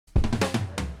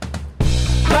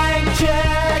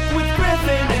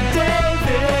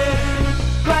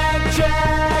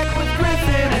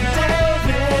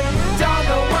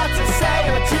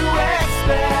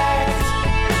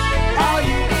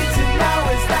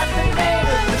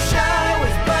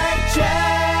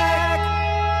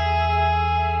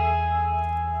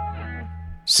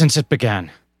Since it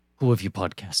began, who have you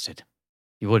podcasted?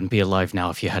 You wouldn't be alive now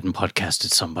if you hadn't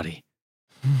podcasted somebody.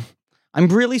 I'm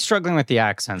really struggling with the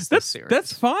accents this series.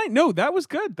 That's fine. No, that was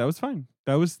good. That was fine.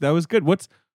 That was good.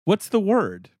 What's the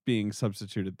word being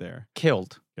substituted there?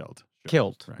 Killed. Sure.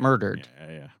 Killed. Right. Murdered.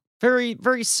 Yeah. Very,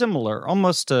 very similar.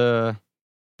 Almost the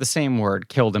same word,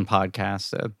 killed and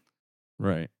podcasted.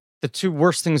 Right. The two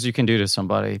worst things you can do to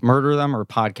somebody, murder them or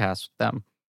podcast them.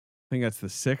 I think that's the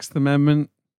Sixth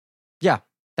Amendment. Yeah.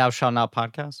 Thou shalt not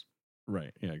podcast.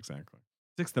 Right. Yeah, exactly.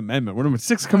 Sixth Amendment. What am I?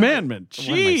 Sixth Commandment.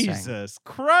 Jesus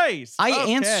Christ. I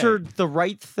answered the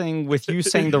right thing with you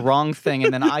saying the wrong thing,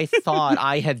 and then I thought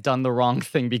I had done the wrong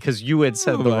thing because you had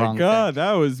said the wrong thing. Oh my God,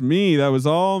 that was me. That was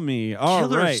all me. All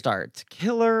Killer right. Start.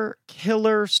 Killer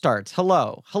starts.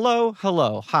 Hello.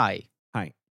 Hi.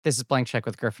 This is Blank Check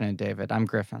with Griffin and David. I'm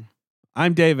Griffin.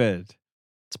 I'm David.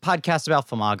 It's a podcast about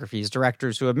filmographies,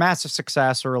 directors who have massive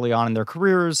success early on in their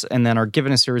careers and then are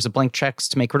given a series of blank checks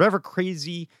to make whatever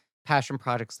crazy passion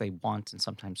projects they want, and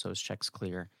sometimes those checks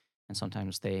clear, and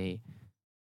sometimes they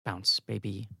bounce,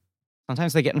 baby.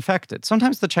 Sometimes they get infected.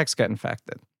 Sometimes the checks get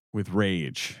infected. With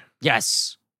rage.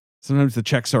 Yes. Sometimes the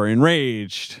checks are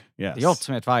enraged. Yes. The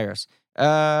ultimate virus.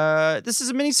 This is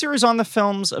a miniseries on the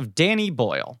films of Danny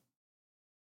Boyle.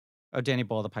 Oh, Danny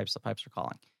Boyle, the pipes are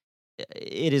calling.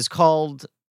 It is called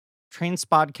Train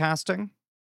Spodcasting.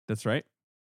 That's right.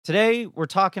 Today, we're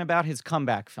talking about his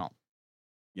comeback film.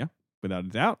 Yeah, without a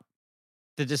doubt.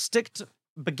 The distinct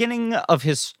beginning of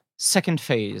his second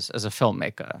phase as a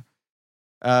filmmaker.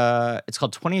 It's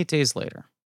called 28 Days Later. ...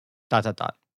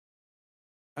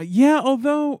 Yeah,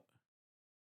 although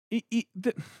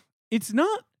it's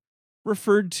not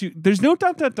referred to. There's no ...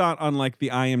 on like the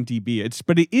IMDb.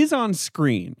 But it is on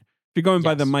screen. If you're going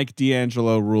by the Mike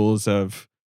D'Angelo rules of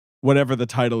whatever the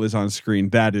title is on screen,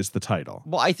 that is the title.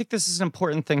 Well, I think this is an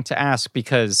important thing to ask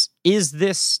because is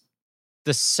this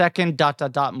the second ...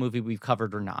 movie we've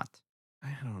covered or not?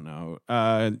 I don't know.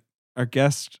 Our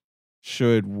guest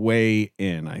should weigh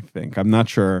in, I think. I'm not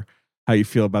sure how you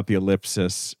feel about the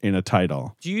ellipsis in a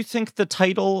title. Do you think the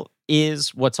title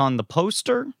is what's on the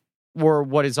poster or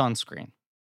what is on screen?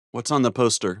 What's on the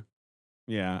poster?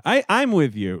 Yeah, I'm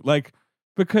with you. Like,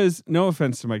 because no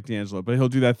offense to Mike D'Angelo, but he'll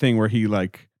do that thing where he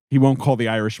won't call the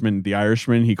Irishman.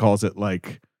 He calls it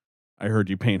like, I Heard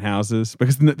You Paint Houses,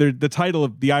 because the title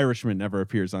of The Irishman never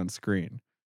appears on screen.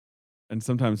 And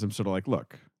sometimes I'm sort of like,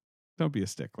 look, don't be a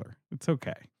stickler. It's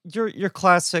okay. Your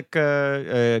classic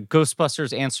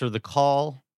Ghostbusters Answer the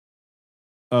Call.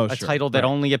 Oh, a title that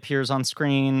only appears on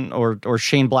screen, or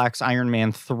Shane Black's Iron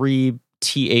Man 3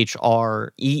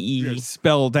 THREE.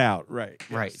 Spelled out, right.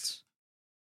 Yes.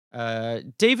 Right.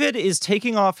 David is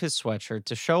taking off his sweatshirt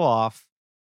to show off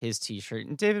his t-shirt.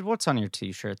 And David, what's on your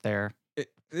t-shirt there?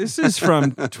 This is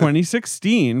from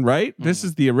 2016, right? This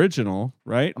is the original,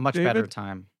 right? A much better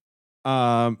time.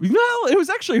 Well, it was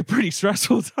actually a pretty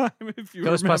stressful time, if you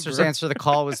Ghostbusters remember. Answer the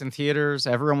Call was in theaters.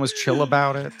 Everyone was chill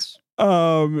about it.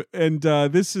 And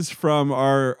this is from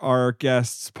our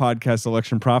guests' podcast,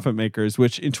 Election Profit Makers,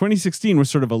 which in 2016 was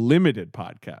sort of a limited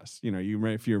podcast. You know,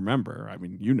 if you remember, I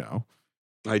mean, you know.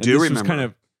 I do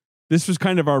remember. This was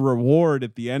kind of our reward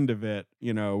at the end of it.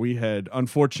 You know, we had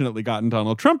unfortunately gotten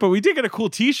Donald Trump, but we did get a cool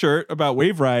T-shirt about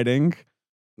wave riding.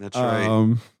 That's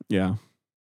right. Yeah.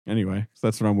 Anyway, so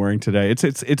that's what I'm wearing today.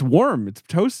 It's warm. It's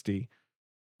toasty.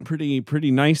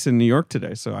 Pretty nice in New York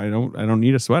today. So I don't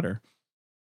need a sweater.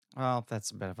 Well,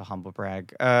 that's a bit of a humble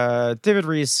brag. David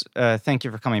Rees, thank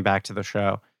you for coming back to the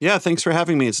show. Yeah, thanks for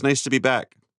having me. It's nice to be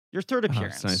back. Your third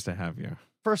appearance. It's nice to have you.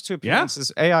 First two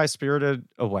appearances, AI Spirited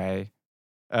Away.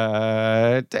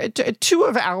 Two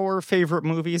of our favorite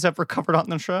movies ever covered on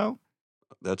the show.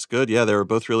 That's good. Yeah, they were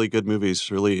both really good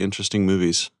movies, really interesting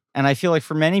movies. And I feel like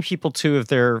for many people, two of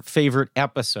their favorite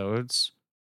episodes,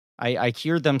 I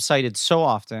hear them cited so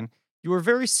often. You were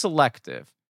very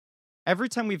selective. Every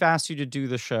time we've asked you to do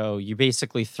the show, you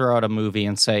basically throw out a movie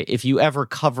and say, if you ever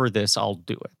cover this, I'll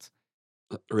do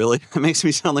it. Really? It makes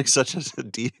me sound like such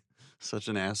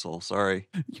an asshole. Sorry.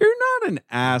 You're not an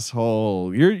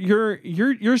asshole.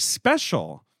 You're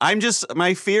special.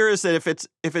 My fear is that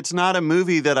if it's not a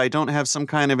movie that I don't have some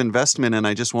kind of investment in,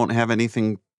 I just won't have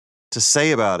anything to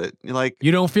say about it.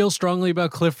 You don't feel strongly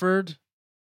about Clifford?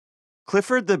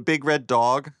 Clifford the Big Red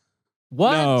Dog?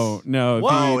 What? No.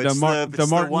 The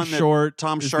Martin one Short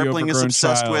Tom Sharpling is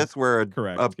obsessed with, where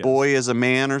a boy is a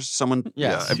man or someone.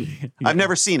 Yes. Yeah, I've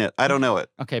never seen it. I don't know it.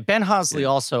 Okay, Ben Hosley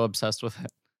also obsessed with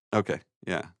it. Okay,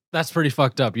 yeah. That's pretty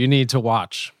fucked up. You need to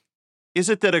watch. Is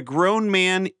it that a grown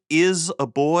man is a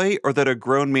boy, or that a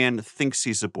grown man thinks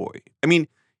he's a boy? I mean,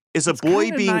 is a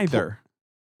boy being neither?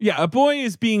 Yeah, a boy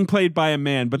is being played by a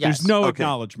man, but Yes. there's no Okay.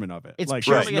 acknowledgement of it. It's Like,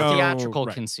 purely there's a no- theatrical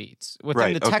right. conceit. Within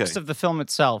Right, the text okay. of the film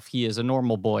itself, he is a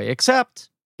normal boy. Except,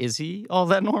 is he all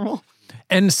that normal?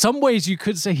 In some ways, you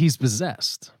could say he's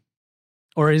possessed,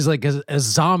 or he's like a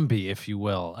zombie, if you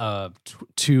will,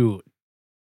 to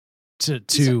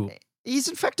He's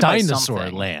infected by dinosaur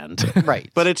something. land. Right.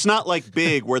 But it's not like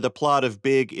Big, where the plot of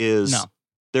Big is No.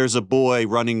 there's a boy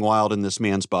running wild in this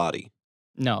man's body.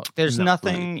 No, there's No,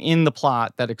 nothing in the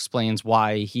plot that explains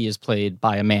why he is played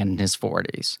by a man in his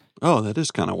 40s. Oh, that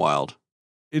is kind of wild.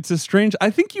 It's a strange. I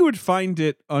think you would find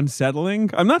it unsettling.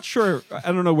 I'm not sure.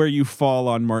 I don't know where you fall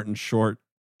on Martin Short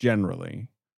generally.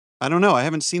 I don't know. I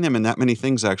haven't seen him in that many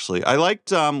things, actually. I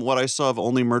liked what I saw of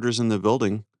Only Murders in the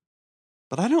Building,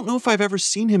 but I don't know if I've ever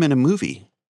seen him in a movie.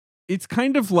 It's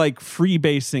kind of like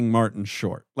freebasing Martin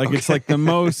Short. Like it's Okay. like the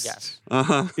most. Yes.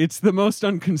 Uh-huh. It's the most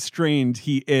unconstrained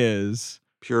he is.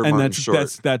 Pure And Martin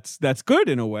Short. that's good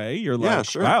in a way. You're like, Yeah,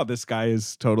 sure. wow, this guy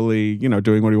is totally,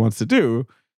 doing what he wants to do.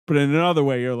 But in another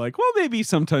way, you're like, well, maybe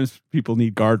sometimes people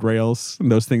need guardrails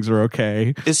and those things are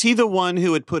okay. Is he the one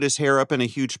who would put his hair up in a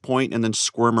huge point and then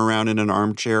squirm around in an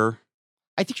armchair?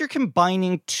 I think you're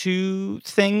combining two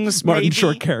things. Martin maybe.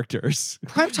 Short characters.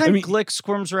 Primetime I mean- Glick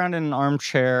squirms around in an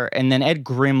armchair, and then Ed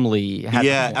Grimley had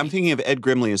Yeah, the I'm point. thinking of Ed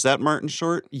Grimley. Is that Martin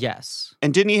Short? Yes.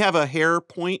 And didn't he have a hair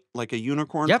point, like a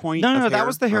unicorn Yep. point? No, of that hair?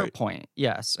 was the hair Right. point.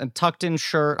 Yes. And tucked in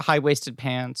shirt, high waisted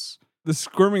pants. The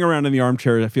squirming around in the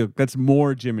armchair, I feel that's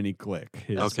more Jiminy Glick.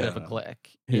 His, That's a bit of a Okay. click.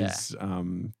 Yeah. His,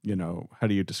 how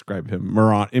do you describe him?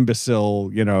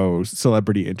 Imbecile,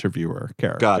 celebrity interviewer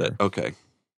character. Got it. Okay.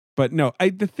 But no,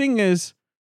 the thing is,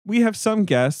 we have some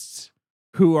guests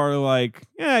who are like,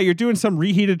 yeah, you're doing some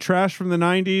reheated trash from the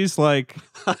 90s. Like,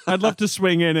 I'd love to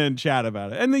swing in and chat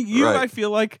about it. And then Right. I feel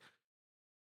like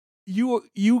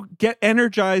you get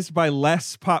energized by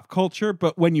less pop culture,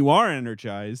 but when you are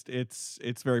energized, it's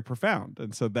very profound.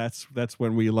 And so that's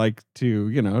when we like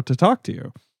to, to talk to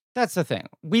you. That's the thing.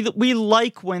 We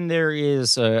like when there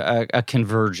is a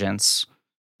convergence.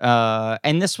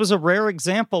 And this was a rare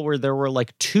example where there were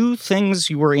like two things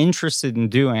you were interested in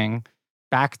doing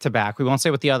back to back. We won't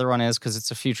say what the other one is because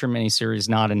it's a future miniseries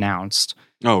not announced.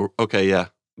 Oh, okay. Yeah.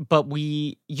 But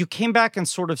you came back and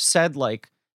sort of said like,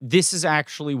 this is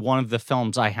actually one of the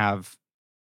films I have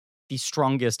the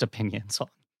strongest opinions on.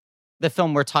 The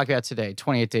film we're talking about today,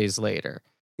 28 Days Later.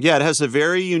 Yeah. It has a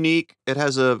very unique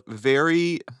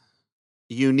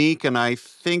and I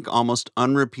think almost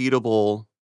unrepeatable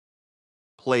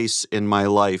place in my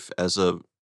life as a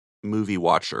movie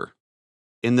watcher,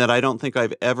 in that I don't think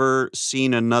I've ever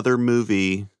seen another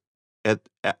movie at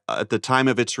the time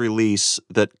of its release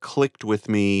that clicked with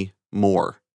me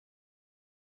more,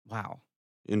 Wow.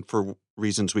 and for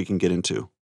reasons we can get into.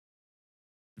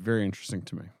 Very interesting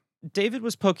to me. David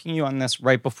was poking you on this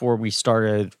right before we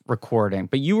started recording,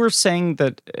 but you were saying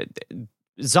that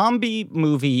zombie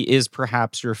movie is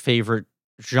perhaps your favorite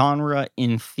genre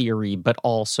in theory, but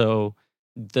also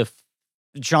the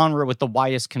genre with the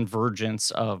widest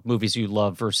convergence of movies you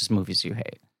love versus movies you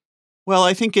hate. Well,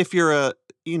 I think if you're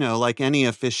like any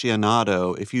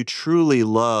aficionado, if you truly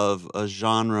love a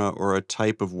genre or a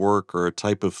type of work or a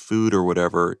type of food or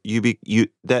whatever,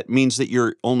 that means that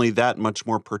you're only that much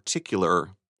more particular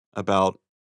about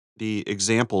the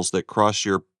examples that cross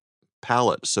your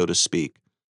palate, so to speak.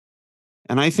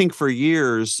 And I think for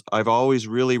years, I've always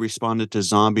really responded to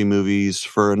zombie movies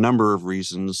for a number of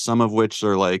reasons, some of which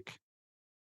are like,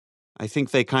 I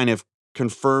think they kind of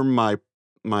confirm my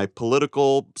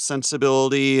political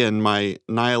sensibility and my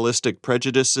nihilistic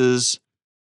prejudices.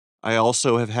 I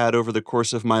also have had over the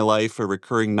course of my life a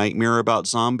recurring nightmare about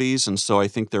zombies. And so I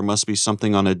think there must be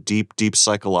something on a deep, deep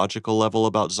psychological level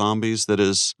about zombies that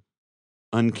is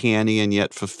uncanny and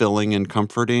yet fulfilling and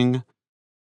comforting.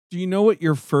 Do you know what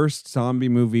your first zombie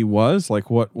movie was? Like,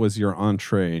 what was your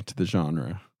entree to the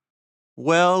genre?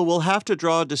 Well, we'll have to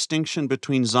draw a distinction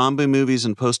between zombie movies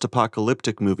and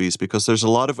post-apocalyptic movies because there's a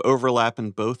lot of overlap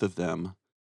in both of them.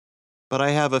 But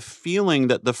I have a feeling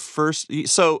that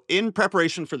so in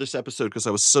preparation for this episode, because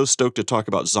I was so stoked to talk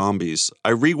about zombies,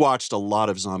 I rewatched a lot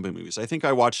of zombie movies. I think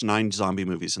I watched 9 zombie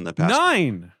movies in the past.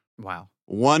 9. Wow.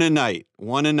 One a night.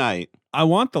 I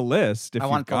want the list. If I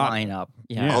want the you've got it. lineup.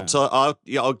 Yeah.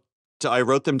 I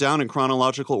wrote them down in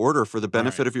chronological order for the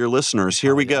benefit of your listeners.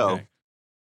 Here we go. Okay.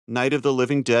 Night of the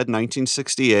Living Dead,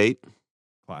 1968.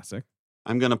 Classic.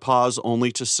 I'm going to pause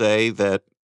only to say that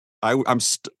I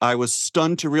was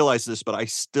stunned to realize this, but I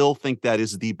still think that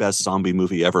is the best zombie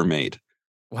movie ever made.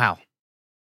 Wow.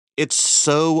 It's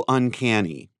so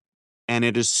uncanny, and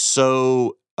it is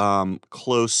so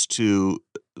close to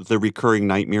the recurring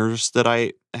nightmares that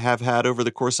I have had over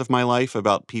the course of my life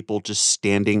about people just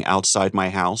standing outside my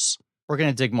house. We're going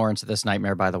to dig more into this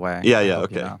nightmare, by the way. Yeah, I yeah,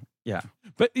 hope you okay. know. Yeah.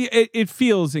 But it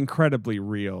feels incredibly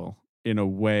real in a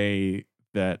way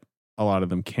that a lot of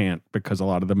them can't, because a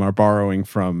lot of them are borrowing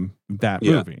from that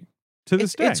Yeah. movie to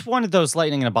this day. It's one of those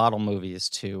lightning in a bottle movies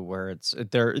too, where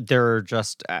there are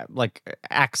just like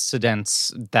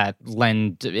accidents that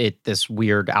lend it this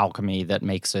weird alchemy that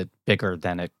makes it bigger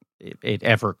than it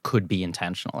ever could be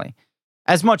intentionally.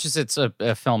 As much as it's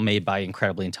a film made by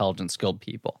incredibly intelligent, skilled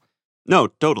people. No,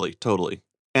 totally.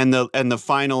 And the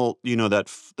final,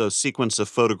 the sequence of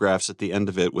photographs at the end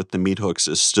of it with the meat hooks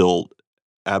is still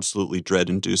absolutely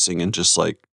dread-inducing and just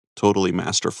like totally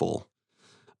masterful.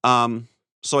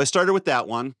 So I started with that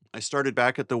one. I started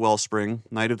back at the Wellspring,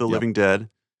 Night of the Living Dead.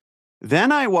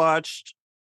 Then I watched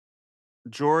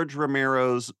George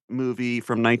Romero's movie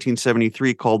from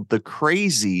 1973 called The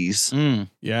Crazies.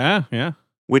 Yeah.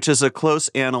 Which is a close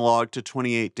analog to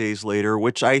 28 Days Later,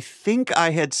 which I think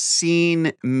I had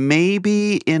seen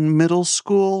maybe in middle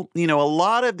school. A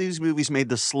lot of these movies made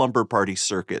the slumber party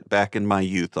circuit back in my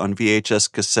youth on VHS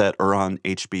cassette or on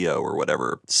HBO or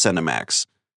whatever, Cinemax.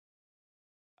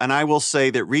 And I will say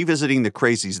that revisiting The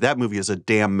Crazies, that movie is a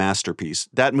damn masterpiece.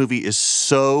 That movie is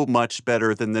so much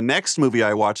better than the next movie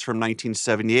I watched from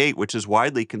 1978, which is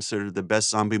widely considered the best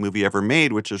zombie movie ever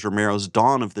made, which is Romero's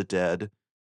Dawn of the Dead.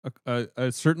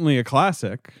 Certainly a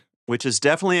classic, which is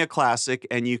definitely a classic,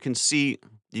 and you can see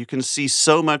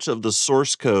so much of the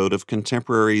source code of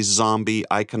contemporary zombie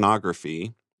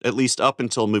iconography, at least up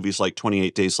until movies like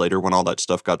 28 Days Later, when all that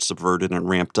stuff got subverted and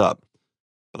ramped up.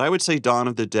 But I would say Dawn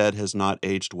of the Dead has not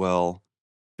aged well.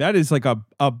 That is like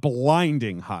a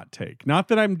blinding hot take. Not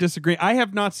that I'm disagreeing. I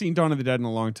have not seen Dawn of the Dead in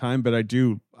a long time, but I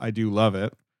do love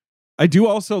it. I do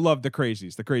also love The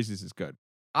Crazies. The Crazies is good.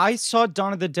 I saw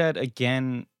Dawn of the Dead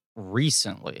again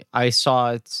recently. I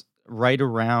saw it right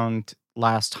around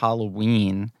last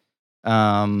Halloween.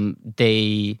 Do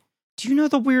you know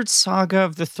the weird saga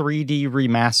of the 3D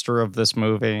remaster of this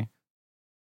movie?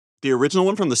 The original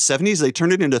one from the 70s, they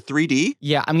turned it into 3D?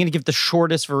 Yeah, I'm going to give the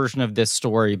shortest version of this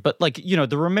story. But,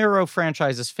 the Romero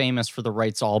franchise is famous for the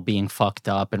rights all being fucked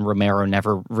up and Romero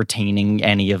never retaining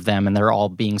any of them. And they're all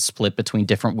being split between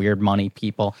different weird money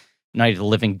people. Night of the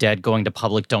Living Dead going to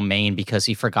public domain because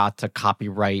he forgot to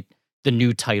copyright the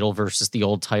new title versus the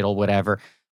old title, whatever.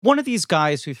 One of these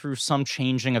guys who, through some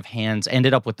changing of hands,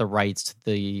 ended up with the rights to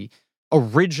the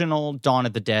original Dawn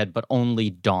of the Dead, but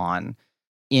only Dawn,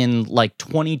 in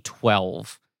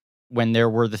 2012, when there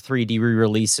were the 3D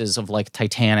re-releases of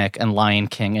Titanic and Lion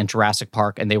King and Jurassic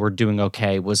Park, and they were doing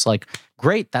okay, was like,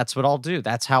 great, that's what I'll do.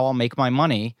 That's how I'll make my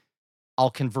money. I'll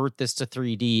convert this to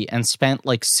 3D, and spent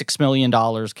 $6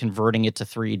 million converting it to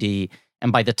 3D.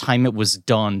 And by the time it was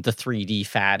done, the 3D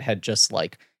fad had just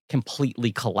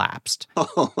completely collapsed.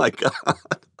 Oh my God.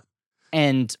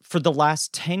 And for the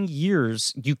last 10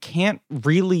 years, you can't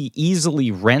really easily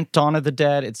rent Dawn of the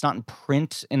Dead. It's not in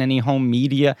print in any home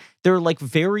media. There are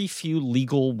very few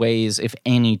legal ways, if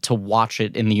any, to watch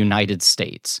it in the United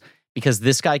States, because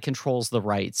this guy controls the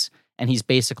rights. And he's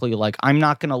basically I'm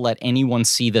not going to let anyone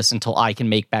see this until I can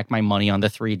make back my money on the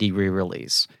 3D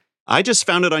re-release. I just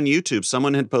found it on YouTube.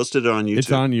 Someone had posted it on YouTube.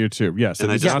 It's on YouTube, yes.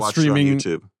 And I just watched it on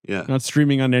YouTube. Yeah. Not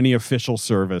streaming on any official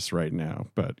service right now,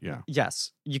 but yeah.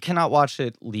 Yes, you cannot watch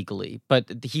it legally,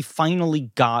 but he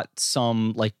finally got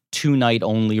some 2-night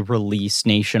only release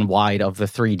nationwide of the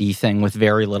 3D thing with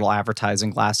very little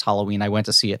advertising last Halloween. I went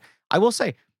to see it. I will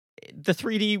say, the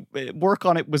 3D work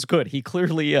on it was good. He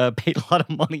clearly paid a lot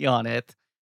of money on it.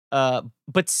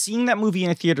 But seeing that movie in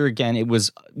a theater again, it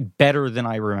was better than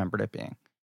I remembered it being.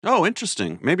 Oh,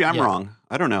 interesting. Maybe I'm wrong.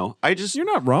 I don't know. You're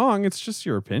not wrong. It's just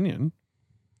your opinion.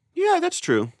 Yeah, that's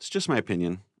true. It's just my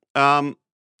opinion. All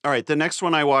right. The next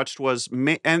one I watched was,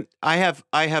 and I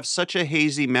have such a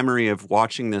hazy memory of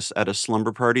watching this at a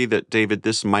slumber party that, David,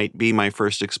 this might be my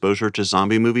first exposure to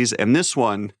zombie movies. And this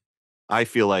one, I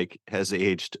feel like, has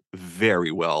aged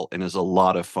very well and is a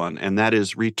lot of fun. And that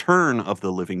is Return of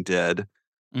the Living Dead.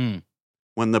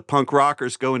 When the punk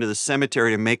rockers go into the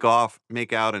cemetery to make out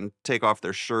and take off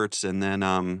their shirts, and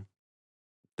then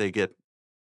they get,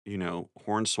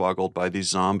 hornswoggled by these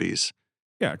zombies.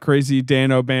 Yeah, crazy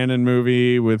Dan O'Bannon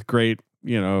movie with great,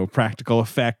 practical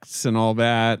effects and all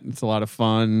that. It's a lot of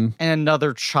fun. And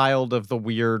another child of the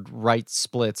weird right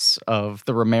splits of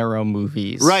the Romero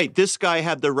movies. Right. This guy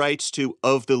had the rights to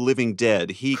Of the Living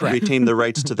Dead. He retained the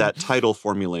rights to that title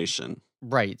formulation.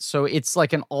 Right. So it's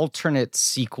like an alternate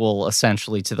sequel,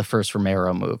 essentially, to the first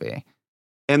Romero movie.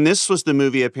 And this was the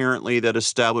movie apparently that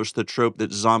established the trope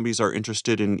that zombies are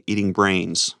interested in eating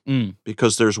brains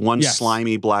because there's one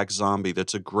slimy black zombie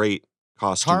that's a great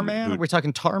costume. Tarman? Are we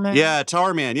talking Tarman? Yeah,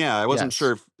 Tarman. Yeah, I wasn't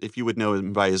sure if you would know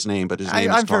him by his name, but his name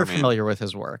is Tarman. I'm very familiar with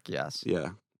his work, yes.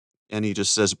 Yeah, and he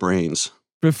just says brains.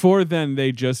 Before then,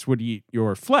 they just would eat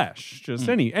your flesh, just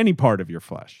any part of your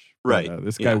flesh. Right. But,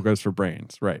 this guy goes for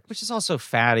brains, right? Which is also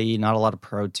fatty, not a lot of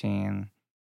protein.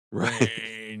 Right.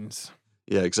 Brains.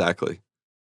 Yeah, exactly.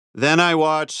 Then I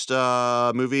watched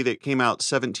a movie that came out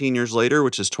 17 years later,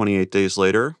 which is 28 Days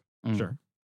Later. Sure.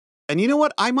 And you know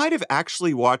what? I might have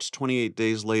actually watched 28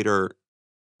 Days Later.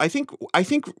 I think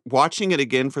watching it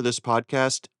again for this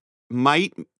podcast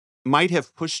might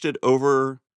have pushed it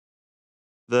over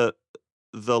the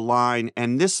line,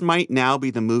 and this might now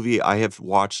be the movie I have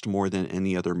watched more than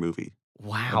any other movie.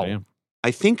 Wow. Oh,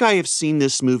 I think I have seen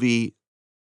this movie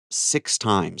 6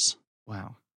 times.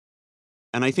 Wow.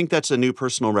 And I think that's a new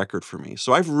personal record for me.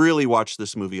 So I've really watched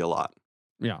this movie a lot.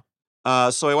 Yeah.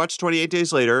 So I watched 28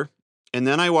 Days Later, and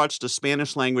then I watched a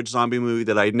Spanish language zombie movie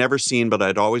that I'd never seen, but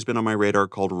I'd always been on my radar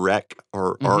called Rec,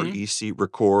 or REC,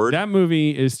 Record. That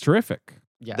movie is terrific.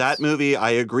 Yes. That movie, I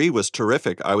agree, was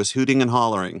terrific. I was hooting and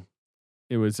hollering.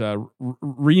 It was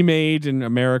remade in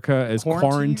America as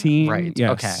Quarantine. Right.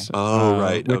 Yes. Okay. Oh,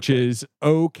 right. Which is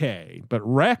okay. But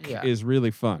Rec Yeah. is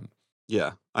really fun.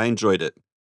 Yeah, I enjoyed it.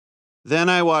 Then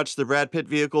I watched the Brad Pitt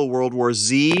vehicle, World War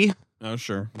Z, Oh,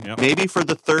 sure. Yep. maybe for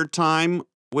the 3rd time,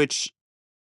 which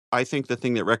I think the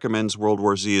thing that recommends World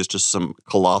War Z is just some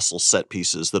colossal set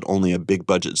pieces that only a big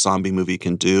budget zombie movie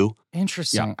can do.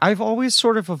 Interesting. Yeah. I've always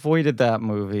sort of avoided that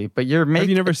movie, but you're making... Have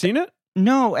you never seen it?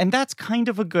 No, and that's kind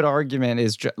of a good argument.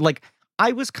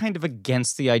 I was kind of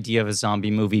against the idea of a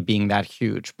zombie movie being that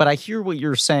huge, but I hear what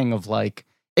you're saying of like,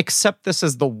 accept this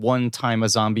as the one time a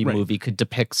zombie movie could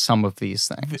depict some of these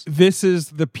things. This is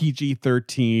the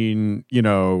PG-13,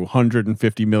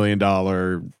 $150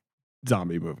 million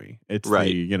zombie movie. It's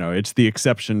it's the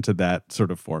exception to that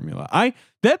sort of formula.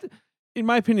 That, in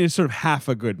my opinion, is sort of half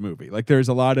a good movie. Like there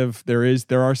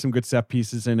are some good set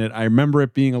pieces in it. I remember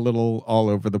it being a little all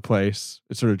over the place.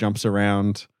 It sort of jumps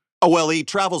around. Oh, well, he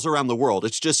travels around the world.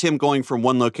 It's just him going from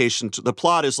one location to... The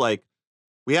plot is like,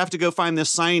 we have to go find this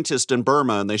scientist in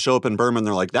Burma, and they show up in Burma, and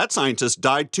they're like, that scientist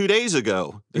died 2 days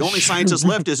ago. The only scientist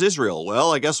left is Israel.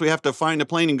 Well, I guess we have to find a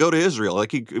plane and go to Israel.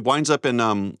 Like he winds up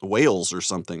in Wales or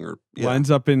something. Or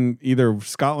winds up in either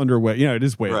Scotland or Wales. Yeah, it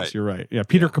is Wales. Right. You're right. Yeah,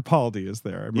 Peter Capaldi is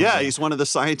there. Yeah, he's one of the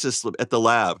scientists at the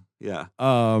lab. Yeah.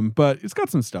 But it's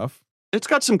got some stuff. It's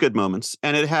got some good moments,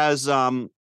 and it has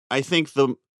I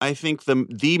think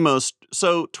the most...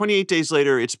 So 28 Days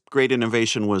Later, its great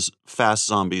innovation was fast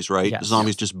zombies, right? Yes.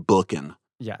 Zombies just booking.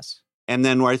 Yes. And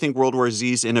then where I think World War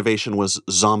Z's innovation was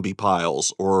zombie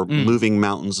piles or moving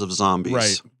mountains of zombies.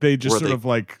 Right. They just sort of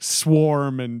like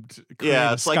swarm and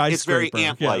create it's like it's very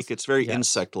ant-like. Yes. It's very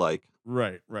insect-like.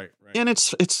 Right. And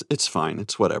it's fine.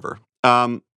 It's whatever.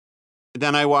 Then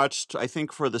I watched, I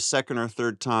think for the 2nd or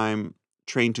 3rd time,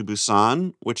 Train to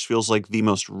Busan, which feels like the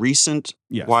most recent,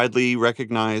 widely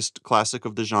recognized classic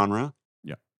of the genre.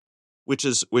 Yeah. Which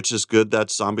is good.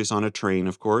 That's zombies on a train,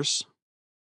 of course.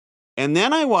 And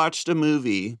then I watched a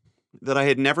movie that I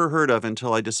had never heard of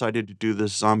until I decided to do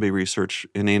this zombie research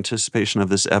in anticipation of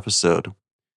this episode.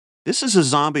 This is a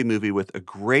zombie movie with a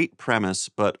great premise,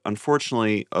 but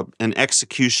unfortunately an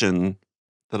execution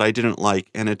that I didn't like.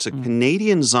 And it's a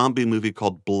Canadian zombie movie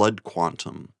called Blood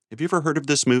Quantum. Have you ever heard of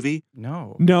this movie?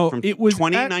 No. From it was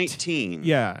 2019.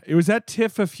 It was at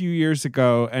TIFF a few years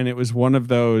ago, and it was one of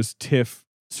those TIFF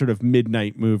sort of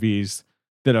midnight movies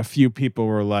that a few people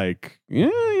were like,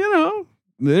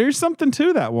 there's something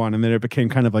to that one, and then it became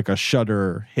kind of like a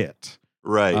Shudder hit.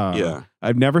 Right, yeah.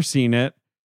 I've never seen it.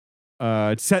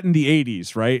 It's set in the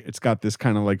 80s, right? It's got this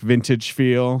kind of like vintage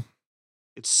feel.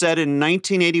 It's set in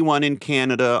 1981 in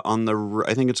Canada on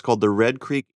I think it's called the Red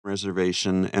Creek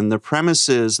Reservation. And the premise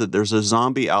is that there's a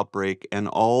zombie outbreak and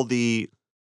all the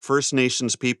First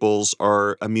Nations peoples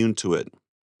are immune to it.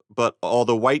 But all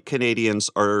the white Canadians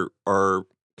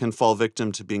can fall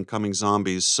victim to becoming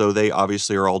zombies. So they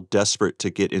obviously are all desperate to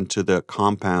get into the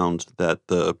compound that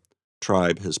the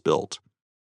tribe has built.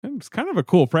 It's kind of a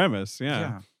cool premise.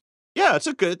 Yeah. Yeah, it's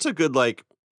a good like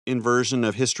inversion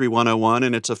of History 101,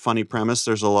 and it's a funny premise.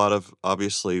 There's a lot of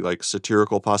obviously like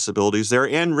satirical possibilities there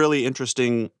and really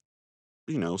interesting,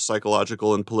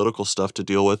 psychological and political stuff to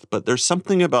deal with. But there's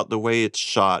something about the way it's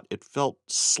shot. It felt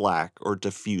slack or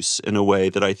diffuse in a way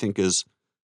that I think is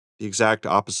the exact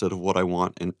opposite of what I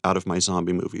want out of my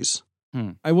zombie movies.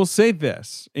 I will say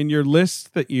this, in your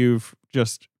list that you've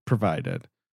just provided,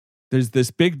 there's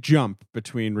this big jump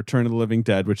between Return of the Living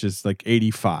Dead, which is like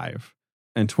 85,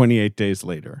 and 28 Days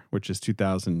Later, which is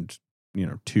 2000,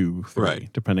 2, 3, Right.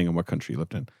 depending on what country you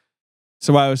lived in.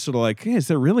 So I was sort of like, hey, is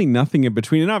there really nothing in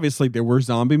between? And obviously there were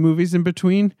zombie movies in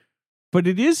between, but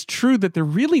it is true that there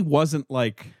really wasn't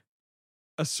like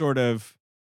a sort of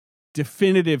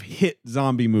definitive hit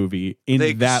zombie movie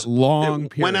in that long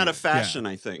period. Went out of fashion,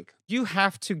 I think. You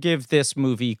have to give this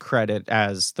movie credit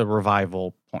as the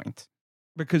revival point.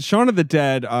 Because Shaun of the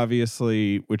Dead,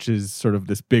 obviously, which is sort of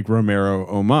this big Romero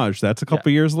homage, that's a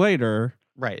couple years later.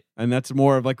 Right. And that's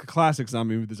more of like the classic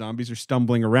zombie movie. The zombies are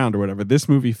stumbling around or whatever. This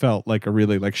movie felt like a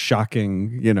really like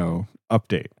shocking,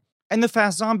 update. And the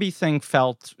fast zombie thing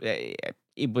felt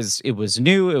it was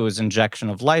new. It was injection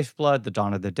of lifeblood. The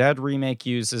Dawn of the Dead remake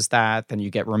uses that. Then you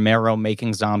get Romero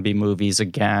making zombie movies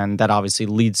again. That obviously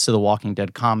leads to the Walking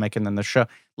Dead comic and then the show.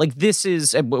 Like this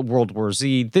is World War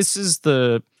Z. This is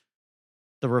the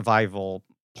revival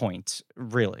point,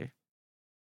 really.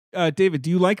 David, do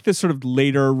you like this sort of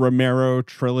later Romero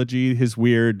trilogy? His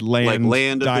weird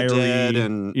Land Diary, of the Dead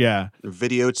and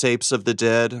videotapes of the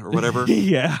dead or whatever.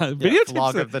 Videotapes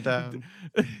Vlog of the Dead.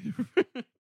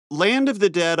 Land of the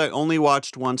Dead, I only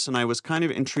watched once, and I was kind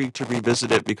of intrigued to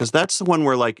revisit it because that's the one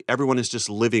where like everyone is just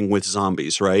living with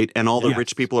zombies, right? And all the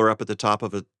rich people are up at the top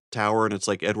of a tower, and it's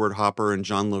like Edward Hopper and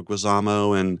John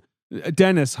Leguizamo and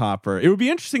Dennis Hopper. It would be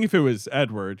interesting if it was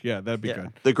Edward. Yeah, that'd be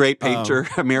good. The great painter,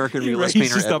 American realist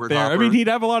painter just Edward up there. Hopper. I mean, he'd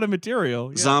have a lot of material.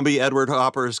 Yeah. Zombie Edward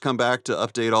Hopper has come back to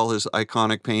update all his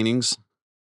iconic paintings.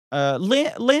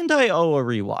 Land I owe a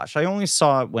rewatch. I only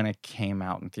saw it when it came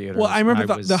out in theaters. Well, I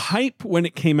remember the hype when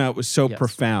it came out was so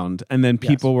profound, and then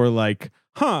people were like,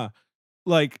 "Huh,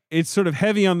 like it's sort of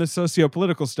heavy on the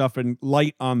socio-political stuff and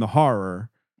light on the horror."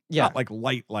 Yeah, not like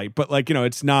light, but like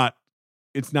it's not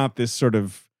this sort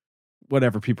of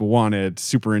whatever people wanted,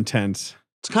 super intense.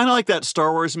 It's kind of like that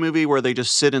Star Wars movie where they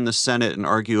just sit in the Senate and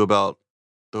argue about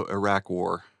the Iraq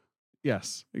War.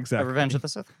 Yes, exactly. Revenge of the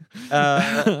Sith.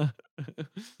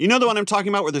 You know the one I'm talking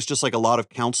about where there's just like a lot of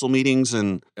council meetings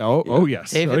and oh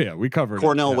yes. David. Oh yeah, we covered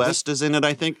Cornell it. West is in it,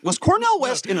 I think. Was Cornell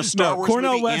West in a Star Wars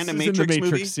Cornell movie West and a is Matrix, in the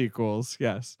Matrix movie? sequels,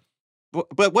 yes.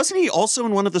 But wasn't he also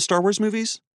in one of the Star Wars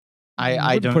movies?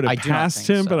 I don't put it I do past not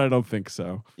think him, so. but I don't think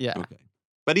so. Yeah. Okay.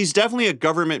 But he's definitely a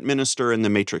government minister in the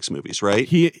Matrix movies, right?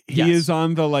 He Yes. is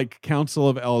on the like Council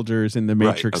of Elders in the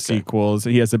Matrix okay. sequels.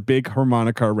 He has a big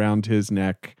harmonica around his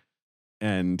neck.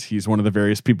 And he's one of the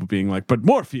various people being like, but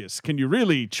Morpheus, can you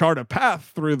really chart a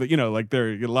path through the, like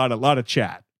there a lot of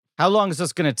chat. How long is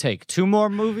this going to take? 2 more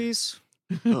movies?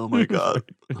 Oh my God.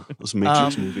 Those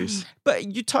Matrix movies.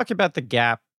 But you talk about the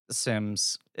gap,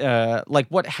 Sims. Like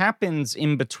what happens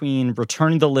in between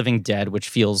Return of the Living Dead, which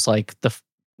feels like the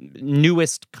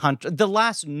the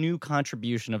last new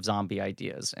contribution of zombie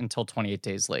ideas until 28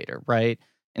 Days Later, right?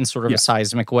 In sort of a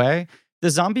seismic way. The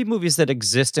zombie movies that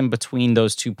exist in between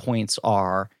those 2 points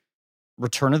are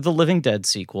Return of the Living Dead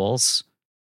sequels,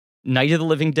 Night of the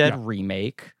Living Dead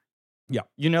remake. Yeah.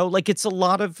 Like it's a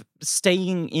lot of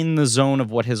staying in the zone of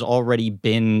what has already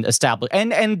been established.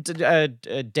 And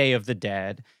Day of the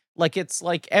Dead. Like it's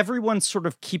like everyone's sort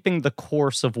of keeping the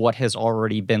course of what has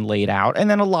already been laid out. And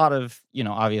then a lot of,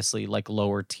 obviously like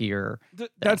lower tier.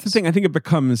 That's the thing. I think it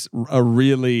becomes a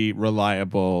really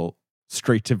reliable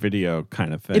straight to video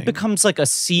kind of thing. It becomes like a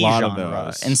C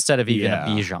genre instead of even a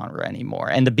B genre anymore.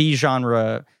 And the B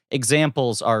genre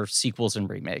examples are sequels and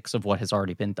remakes of what has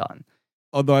already been done.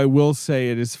 Although I will say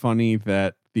it is funny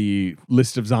that the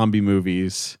list of zombie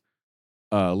movies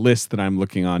list that I'm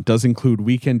looking on does include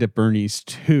Weekend at Bernie's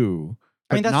 2,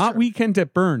 but not true. Weekend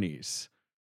at Bernie's.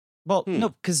 Well, no,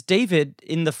 because David,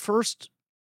 in the first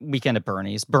Weekend at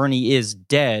Bernie's, Bernie is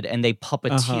dead and they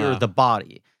puppeteer the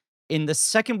body. In the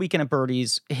second Weekend at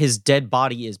Bernie's, his dead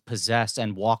body is possessed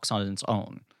and walks on its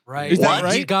own. Right. Is that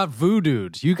right? He got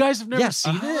voodooed. You guys have never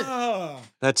seen it?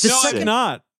 That's sick.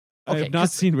 Not. I have not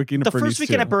seen Weekend at Bernie's. The first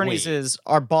Weekend at Bernie's is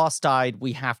our boss died.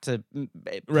 We have to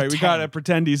right. We gotta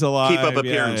pretend he's alive. Keep up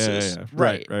appearances. Yeah.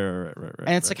 Right. And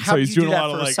it's like how do you do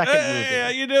that for a second movie? Hey, how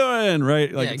you doing?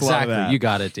 Right. Like exactly. You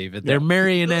got it, David. They're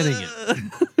marionetting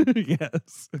it.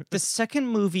 Yes. The second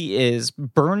movie is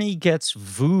Bernie gets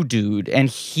voodooed and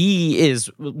he is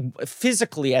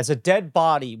physically as a dead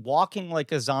body walking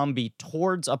like a zombie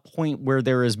towards a point where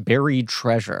there is buried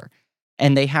treasure.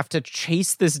 And they have to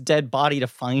chase this dead body to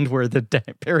find where the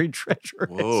buried treasure is.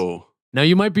 Whoa. Now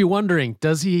you might be wondering,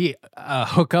 does he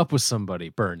hook up with somebody,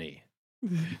 Bernie?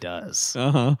 He does.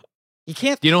 You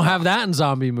can't. You don't have that in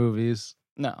zombie movies.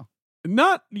 No.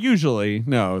 Not usually.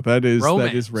 No, that is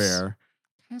rare.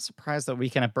 I'm kind of surprised that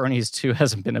Weekend at Bernie's 2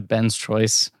 hasn't been a Ben's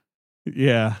choice.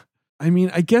 Yeah. I mean,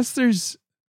 I guess there's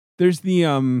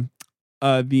the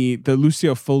the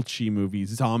Lucio Fulci movie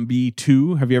Zombie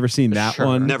 2. Have you ever seen that Sure.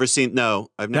 one? Never seen. No,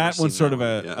 I've never That seen one's sort that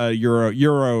of one, yeah. a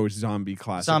Euro zombie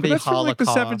classic. Zombie But that's from like the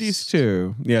Holocaust. 70s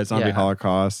too. Yeah, zombie Yeah.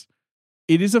 Holocaust.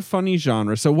 It is a funny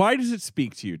genre. So why does it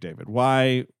speak to you, David?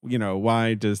 Why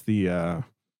does the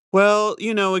Well,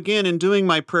 again, in doing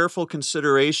my prayerful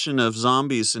consideration of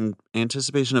zombies in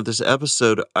anticipation of this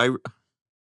episode,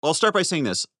 I'll start by saying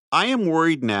this. I am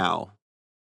worried now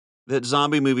that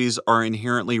zombie movies are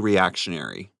inherently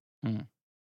reactionary. Hmm.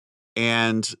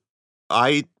 And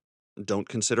I don't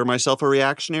consider myself a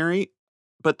reactionary,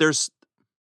 but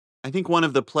I think one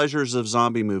of the pleasures of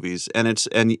zombie movies,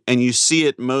 and you see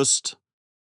it most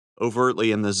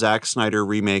overtly in the Zack Snyder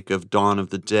remake of Dawn of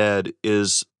the Dead,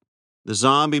 is the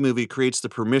zombie movie creates the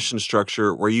permission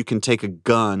structure where you can take a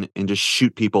gun and just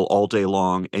shoot people all day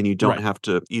long, and you don't Right. have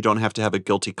to have a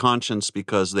guilty conscience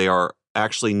because they are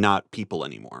actually not people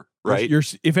anymore, right? You're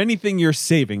if anything, you're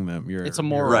saving them. It's a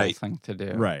moral Right. thing to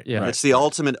do. Right, Yeah. right. It's the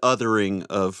ultimate othering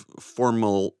of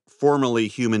formerly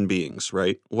human beings,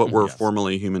 right? What were Yes.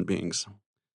 formerly human beings.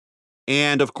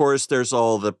 And of course, there's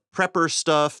all the prepper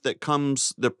stuff that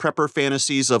comes, the prepper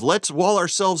fantasies of let's wall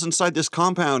ourselves inside this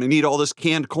compound and eat all this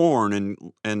canned corn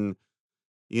and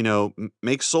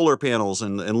make solar panels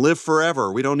and live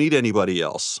forever. We don't need anybody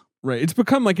else. Right. It's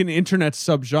become like an internet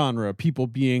subgenre. People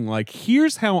being like,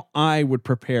 here's how I would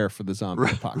prepare for the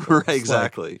zombie apocalypse. Right, Like,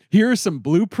 exactly. here's some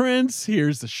blueprints.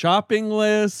 Here's the shopping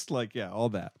list. Like, yeah, all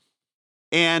that.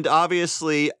 And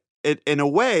obviously, in a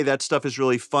way, that stuff is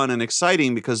really fun and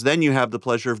exciting because then you have the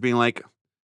pleasure of being like,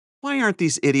 why aren't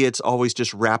these idiots always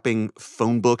just wrapping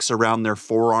phone books around their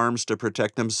forearms to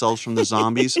protect themselves from the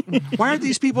zombies? Why aren't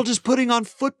these people just putting on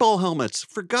football helmets?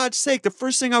 For God's sake, the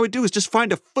first thing I would do is just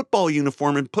find a football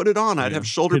uniform and put it on. I'd Yeah, have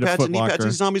shoulder hit a pads and knee pads. Foot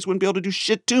These zombies wouldn't be able to do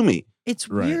shit to me. It's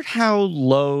Right. weird how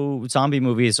low zombie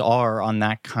movies are on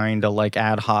that kind of like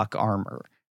ad hoc armor.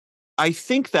 I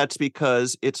think that's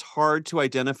because it's hard to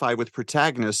identify with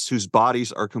protagonists whose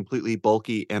bodies are completely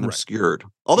bulky and Right. obscured.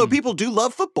 Although Mm. people do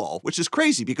love football, which is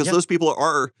crazy because Yep. those people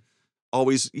are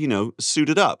always,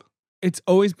 suited up. It's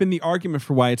always been the argument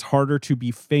for why it's harder to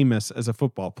be famous as a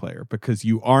football player because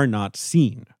you are not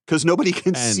seen. Because nobody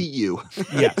can And- see you.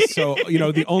 Yes. So,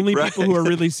 the only Right. people who are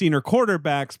really seen are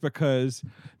quarterbacks because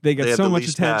they get They have so the much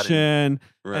least padding. attention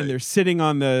Right. and they're sitting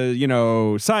on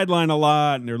the, sideline a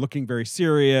lot and they're looking very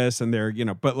serious and they're,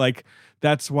 but like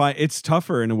that's why it's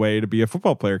tougher in a way to be a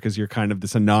football player because you're kind of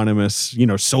this anonymous,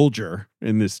 soldier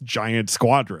in this giant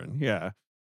squadron. Yeah.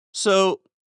 So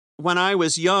when I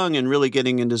was young and really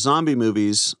getting into zombie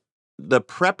movies, the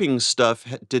prepping stuff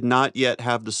did not yet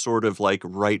have the sort of like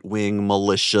right-wing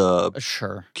militia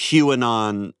Sure.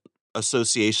 QAnon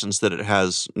associations that it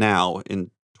has now in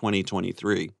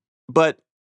 2023. But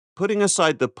putting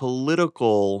aside the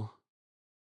political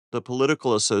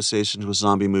associations with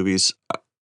zombie movies,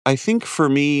 I think for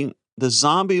me, the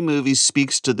zombie movie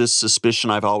speaks to this suspicion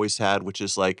I've always had, which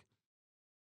is like,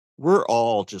 we're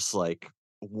all just like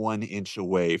 1 inch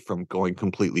away from going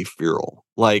completely feral.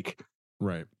 Like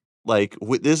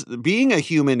with this, being a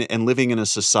human and living in a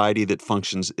society that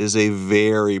functions is a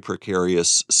very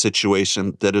precarious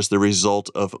situation that is the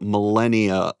result of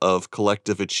millennia of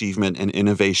collective achievement and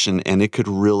innovation, and it could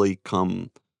really come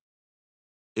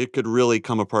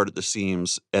apart at the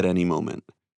seams at any moment.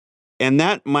 And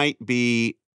that might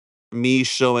be me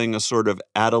showing a sort of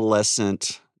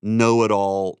adolescent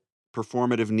know-it-all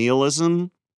performative nihilism.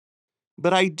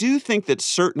 But I do think that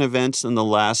certain events in the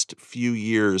last few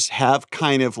years have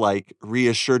kind of like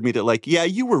reassured me that like, yeah,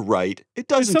 you were right. It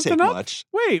doesn't take something up? much.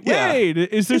 Wait, Yeah.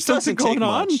 is there It something doesn't take going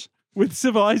on much. with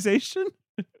civilization?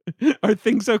 Are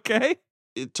things okay?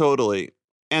 Totally.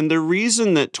 And the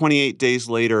reason that 28 Days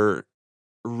Later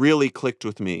really clicked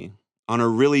with me on a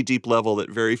really deep level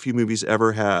that very few movies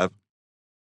ever have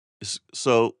is,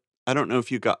 so I don't know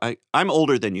if you got, I'm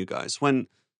older than you guys. When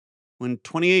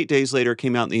 28 Days Later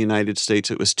came out in the United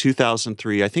States, it was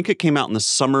 2003. I think it came out in the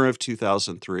summer of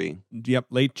 2003. Yep,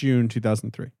 late June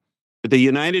 2003. The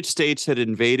United States had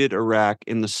invaded Iraq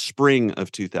in the spring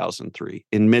of 2003,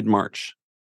 in mid-March.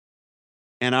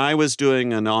 And I was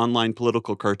doing an online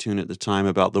political cartoon at the time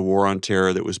about the war on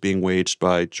terror that was being waged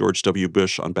by George W.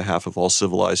 Bush on behalf of all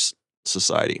civilized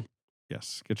society.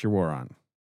 Yes, get your war on.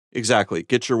 Exactly.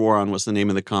 Get Your War On was the name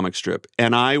of the comic strip.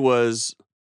 And I was,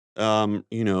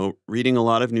 reading a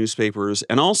lot of newspapers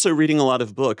and also reading a lot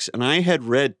of books. And I had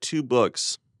read 2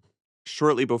 books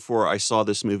shortly before I saw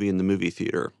this movie in the movie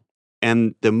theater.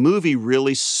 And the movie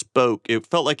really spoke. It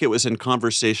felt like it was in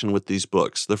conversation with these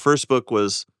books. The first book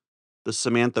was the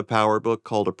Samantha Power book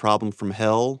called A Problem from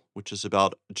Hell, which is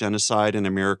about genocide and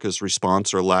America's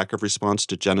response or lack of response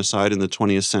to genocide in the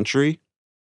 20th century.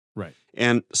 Right.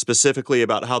 And specifically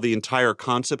about how the entire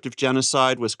concept of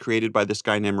genocide was created by this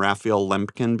guy named Raphael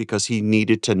Lemkin because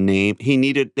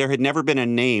there had never been a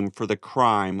name for the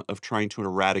crime of trying to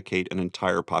eradicate an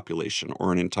entire population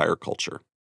or an entire culture.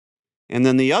 And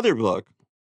then the other book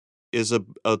is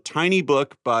a tiny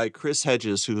book by Chris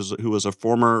Hedges, who was a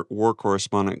former war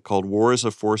correspondent, called War is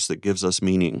a Force That Gives Us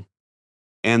Meaning.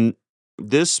 And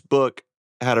this book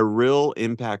had a real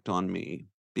impact on me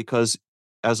because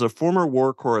as a former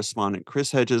war correspondent,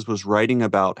 Chris Hedges was writing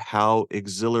about how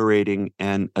exhilarating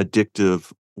and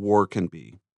addictive war can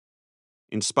be.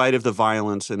 In spite of the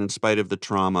violence and in spite of the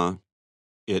trauma,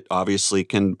 it obviously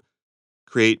can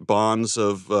create bonds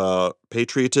of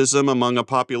patriotism among a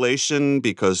population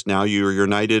because now you're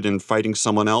united in fighting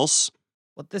someone else.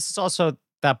 Well, this is also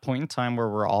that point in time where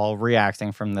we're all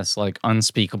reacting from this like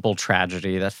unspeakable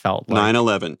tragedy that felt like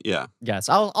 9/11, yeah. Yes,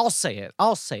 I'll say it.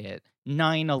 9/11.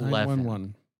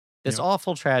 911. This Yep.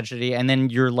 awful tragedy, and then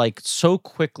you're like so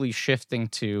quickly shifting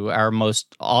to our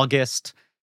most august,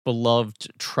 beloved,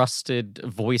 trusted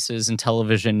voices in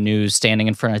television news standing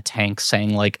in front of tanks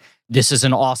saying like, this is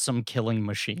an awesome killing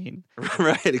machine.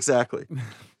 Right, exactly.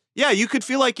 Yeah, you could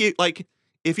feel like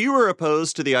if you were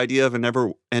opposed to the idea of a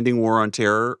never-ending war on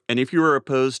terror, and if you were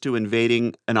opposed to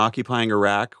invading and occupying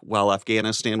Iraq while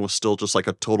Afghanistan was still just like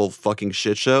a total fucking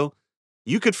shit show,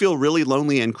 you could feel really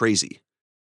lonely and crazy.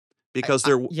 Because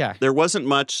there wasn't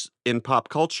much in pop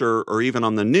culture or even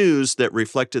on the news that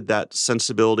reflected that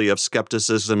sensibility of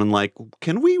skepticism and like,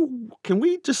 can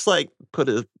we just like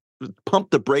pump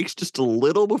the brakes just a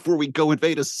little before we go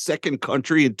invade a second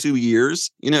country in 2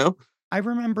 years, you know? I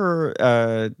remember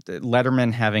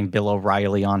Letterman having Bill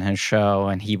O'Reilly on his show,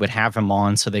 and he would have him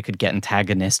on so they could get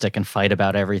antagonistic and fight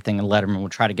about everything, and Letterman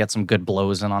would try to get some good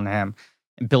blows in on him.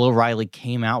 And Bill O'Reilly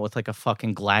came out with like a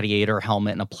fucking gladiator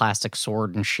helmet and a plastic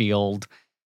sword and shield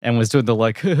and was doing the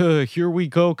like, here we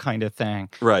go kind of thing.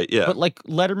 Right, yeah. But like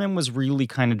Letterman was really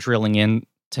kind of drilling in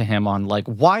to him on like,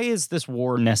 why is this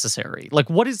war necessary? Like,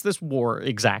 what is this war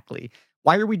exactly?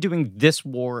 Why are we doing this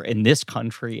war in this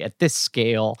country at this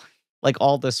scale? Like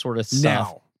all this sort of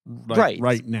stuff. Now.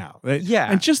 Right now. Yeah.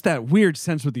 And just that weird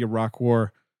sense with the Iraq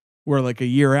War where like a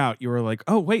year out, you were like,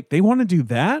 oh, wait, they want to do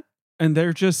that? And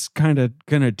they're just kind of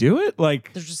going to do it?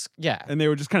 Like, they're just, yeah. And they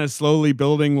were just kind of slowly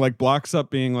building like blocks up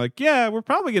being like, yeah, we're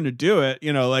probably going to do it,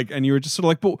 you know, like, and you were just sort of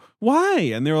like, but why?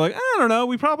 And they were like, I don't know,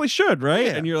 we probably should, right?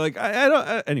 Yeah. And you're like, I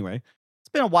don't, anyway. It's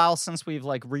been a while since we've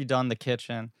like redone the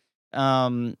kitchen.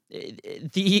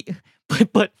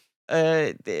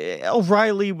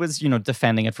 O'Reilly was, you know,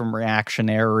 defending it from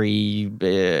reactionary,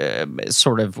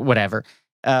 sort of whatever.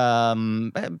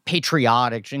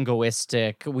 Patriotic,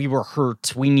 jingoistic. We were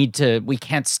hurt. We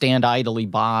can't stand idly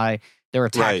by. They're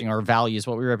attacking our values,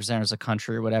 what we represent as a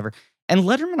country or whatever. And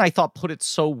Letterman, I thought, put it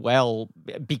so well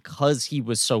because he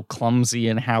was so clumsy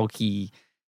in how he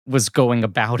was going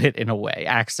about it in a way,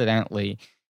 accidentally,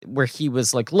 where he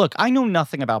was like, look, I know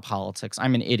nothing about politics.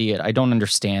 I'm an idiot. I don't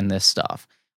understand this stuff.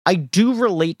 I do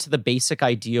relate to the basic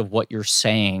idea of what you're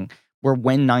saying, where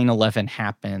when 9/11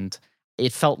 happened,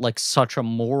 it felt like such a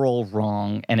moral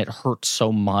wrong and it hurt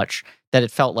so much that it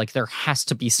felt like there has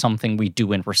to be something we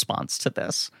do in response to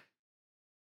this.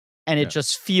 And it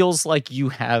just feels like you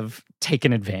have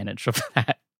taken advantage of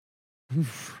that.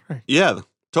 Yeah,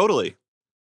 totally.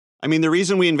 I mean, the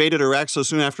reason we invaded Iraq so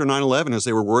soon after 9/11 is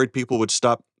they were worried people would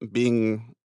stop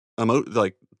being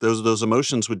like those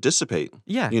emotions would dissipate.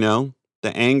 Yeah. You know,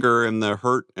 the anger and the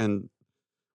hurt and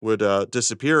would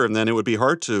disappear, and then it would be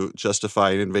hard to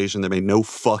justify an invasion that made no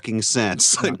fucking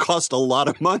sense and cost a lot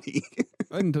of money.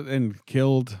 and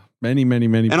killed many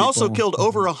people. And also killed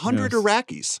over 100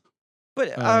 Iraqis.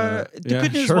 But the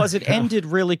good news was it ended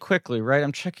really quickly, right?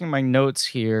 I'm checking my notes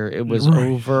here. It was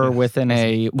over within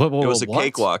it was a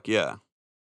cakewalk, yeah.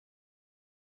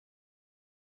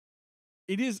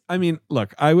 It is. I mean,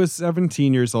 look, I was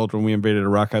 17 years old when we invaded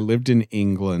Iraq. I lived in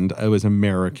England. I was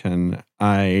American.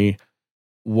 I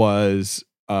was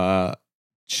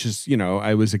just, you know,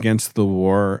 I was against the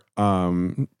war.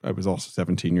 I was also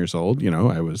 17 years old. You know,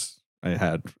 I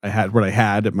had what I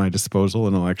had at my disposal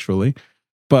intellectually.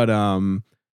 But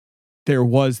there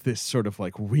was this sort of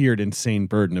like weird, insane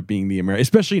burden of being the American,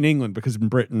 especially in England, because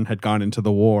Britain had gone into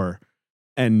the war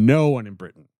and no one in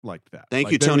Britain liked that.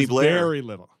 Thank you, Tony Blair. Very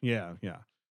little. Yeah.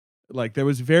 Like there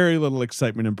was very little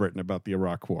excitement in Britain about the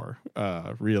Iraq War,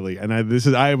 really. And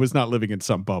I was not living in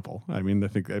some bubble. I mean, I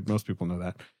think most people know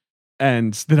that.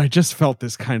 And then I just felt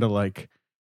this kind of like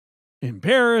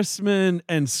embarrassment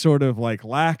and sort of like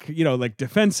lack, you know, like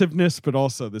defensiveness, but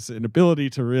also this inability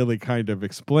to really kind of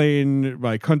explain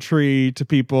my country to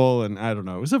people. And I don't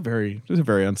know, it was a very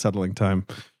unsettling time.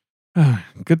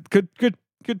 Good.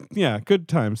 Yeah, good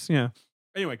times. Yeah.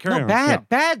 Anyway, carry on.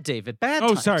 Bad, David. Bad. Oh,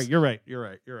 times. sorry. You're right.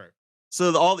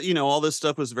 So all this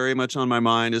stuff was very much on my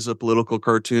mind as a political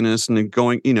cartoonist, and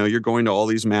you're going to all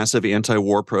these massive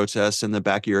anti-war protests. In the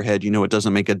back of your head, it's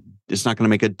not going to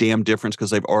make a damn difference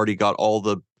because they've already got all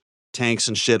the tanks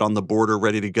and shit on the border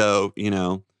ready to go.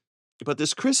 But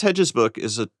this Chris Hedges book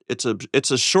it's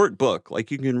a short book.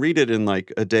 Like you can read it in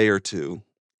like a day or two,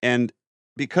 and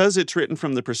because it's written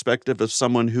from the perspective of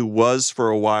someone who was for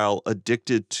a while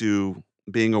addicted to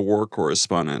being a war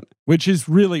correspondent, which is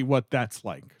really what that's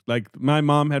like. Like my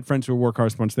mom had friends who were war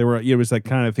correspondents. It was like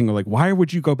kind of thing of like, why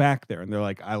would you go back there? And they're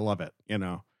like, I love it.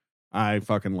 I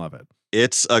fucking love it.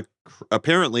 It's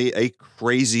apparently a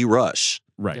crazy rush.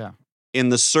 Right. Yeah. In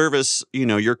the service,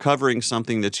 you're covering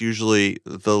something that's usually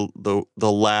the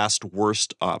last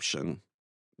worst option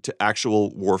to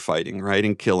actual war fighting, right?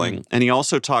 And killing. Mm. And he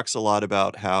also talks a lot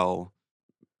about how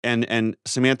and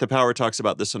Samantha Power talks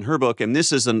about this in her book, and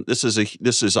this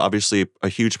is obviously a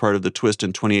huge part of the twist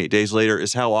in 28 Days Later,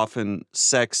 is how often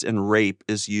sex and rape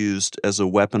is used as a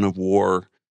weapon of war.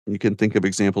 You can think of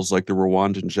examples like the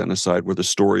Rwandan genocide, where the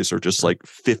stories are just like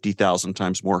 50,000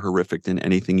 times more horrific than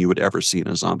anything you would ever see in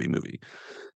a zombie movie.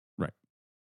 Right.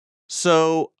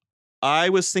 So I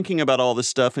was thinking about all this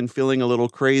stuff and feeling a little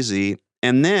crazy,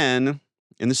 and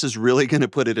this is really going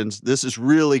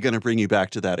to bring you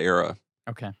back to that era.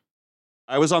 Okay.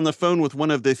 I was on the phone with one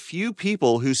of the few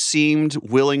people who seemed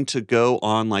willing to go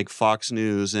on like Fox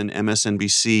News and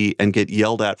MSNBC and get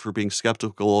yelled at for being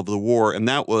skeptical of the war, and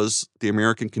that was the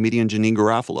American comedian Janeane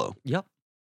Garofalo. Yep.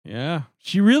 Yeah.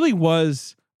 She really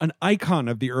was an icon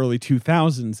of the early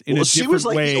 2000s in a different way. She was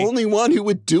like the only one who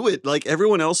would do it. Like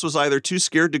everyone else was either too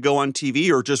scared to go on TV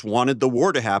or just wanted the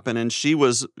war to happen, and she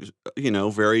was,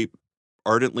 very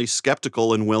ardently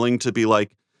skeptical and willing to be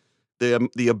like,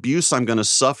 the abuse I'm going to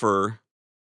suffer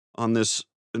on this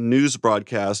news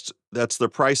broadcast, that's the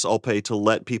price I'll pay to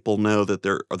let people know that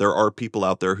there are people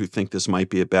out there who think this might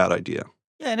be a bad idea.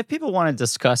 Yeah, and if people want to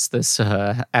discuss this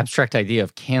abstract idea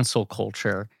of cancel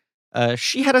culture,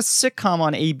 she had a sitcom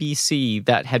on ABC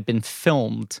that had been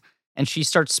filmed, and she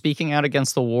starts speaking out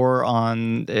against the war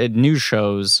on news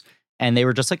shows, and they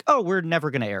were just like, oh, we're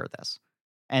never going to air this.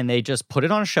 And they just put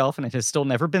it on a shelf, and it has still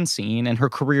never been seen. And her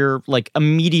career,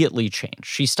 immediately changed.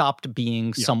 She stopped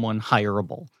being someone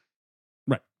hireable,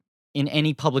 right, in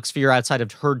any public sphere outside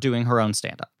of her doing her own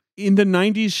stand-up. In the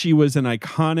 90s, she was an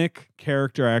iconic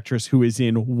character actress who is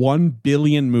in 1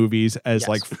 billion movies as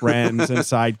like friends and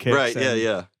sidekicks. Right?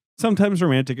 Yeah. Sometimes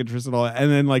romantic interest and all that.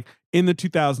 And then in the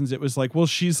 2000s, it was like, well,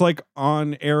 she's like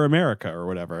on Air America or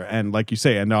whatever, and like you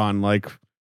say, and on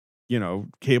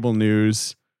cable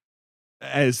news,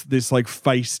 as this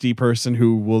feisty person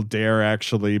who will dare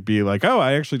actually be like, oh,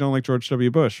 I actually don't like George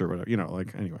W. Bush or whatever,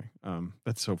 anyway,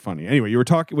 that's so funny. Anyway,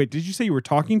 did you say you were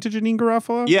talking to Janeane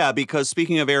Garofalo? Yeah, because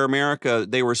speaking of Air America,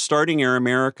 they were starting Air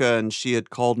America, and she had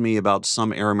called me about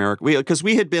some Air America, because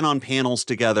we had been on panels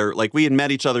together. Like we had met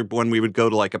each other when we would go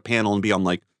to a panel and be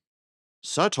on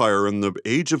satire in the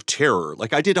age of terror.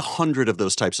 Like I did 100 of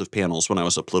those types of panels when I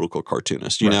was a political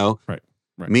cartoonist, know? Right.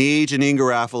 Me, Janeane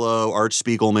Garofalo, Art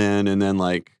Spiegelman, and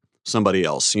then somebody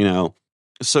else,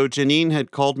 So Janeane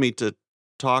had called me to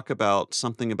talk about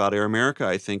something about Air America,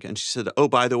 I think. And she said, oh,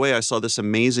 by the way, I saw this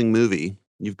amazing movie.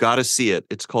 You've got to see it.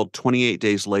 It's called 28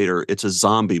 Days Later. It's a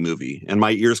zombie movie. And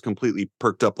my ears completely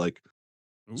perked up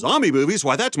zombie movies?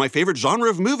 Why, that's my favorite genre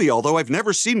of movie, although I've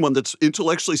never seen one that's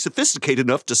intellectually sophisticated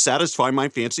enough to satisfy my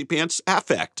fancy pants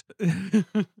affect.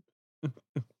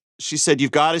 She said, you've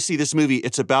got to see this movie.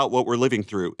 It's about what we're living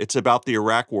through. It's about the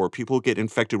Iraq War. People get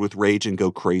infected with rage and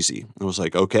go crazy. I was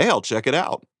like, okay, I'll check it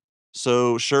out.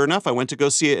 So sure enough, I went to go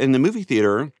see it in the movie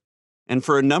theater. And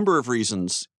for a number of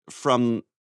reasons, from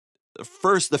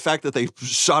first, the fact that they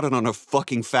shot it on a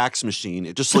fucking fax machine.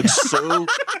 It just looks so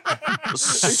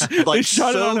they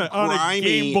shot it on a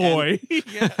Game Boy.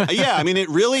 Yeah, I mean, it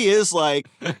really is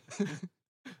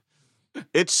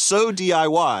it's so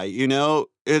DIY,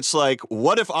 It's like,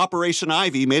 what if Operation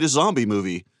Ivy made a zombie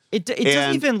movie? It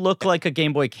doesn't even look like a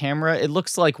Game Boy camera. It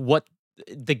looks like what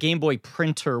the Game Boy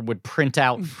printer would print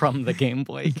out from the Game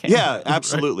Boy camera. Yeah,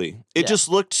 absolutely. Right? It just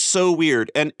looked so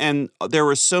weird. And there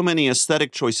were so many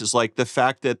aesthetic choices, like the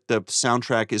fact that the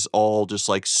soundtrack is all just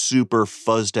super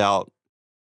fuzzed out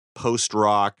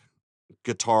post-rock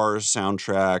guitar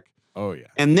soundtrack. Oh, yeah.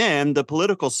 And then the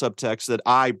political subtext that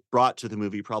I brought to the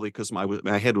movie, probably because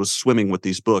my head was swimming with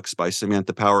these books by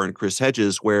Samantha Power and Chris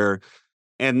Hedges, where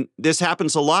And this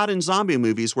happens a lot in zombie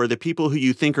movies where the people who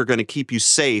you think are going to keep you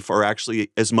safe are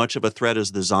actually as much of a threat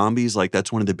as the zombies. Like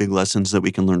that's one of the big lessons that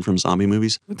we can learn from zombie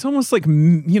movies. It's almost like,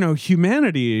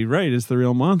 humanity, right, is the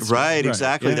real monster. Right,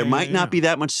 exactly. Yeah, there might not be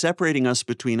that much separating us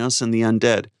between us and the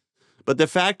undead. But the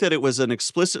fact that it was an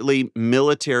explicitly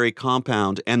military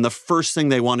compound and the first thing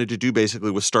they wanted to do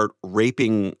basically was start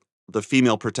raping the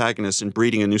female protagonist and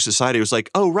breeding a new society, it was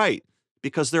like, oh, right,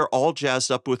 because they're all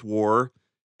jazzed up with war.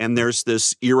 And there's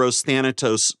this Eros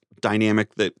Thanatos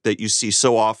dynamic that you see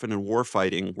so often in war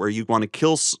fighting, where you want to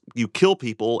kill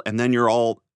people, and then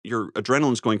your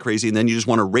adrenaline's going crazy, and then you just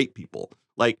want to rape people.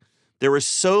 Like there were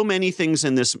so many things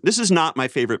in this. This is not my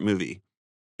favorite movie.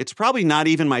 It's probably not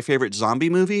even my favorite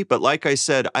zombie movie. But like I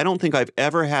said, I don't think I've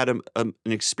ever had an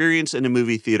experience in a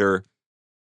movie theater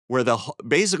where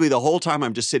basically the whole time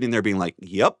I'm just sitting there being like,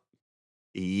 "Yep,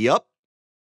 yep."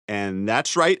 And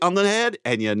that's right on the head.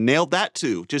 And you nailed that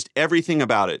too. Just everything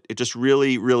about it. It just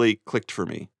really, really clicked for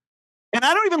me. And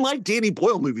I don't even like Danny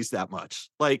Boyle movies that much.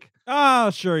 Like, oh,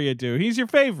 sure you do. He's your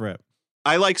favorite.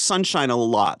 I like Sunshine a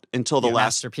lot until the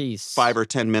last masterpiece. 5 or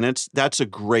 10 minutes. That's a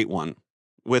great one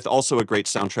with also a great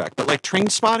soundtrack. But like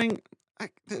Trainspotting, I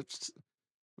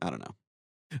don't know.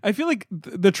 I feel like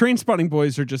the Trainspotting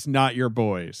boys are just not your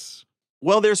boys.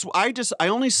 Well, I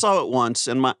only saw it once,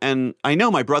 and I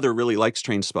know my brother really likes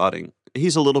Trainspotting.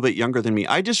 He's a little bit younger than me.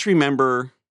 I just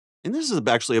remember, and this is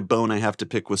actually a bone I have to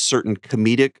pick with certain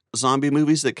comedic zombie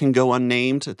movies that can go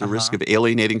unnamed at the risk of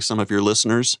alienating some of your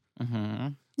listeners. Mm-hmm.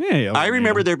 Yeah, I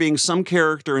remember there being some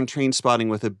character in Trainspotting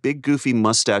with a big goofy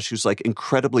mustache who's like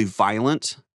incredibly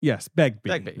violent. Yes,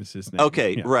 Begbie is his name.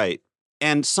 Okay, yeah. Right.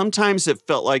 And sometimes it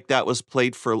felt like that was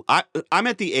played for. I'm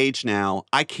at the age now,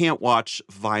 I can't watch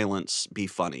violence be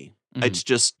funny. Mm-hmm. It's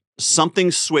just something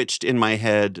switched in my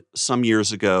head some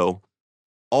years ago.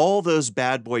 All those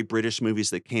bad boy British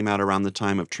movies that came out around the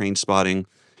time of Trainspotting,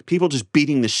 people just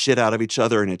beating the shit out of each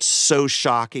other, and it's so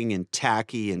shocking and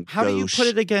tacky and How do you put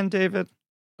it again, David?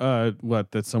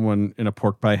 That someone in a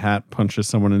pork pie hat punches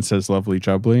someone and says lovely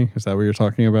jubbly? Is that what you're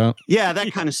talking about? Yeah,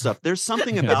 that kind of stuff. There's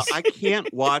something about, I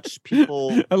can't watch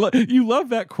people. You love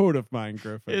that quote of mine,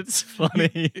 Griffin. It's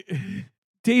funny.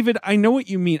 David, I know what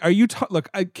you mean. Are you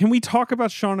can we talk about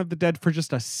Shaun of the Dead for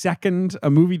just a second? A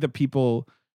movie that people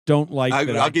don't like.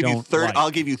 I'll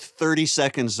give you 30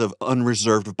 seconds of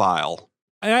unreserved bile.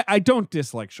 I don't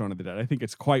dislike Shaun of the Dead. I think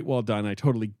it's quite well done. I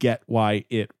totally get why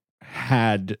it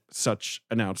had such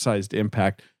an outsized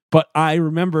impact. But I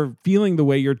remember feeling the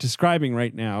way you're describing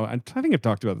right now, and I think I've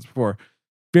talked about this before,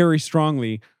 very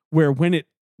strongly, where when it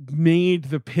made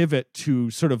the pivot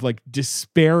to sort of like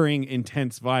despairing,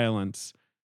 intense violence,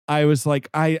 I was like,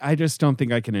 I just don't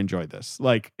think I can enjoy this.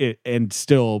 Like it and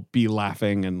still be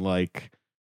laughing and like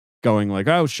going like,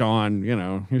 oh, Sean,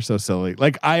 you're so silly.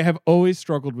 Like I have always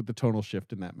struggled with the tonal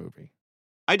shift in that movie.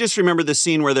 I just remember the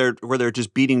scene where they're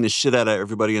just beating the shit out of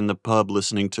everybody in the pub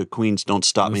listening to Queen's Don't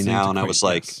Stop Me Now. And I was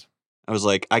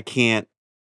like, I can't.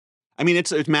 I mean,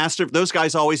 it's master. Those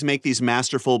guys always make these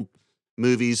masterful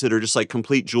movies that are just like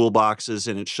complete jewel boxes.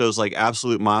 And it shows like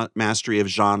absolute mastery of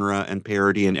genre and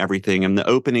parody and everything. And the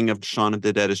opening of Shaun of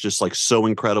the Dead is just like so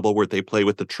incredible, where they play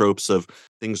with the tropes of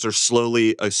things are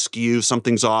slowly askew,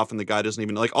 something's off, and the guy doesn't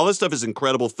even like, all this stuff is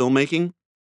incredible filmmaking.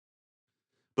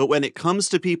 But when it comes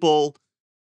to people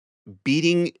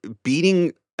beating,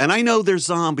 and I know they're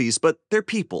zombies, but they're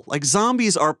people. Like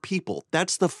zombies are people.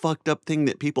 That's the fucked up thing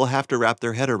that people have to wrap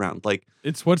their head around. Like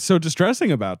it's what's so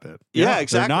distressing about that. Yeah,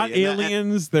 exactly. They're not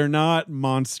aliens. They're not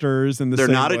monsters. They're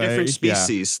not a different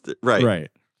species. Yeah.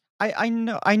 Right. I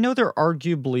know they're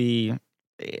arguably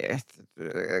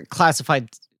classified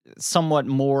somewhat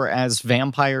more as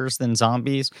vampires than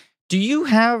zombies. Do you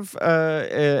have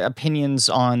opinions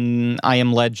on I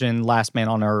Am Legend, Last Man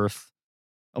on Earth,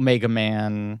 Omega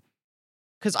Man?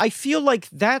 Because I feel like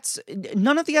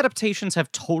none of the adaptations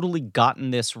have totally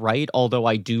gotten this right, although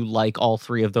I do like all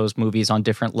three of those movies on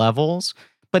different levels.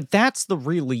 But that's the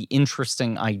really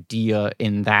interesting idea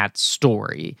in that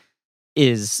story,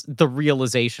 is the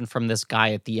realization from this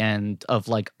guy at the end of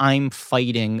like, I'm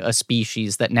fighting a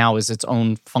species that now is its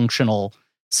own functional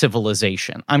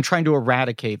civilization. I'm trying to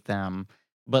eradicate them,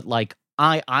 but like,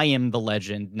 I am the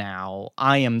legend now.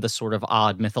 I am the sort of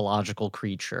odd mythological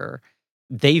creature.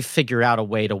 They've figured out a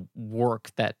way to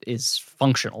work that is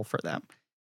functional for them.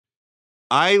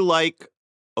 I like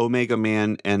Omega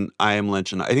Man and I Am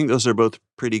Legend. I think those are both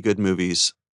pretty good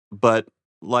movies. But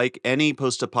like any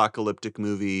post-apocalyptic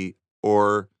movie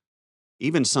or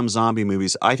even some zombie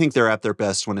movies, I think they're at their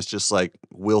best when it's just like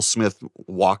Will Smith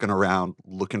walking around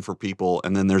looking for people,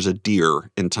 and then there's a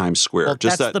deer in Times Square. Well,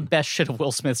 that's the best shit of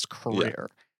Will Smith's career.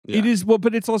 It is, well,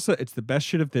 but it's also, it's the best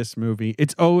shit of this movie.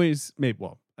 It's always, maybe,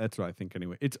 well, that's what I think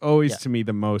anyway. It's always, to me,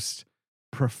 the most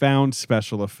profound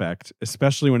special effect,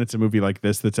 especially when it's a movie like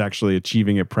this that's actually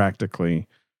achieving it practically.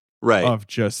 Right. Of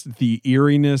just the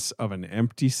eeriness of an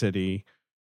empty city,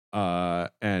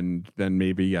 and then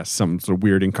maybe, some sort of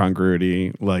weird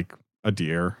incongruity, like a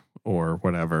deer or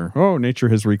whatever. Oh, nature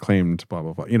has reclaimed, blah,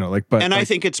 blah, blah. But. And I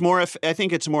think it's more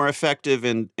effective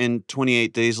in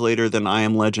 28 Days Later than I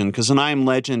Am Legend, because in I Am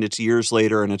Legend, it's years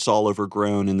later and it's all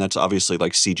overgrown, and that's obviously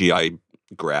like CGI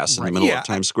grass in the middle of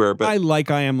Times Square. But I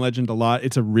like I Am Legend a lot.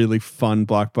 It's a really fun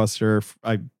blockbuster.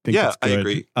 I think it's good. I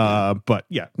agree. But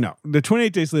no, the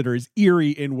 28 Days Later is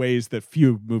eerie in ways that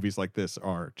few movies like this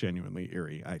are genuinely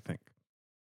eerie, I think.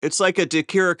 It's like a De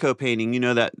Chirico painting. You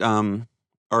know that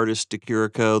artist De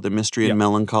Chirico, The Mystery and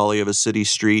Melancholy of a City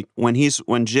Street.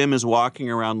 When Jim is walking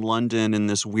around London in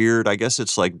this weird, I guess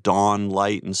it's like dawn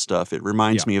light and stuff, it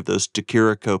reminds me of those De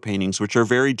Chirico paintings, which are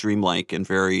very dreamlike and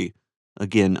very,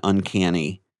 again,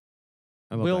 uncanny.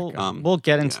 We'll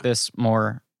get into this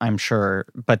more, I'm sure,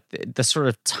 but the sort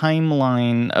of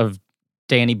timeline of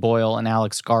Danny Boyle and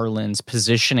Alex Garland's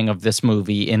positioning of this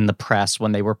movie in the press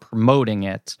when they were promoting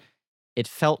it, it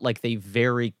felt like they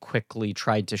very quickly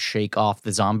tried to shake off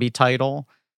the zombie title.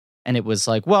 And it was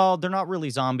like, well, they're not really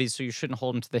zombies, so you shouldn't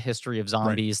hold them to the history of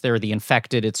zombies. Right. They're the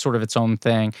infected. It's sort of its own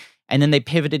thing. And then they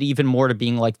pivoted even more to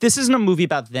being like, this isn't a movie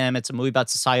about them. It's a movie about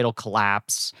societal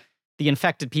collapse. The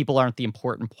infected people aren't the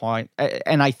important point.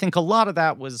 And I think a lot of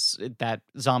that was that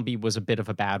zombie was a bit of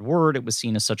a bad word. It was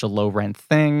seen as such a low-rent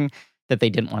thing that they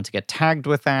didn't want to get tagged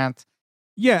with that.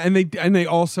 Yeah, and they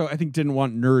also, I think, didn't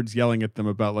want nerds yelling at them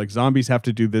about like zombies have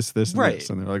to do this, and this,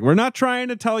 and they're like, we're not trying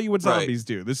to tell you what zombies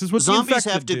do. This is what zombies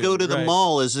have to go to the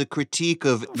mall as a critique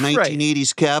of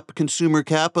 1980s consumer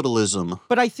capitalism.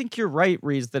 But I think you're right,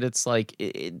 Rees, that it's like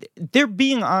they're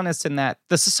being honest in that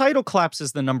the societal collapse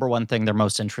is the number one thing they're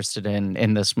most interested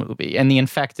in this movie, and the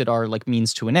infected are like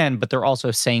means to an end, but they're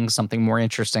also saying something more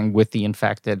interesting with the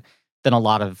infected than a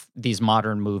lot of these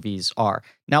modern movies are.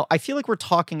 Now, I feel like we're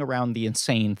talking around the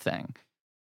insane thing.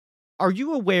 Are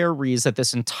you aware, Rees, that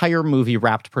this entire movie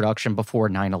wrapped production before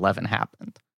 9/11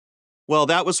 happened? Well,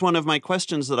 that was one of my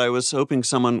questions that I was hoping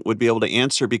someone would be able to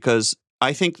answer, because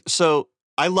I think so.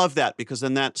 I love that, because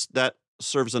then that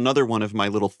serves another one of my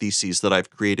little theses that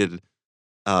I've created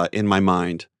in my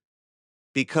mind.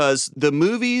 Because the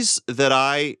movies that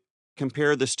I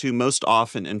compare this to most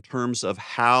often in terms of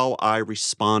how I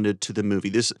responded to the movie.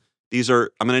 These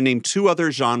are, I'm going to name two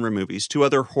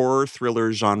other horror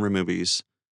thriller genre movies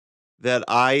that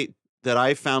I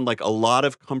found like a lot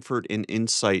of comfort and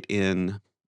insight in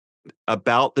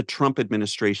about the Trump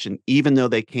administration, even though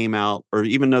they came out, or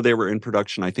even though they were in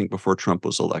production, I think, before Trump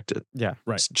was elected. Yeah,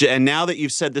 right. And now that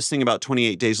you've said this thing about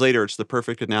 28 Days Later, it's the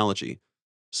perfect analogy.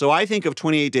 So I think of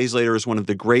 28 Days Later as one of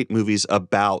the great movies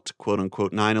about, quote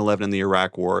unquote, 9/11 and the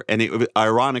Iraq War. And it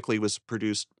ironically was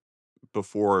produced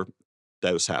before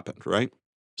those happened, right?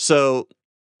 So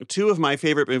two of my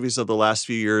favorite movies of the last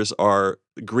few years are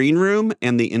Green Room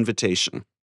and The Invitation.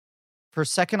 For a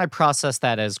second, I processed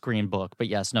that as Green Book, but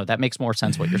yes, no, that makes more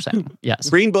sense what you're saying. Yes.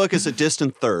 Green Book is a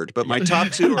distant third, but my top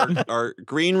two are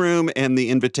Green Room and The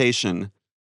Invitation.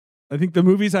 I think the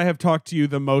movies I have talked to you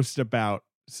the most about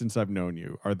since I've known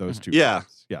you are those two. Yeah.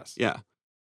 Films. Yes. Yeah.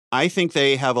 I think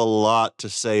they have a lot to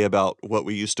say about what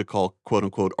we used to call, quote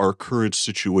unquote, our current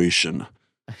situation.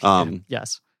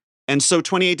 Yes. And so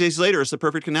 28 Days Later is the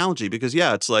perfect analogy, because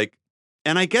it's like,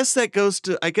 and I guess that goes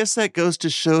to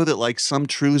show that like some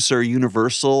truths are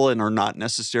universal and are not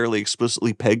necessarily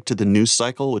explicitly pegged to the news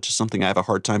cycle, which is something I have a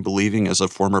hard time believing as a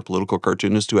former political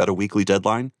cartoonist who had a weekly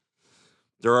deadline.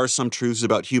 There are some truths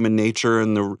about human nature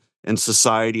and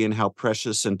society and how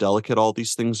precious and delicate all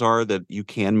these things are that you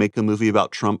can make a movie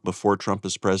about Trump before Trump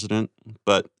is president.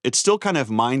 But it's still kind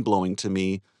of mind-blowing to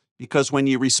me, because when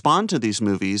you respond to these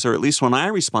movies, or at least when I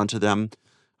respond to them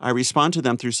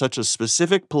through such a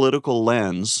specific political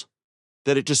lens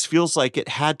that it just feels like it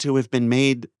had to have been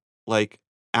made like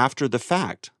after the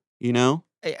fact, you know?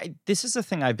 This is a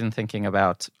thing I've been thinking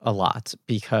about a lot,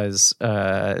 because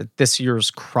this year's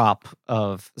crop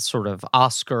of sort of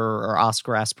Oscar or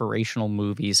Oscar aspirational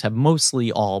movies have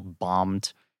mostly all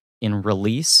bombed in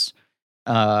release.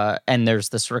 And there's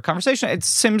this sort of conversation. It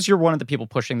seems you're one of the people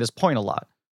pushing this point a lot.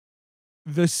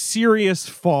 The serious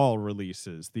fall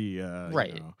releases, the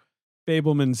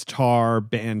Fableman's Tar,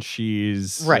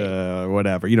 Banshees,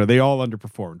 whatever. They all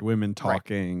underperformed. Women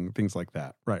Talking, things like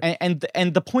that. Right.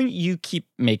 And the point you keep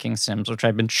making, Sims, which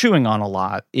I've been chewing on a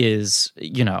lot, is,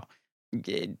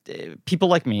 people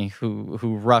like me who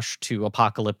rush to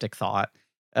apocalyptic thought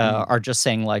are just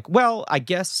saying like, well, I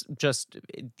guess just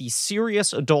the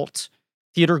serious adult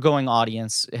theater going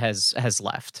audience has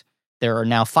left. There are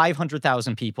now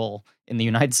 500,000 people in the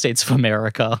United States of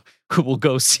America who will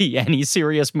go see any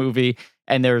serious movie,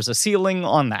 and there's a ceiling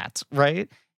on that, right?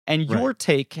 And your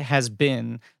take has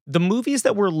been the movies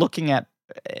that we're looking at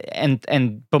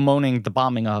and bemoaning the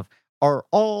bombing of are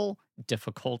all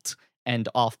difficult and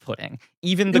off-putting.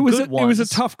 Even the good ones. It was a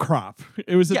tough crop.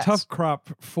 It was a tough crop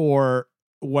for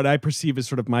what I perceive as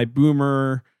sort of my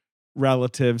boomer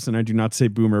relatives, and I do not say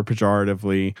boomer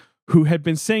pejoratively, who had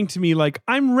been saying to me, like,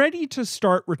 I'm ready to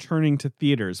start returning to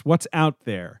theaters. What's out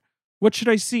there? What should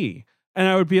I see? And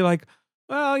I would be like,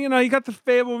 well, you got The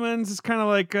Fabelmans. It's kind of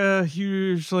like a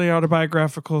hugely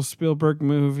autobiographical Spielberg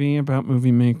movie about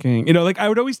movie making. Like I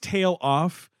would always tail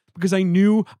off because I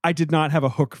knew I did not have a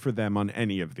hook for them on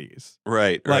any of these.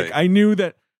 Right. Like I knew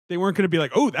that they weren't going to be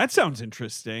like, oh, that sounds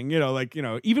interesting.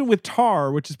 Even with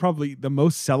Tar, which is probably the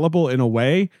most sellable in a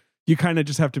way, you kind of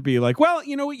just have to be like, well,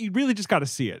 you know what? You really just got to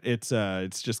see it. It's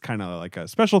just kind of like a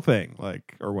special thing,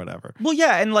 like, or whatever. Well,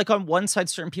 yeah. And like on one side,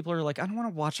 certain people are like, I don't want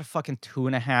to watch a fucking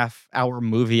 2.5-hour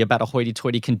movie about a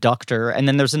hoity-toity conductor. And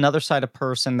then there's another side of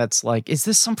person that's like, is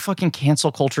this some fucking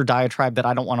cancel culture diatribe that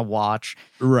I don't want to watch?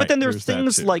 Right. But then there's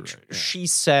things like She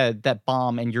Said that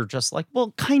bomb, and you're just like,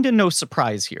 well, kind of no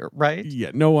surprise here, right?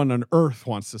 Yeah. No one on earth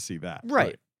wants to see that.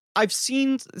 Right. I've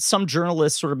seen some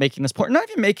journalists sort of making this point, not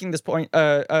even making this point.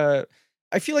 I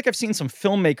feel like I've seen some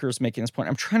filmmakers making this point.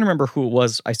 I'm trying to remember who it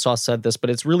was I saw said this, but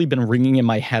it's really been ringing in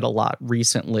my head a lot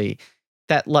recently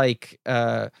that like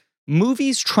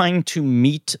movies trying to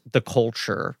meet the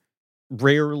culture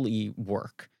rarely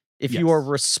work. If you are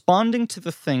responding to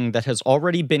the thing that has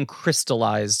already been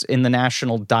crystallized in the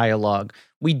national dialogue,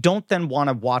 we don't then want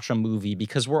to watch a movie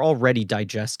because we're already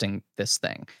digesting this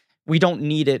thing. We don't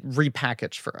need it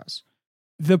repackaged for us.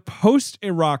 The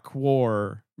post-Iraq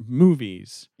War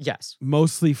movies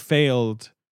mostly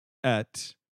failed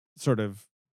at sort of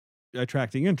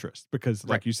attracting interest because,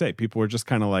 like you say, people were just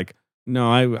kind of like,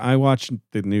 no, I watch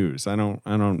the news. I don't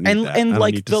need that. And I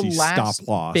like need to the see last Stop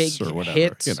Loss big or whatever,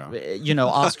 hit,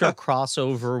 Oscar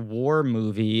crossover war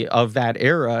movie of that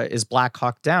era is Black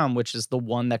Hawk Down, which is the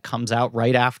one that comes out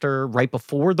right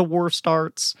before the war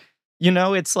starts.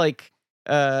 It's like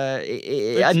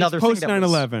another post thing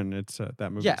 9/11. It's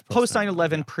that movie. Yeah, post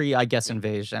 9/11, pre, I guess,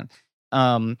 invasion.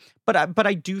 But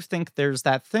I do think there's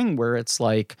that thing where it's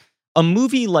like a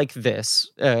movie like this,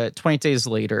 28 Days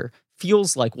Later,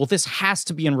 feels like, well, this has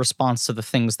to be in response to the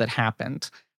things that happened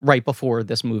right before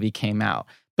this movie came out.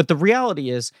 But the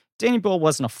reality is, Danny Boyle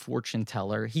wasn't a fortune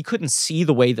teller. He couldn't see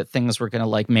the way that things were going to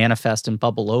like manifest and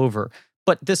bubble over.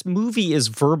 But this movie is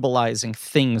verbalizing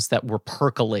things that were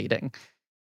percolating.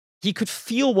 He could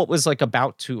feel what was like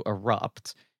about to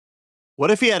erupt. What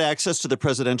if he had access to the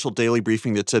presidential daily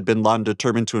briefing that said Bin Laden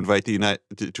determined to invite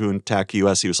to attack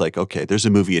U.S.? He was like, okay, there's a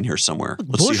movie in here somewhere.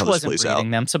 Let's see how this plays out.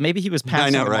 Them, so maybe he was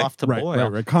passing them off to Boyle.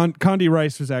 Right. Condi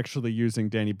Rice was actually using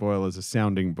Danny Boyle as a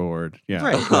sounding board. Yeah,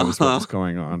 that was what was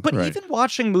going on. But even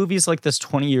watching movies like this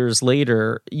 20 years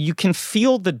later, you can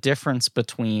feel the difference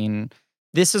between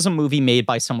this is a movie made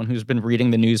by someone who's been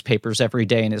reading the newspapers every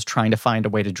day and is trying to find a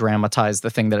way to dramatize the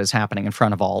thing that is happening in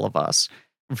front of all of us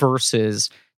versus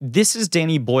this is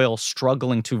Danny Boyle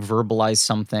struggling to verbalize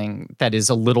something that is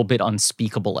a little bit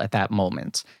unspeakable at that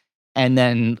moment. And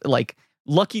then, like,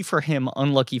 lucky for him,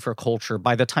 unlucky for culture,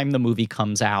 by the time the movie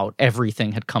comes out,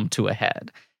 everything had come to a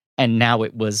head. And now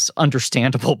it was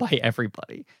understandable by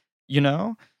everybody,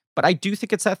 But I do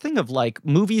think it's that thing of, like,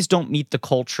 movies don't meet the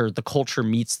culture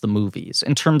meets the movies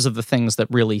in terms of the things that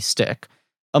really stick.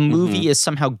 A movie is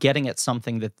somehow getting at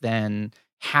something that then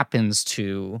happens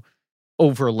to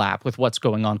overlap with what's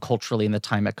going on culturally in the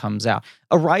time it comes out.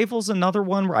 Arrival's another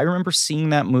one where I remember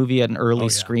seeing that movie at an early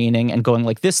screening and going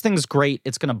like, this thing's great.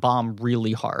 It's going to bomb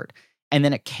really hard. And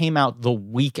then it came out the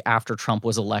week after Trump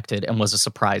was elected and was a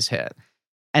surprise hit.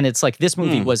 And it's like, this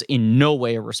movie was in no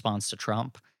way a response to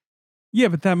Trump. Yeah,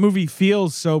 but that movie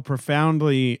feels so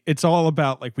profoundly, it's all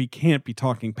about like, we can't be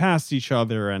talking past each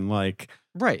other and like,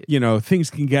 right. Things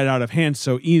can get out of hand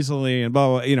so easily and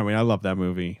blah, blah. I love that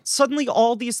movie. Suddenly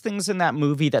all these things in that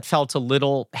movie that felt a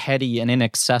little heady and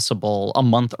inaccessible a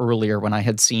month earlier when I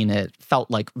had seen it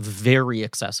felt like very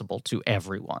accessible to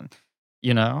everyone,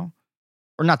 Or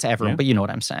not to everyone, but you know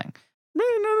what I'm saying. No,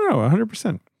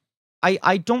 100%.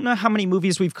 I don't know how many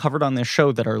movies we've covered on this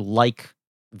show that are like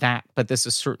that, but this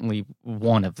is certainly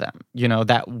one of them.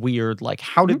 That weird, like,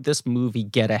 how did this movie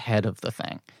get ahead of the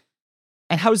thing?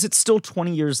 And how does it still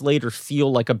 20 years later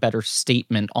feel like a better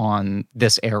statement on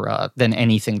this era than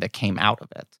anything that came out of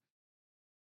it?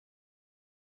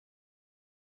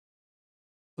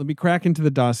 let me crack into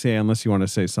the dossier unless you want to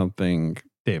say something,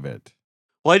 David.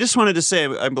 Well, I just wanted to say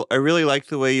I really like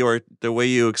the way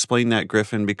you explain that,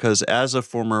 Griffin, because as a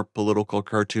former political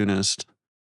cartoonist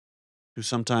who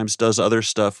sometimes does other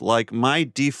stuff, like my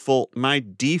default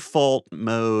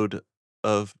mode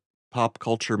of pop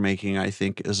culture making, I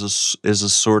think, is a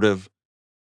sort of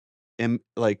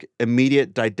like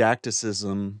immediate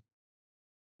didacticism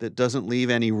that doesn't leave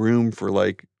any room for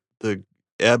like the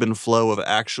ebb and flow of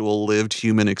actual lived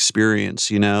human experience,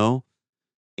 you know?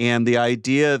 And the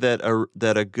idea that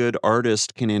a good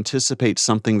artist can anticipate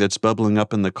something that's bubbling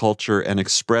up in the culture and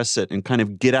express it and kind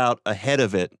of get out ahead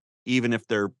of it, even if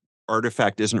their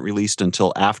artifact isn't released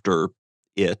until after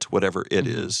it, whatever it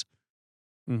is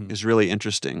really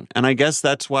interesting. And I guess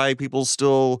that's why people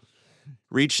still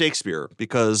read Shakespeare,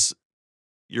 because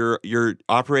you're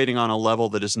operating on a level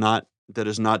that is not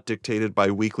dictated by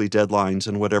weekly deadlines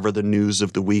and whatever the news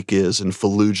of the week is in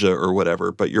Fallujah or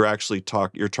whatever, but you're actually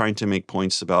you're trying to make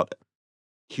points about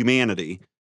humanity,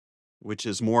 which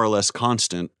is more or less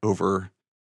constant over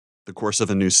the course of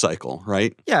a news cycle,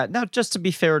 right? Yeah. Now, just to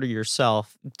be fair to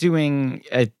yourself, doing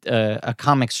a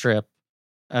comic strip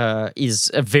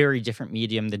is a very different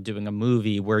medium than doing a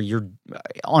movie where you're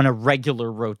on a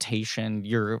regular rotation.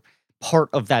 You're part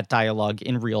of that dialogue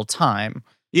in real time.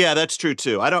 Yeah, that's true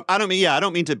too. I don't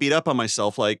mean to beat up on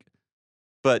myself, like,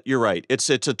 but you're right. It's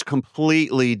a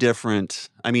completely different.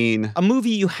 I mean, a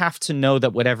movie, you have to know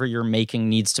that whatever you're making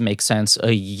needs to make sense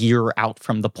a year out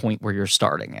from the point where you're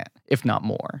starting it, if not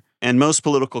more. And most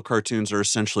political cartoons are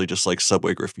essentially just like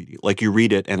subway graffiti. Like you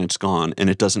read it and it's gone and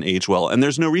it doesn't age well. And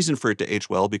there's no reason for it to age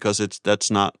well because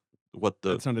that's not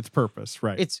its purpose,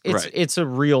 right? It's a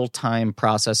real time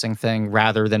processing thing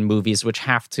rather than movies, which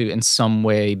have to in some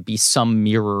way be some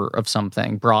mirror of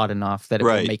something broad enough that it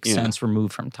will make sense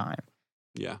removed from time.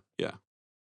 Yeah.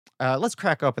 Let's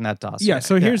crack open that dossier. Yeah.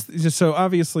 So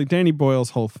obviously Danny Boyle's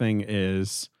whole thing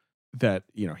is that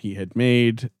he had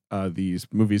made these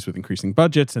movies with increasing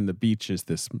budgets, and The Beach is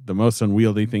the most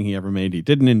unwieldy thing he ever made. He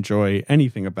didn't enjoy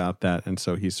anything about that, and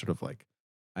so he's sort of like,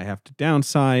 I have to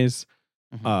downsize.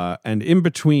 And in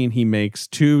between, he makes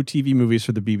 2 TV movies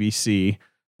for the BBC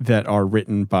that are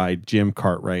written by Jim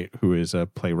Cartwright, who is a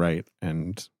playwright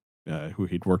and who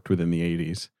he'd worked with in the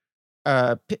 80s.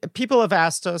 People have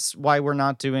asked us why we're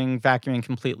not doing Vacuuming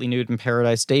Completely Nude in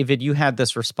Paradise. David, you had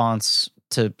this response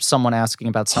to someone asking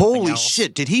about something Holy else.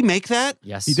 shit, did he make that?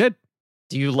 Yes. He did.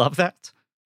 Do you love that?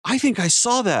 I think I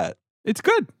saw that. It's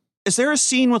good. Is there a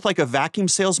scene with like a vacuum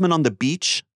salesman on the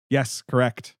beach? Yes,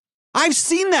 correct. I've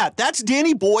seen that. That's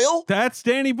Danny Boyle? That's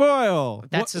Danny Boyle.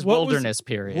 That's his wilderness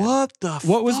period. What the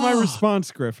What was my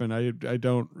response, Griffin? I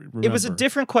don't remember. It was a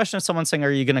different question of someone saying,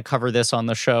 are you going to cover this on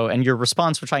the show? And your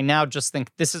response, which I now just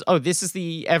think this is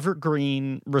the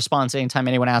evergreen response anytime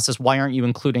anyone asks us, why aren't you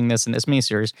including this in this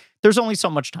miniseries? There's only so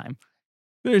much time.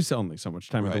 There's only so much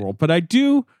time in the world. But I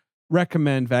do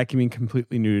recommend Vacuuming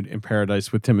Completely Nude in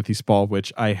Paradise with Timothy Spall,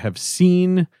 which I have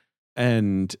seen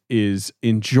and is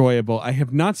enjoyable. I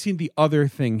have not seen the other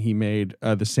thing he made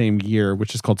the same year,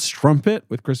 which is called Strumpet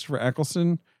with Christopher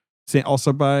Eccleston,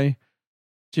 also by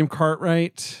Jim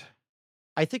Cartwright.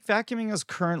 I think Vacuuming is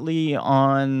currently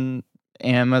on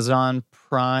Amazon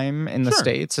Prime in the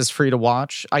States. It's free to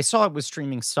watch. I saw it was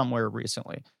streaming somewhere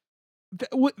recently.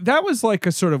 That was like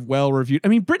a sort of well-reviewed. I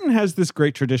mean, Britain has this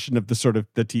great tradition of the sort of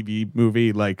the TV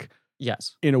movie, like,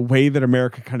 yes, in a way that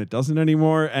America kind of doesn't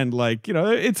anymore. And like,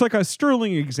 it's like a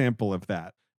sterling example of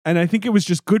that. And I think it was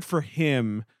just good for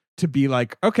him to be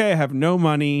like, okay, I have no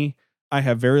money. I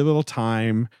have very little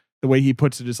time. The way he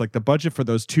puts it is like the budget for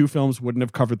those 2 films wouldn't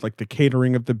have covered like the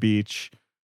catering of the beach,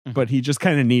 but he just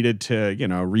kind of needed to,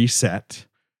 reset.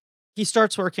 He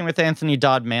starts working with Anthony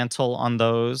Dodd Mantle on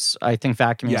those. I think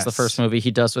Vacuuming is the first movie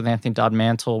he does with Anthony Dodd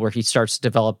Mantle, where he starts to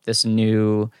develop this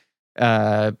new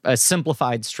a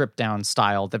simplified stripped down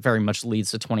style that very much leads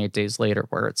to 28 Days Later,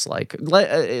 where it's like,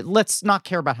 let's not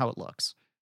care about how it looks.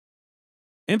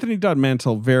 Anthony Dodd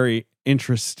Mantle, very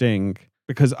interesting,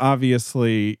 because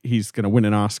obviously he's going to win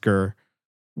an Oscar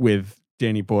with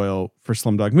Danny Boyle for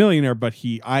Slumdog Millionaire, but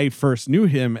I first knew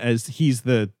him as he's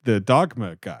the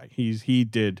Dogma guy. He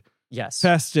did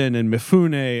Festin and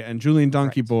Mifune and Julian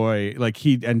Donkey Boy,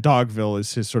 and Dogville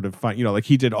is his sort of fun,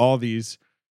 he did all these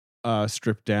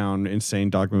stripped down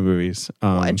insane Dogma movies.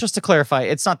 And just to clarify,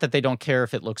 it's not that they don't care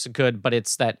if it looks good, but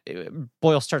it's that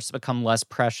Boyle starts to become less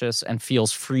precious and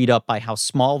feels freed up by how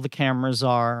small the cameras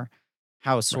are,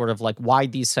 how sort of like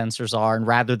wide these sensors are, and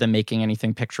rather than making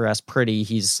anything picturesque pretty,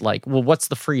 he's like, well, what's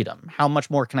the freedom? How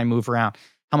much more can I move around?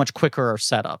 How much quicker are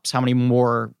setups? How many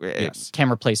more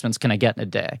camera placements can I get in a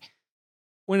day?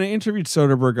 When I interviewed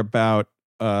Soderbergh about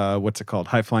what's it called?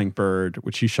 High Flying Bird,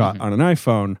 which he shot Mm-hmm. on an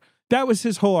iPhone. That was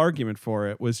his whole argument for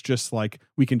it, was just like,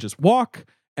 we can just walk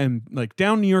and like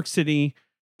down New York City,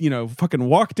 fucking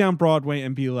walk down Broadway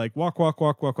and be like, walk.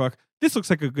 This looks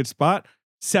like a good spot.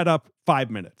 Set up 5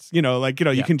 minutes, you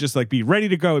can just like be ready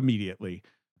to go immediately.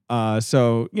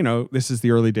 So, this is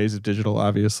the early days of digital,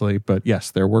 obviously, but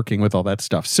yes, they're working with all that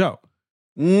stuff. So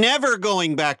Never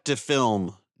going back to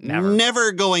film.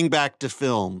 Never going back to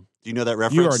film. Do you know that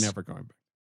reference? you are never going back.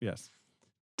 Yes.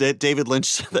 David Lynch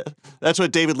said that. That's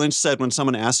what David Lynch said when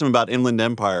someone asked him about Inland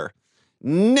Empire.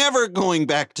 Never going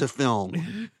back to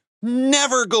film.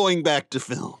 Never going back to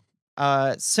film.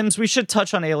 Sims, we should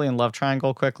touch on Alien Love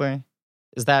Triangle quickly.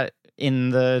 Is that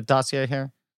in the dossier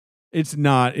here? It's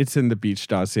not. It's in the Beach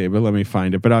dossier, but let me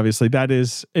find it. But obviously,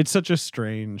 it's such a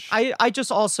strange. I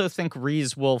just also think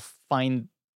Rees will find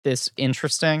this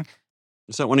interesting.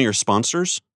 Is that one of your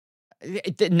sponsors?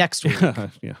 Next week.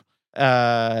 Yeah.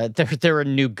 They're a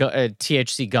new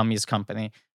THC gummies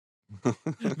company.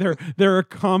 they're a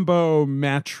combo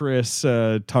mattress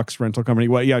tux rental company.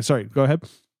 Well, yeah, sorry, go ahead.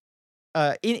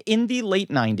 In the late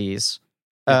 90s,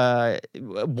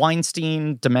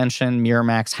 Weinstein, Dimension,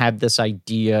 Miramax had this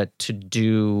idea to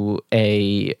do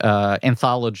a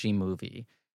anthology movie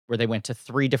where they went to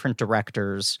 3 different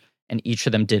directors and each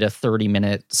of them did a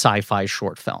 30-minute sci-fi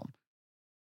short film.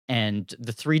 And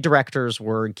the 3 directors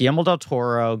were Guillermo del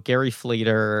Toro, Gary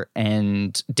Fleeter,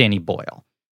 and Danny Boyle.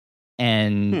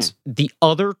 And the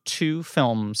other 2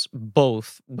 films,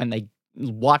 both, when they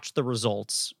watched the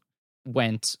results,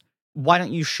 went, why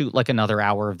don't you shoot like another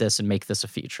hour of this and make this a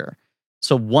feature?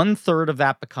 So 1/3 of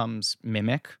that becomes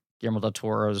Mimic, Guillermo del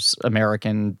Toro's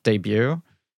American debut,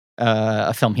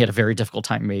 a film he had a very difficult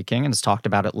time making and has talked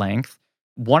about at length.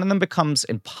 One of them becomes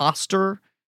Imposter,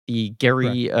 the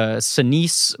Gary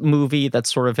Sinise movie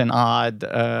that's sort of an odd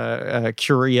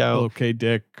curio. Okay,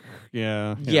 Dick.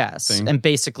 Yeah. Yes, thing. and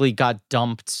basically got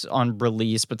dumped on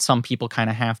release, but some people kind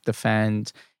of half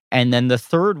defend. And then the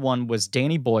third one was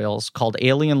Danny Boyle's, called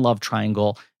Alien Love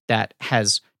Triangle, that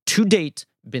has to date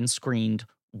been screened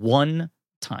 1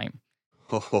 time.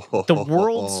 The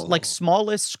world's like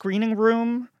smallest screening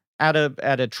room at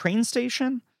a train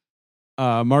station.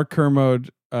 Mark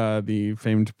Kermode, the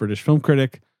famed British film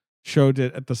critic, showed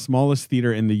it at the smallest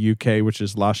theater in the UK, which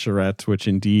is La Charrette, which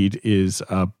indeed is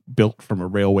built from a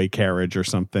railway carriage or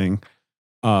something,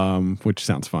 which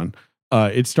sounds fun.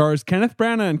 It stars Kenneth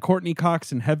Branagh and Courtney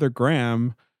Cox and Heather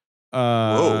Graham.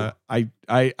 Whoa.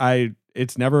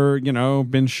 It's never,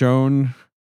 been shown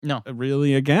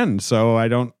really again. So I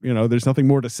don't, there's nothing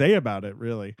more to say about it,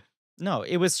 really. No,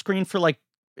 it was screened for like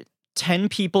 10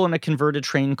 people in a converted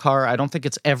train car. I don't think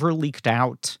it's ever leaked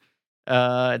out.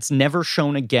 It's never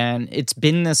shown again. It's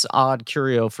been this odd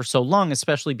curio for so long,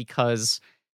 especially because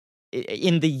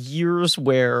in the years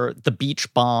where the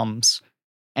beach bombs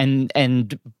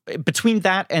and between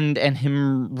that and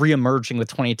him reemerging with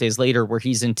 28 Days Later, where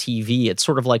he's in TV, it's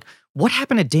sort of like, what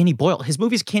happened to Danny Boyle? His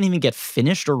movies can't even get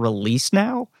finished or released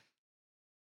now.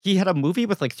 He had a movie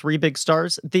with like 3 big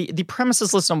stars. The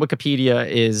premises list on Wikipedia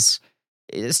is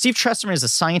Steve Tresterman is a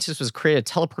scientist who has created a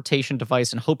teleportation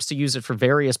device and hopes to use it for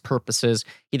various purposes.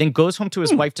 He then goes home to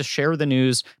his wife to share the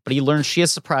news, but he learns she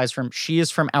is surprised she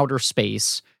is from outer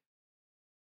space.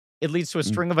 It leads to a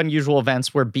string of unusual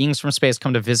events where beings from space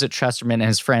come to visit Chesterman and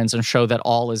his friends and show that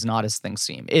all is not as things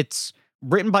seem. It's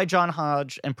written by John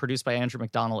Hodge and produced by Andrew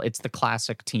McDonnell. It's the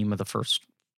classic team of the first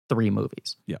 3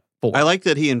 movies. Yeah. 4. I like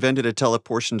that he invented a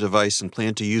teleportation device and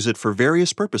planned to use it for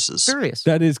various purposes.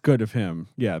 That is good of him.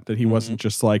 Yeah, that he wasn't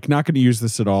just like, not going to use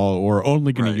this at all, or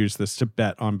only going to use this to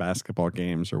bet on basketball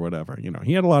games or whatever.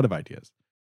 He had a lot of ideas.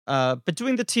 But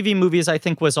doing the TV movies, I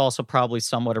think, was also probably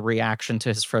somewhat a reaction to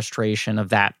his frustration of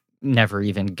that never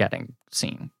even getting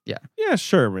seen. Yeah. Yeah,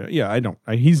 sure. Yeah,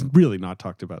 he's really not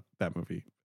talked about that movie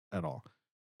at all,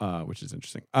 which is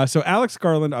interesting. So Alex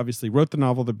Garland obviously wrote the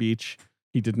novel The Beach.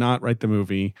 He did not write the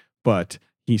movie, but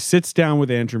he sits down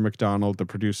with Andrew McDonnell, the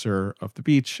producer of The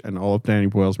Beach and all of Danny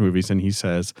Boyle's movies, and he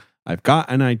says, I've got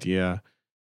an idea.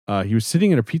 He was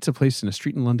sitting at a pizza place in a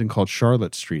street in London called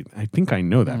Charlotte Street. I think I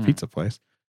know that pizza place.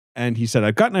 And he said,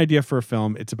 I've got an idea for a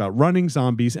film. It's about running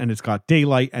zombies, and it's got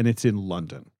daylight, and it's in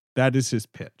London. That is his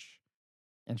pitch.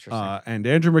 Interesting. And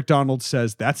Andrew McDonnell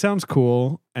says, that sounds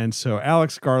cool. And so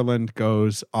Alex Garland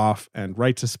goes off and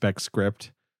writes a spec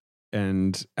script.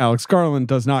 And Alex Garland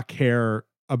does not care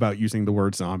about using the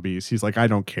word zombies. He's like, I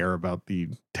don't care about the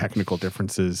technical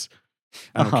differences.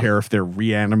 I don't care if they're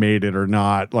reanimated or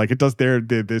not. Like, it does.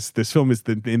 This film is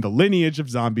in the lineage of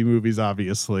zombie movies,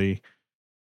 obviously.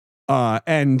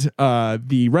 And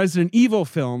the Resident Evil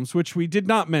films, which we did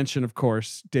not mention, of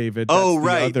course, David. Oh,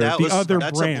 right. That's That's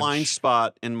branch. a blind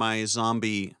spot in my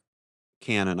zombie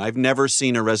canon. I've never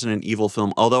seen a Resident Evil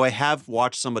film, although I have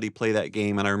watched somebody play that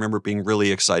game, and I remember it being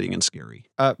really exciting and scary.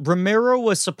 Romero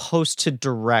was supposed to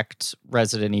direct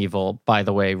Resident Evil, by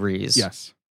the way, Rees.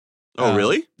 Yes. Oh,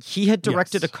 really? He had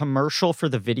directed Yes. a commercial for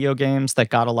the video games that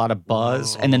got a lot of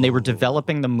buzz, and then they were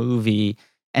developing the movie,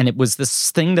 and it was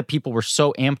this thing that people were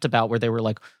so amped about where they were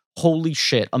like, holy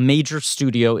shit, a major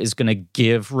studio is going to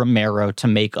give Romero to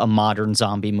make a modern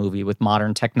zombie movie with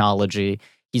modern technology.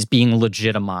 He's being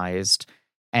legitimized.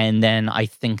 And then I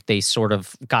think they sort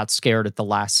of got scared at the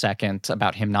last second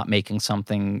about him not making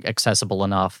something accessible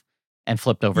enough and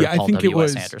flipped over to Paul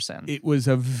W.S. Anderson. It was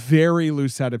a very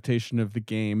loose adaptation of the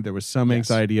game. There was some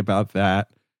anxiety about that.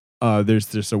 There's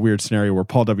just a weird scenario where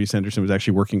Paul W.S. Anderson was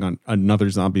actually working on another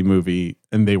zombie movie,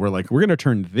 and they were like, we're going to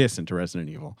turn this into Resident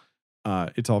Evil.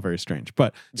 It's all very strange.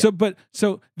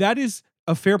 So that is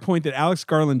a fair point that Alex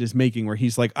Garland is making, where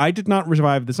he's like, I did not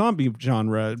revive the zombie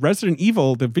genre. Resident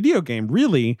Evil, the video game,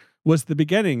 really was the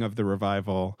beginning of the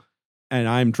revival, and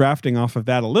I'm drafting off of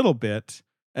that a little bit.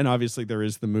 And obviously there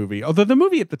is the movie, although the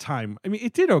movie at the time, I mean,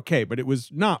 it did okay, but it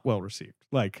was not well received.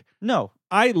 Like, no,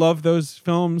 I love those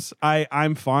films.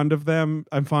 I'm fond of them.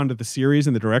 I'm fond of the series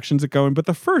and the directions it go in. But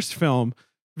the first film,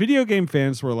 video game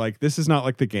fans were like, this is not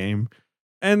like the game.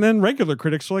 And then regular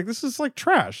critics were like, this is like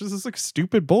trash. This is like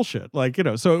stupid bullshit. Like,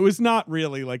 so it was not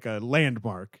really like a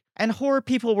landmark. And horror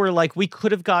people were like, we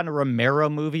could have gotten a Romero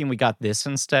movie and we got this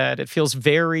instead. It feels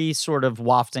very sort of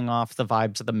wafting off the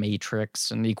vibes of The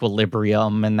Matrix and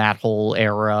Equilibrium and that whole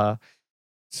era.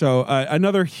 So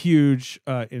another huge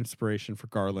inspiration for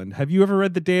Garland. Have you ever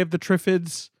read The Day of the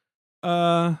Triffids,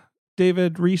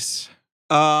 David Rees?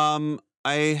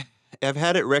 I have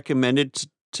had it recommended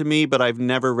to me, but I've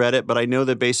never read it, but I know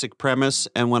the basic premise.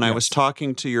 And when I was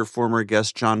talking to your former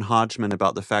guest, John Hodgman,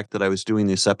 about the fact that I was doing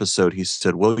this episode, he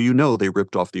said, well, they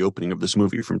ripped off the opening of this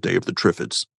movie from Day of the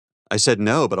Triffids. I said,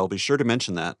 no, but I'll be sure to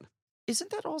mention that. Isn't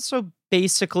that also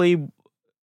basically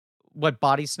what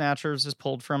Body Snatchers is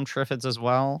pulled from Triffids as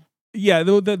well? Yeah,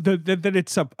 that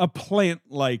it's a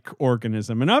plant-like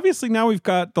organism. And obviously now we've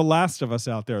got The Last of Us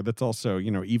out there that's also,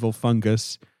 evil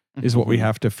fungus is what we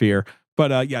have to fear.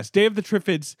 But yes, Day of the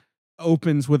Triffids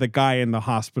opens with a guy in the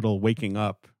hospital waking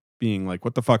up being like,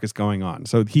 what the fuck is going on?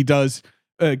 So he does,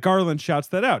 Garland shouts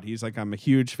that out. He's like, I'm a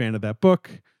huge fan of that book.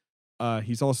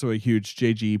 He's also a huge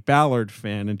J.G. Ballard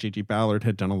fan, and J.G. Ballard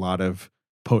had done a lot of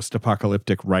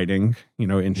post-apocalyptic writing,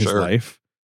 in his life.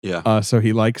 Yeah. So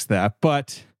he likes that.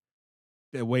 But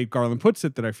the way Garland puts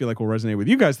it that I feel like will resonate with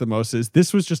you guys the most is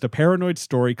this was just a paranoid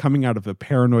story coming out of a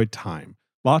paranoid time.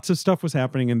 Lots of stuff was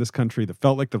happening in this country that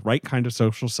felt like the right kind of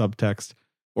social subtext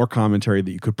or commentary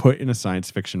that you could put in a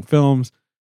science fiction film.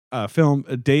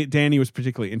 Danny was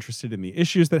particularly interested in the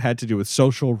issues that had to do with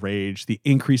social rage, the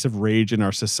increase of rage in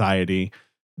our society.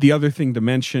 The other thing to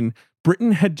mention,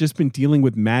 Britain had just been dealing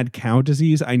with mad cow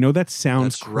disease. I know that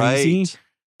sounds crazy, right.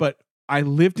 But I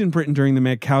lived in Britain during the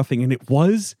mad cow thing, and it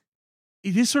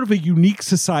is sort of a unique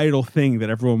societal thing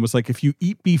that everyone was like, if you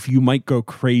eat beef, you might go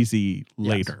crazy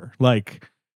later. Yes.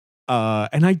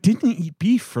 And I didn't eat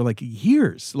beef for like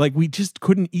years. Like, we just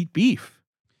couldn't eat beef.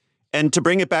 And to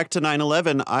bring it back to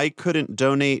 9/11, I couldn't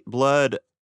donate blood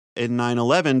in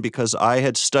 9/11 because I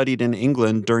had studied in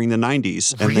England during the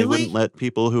 90s, and they wouldn't let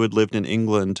people who had lived in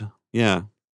England. Yeah.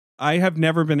 I have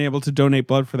never been able to donate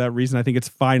blood for that reason. I think it's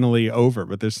finally over,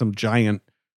 but there's some giant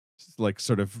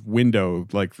sort of window,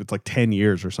 like it's like 10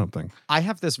 years or something. I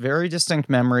have this very distinct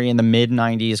memory in the mid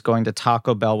 90s going to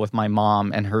Taco Bell with my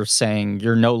mom and her saying,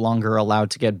 you're no longer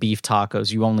allowed to get beef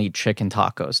tacos. You only eat chicken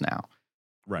tacos now.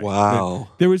 Right. Wow.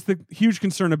 There was the huge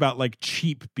concern about like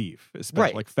cheap beef,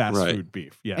 especially like fast food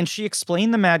beef. Yeah. And she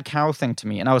explained the mad cow thing to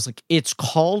me, and I was like, it's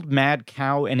called mad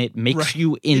cow and it makes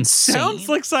you insane. It sounds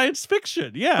like science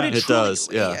fiction. Yeah. But it does.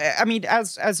 Yeah. I mean,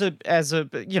 as a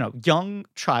young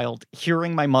child,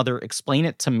 hearing my mother explain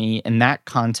it to me in that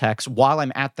context while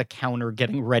I'm at the counter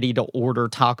getting ready to order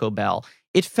Taco Bell,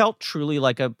 it felt truly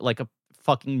like a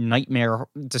fucking nightmare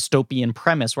dystopian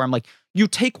premise where I'm like, you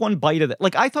take one bite of it.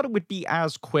 Like, I thought it would be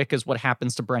as quick as what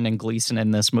happens to Brendan Gleeson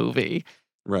in this movie.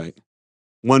 Right.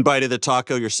 One bite of the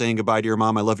taco, you're saying goodbye to your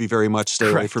mom. I love you very much. Stay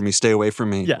away from me. Stay away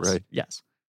from me. Yes. Right. Yes.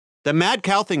 The mad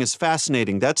cow thing is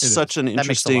fascinating. That's such an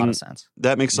interesting. That makes a lot of sense.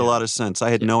 That makes a lot of sense.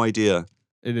 I had no idea.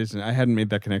 It isn't. I hadn't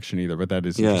made that connection either, but that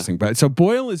is interesting. But so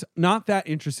Boyle is not that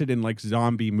interested in like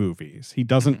zombie movies. He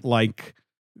doesn't like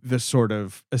the sort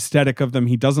of aesthetic of them.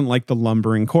 He doesn't like the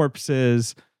lumbering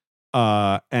corpses.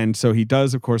 And so he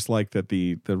does, of course, like that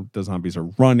the zombies are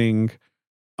running.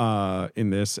 in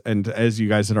this. And as you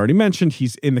guys had already mentioned,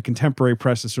 he's in the contemporary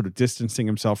press is sort of distancing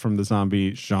himself from the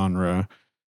zombie genre,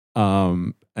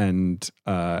 and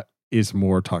is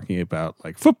more talking about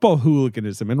like football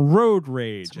hooliganism and road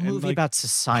rage. It's a movie and like about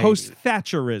society.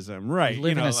 Post-Thatcherism, right? We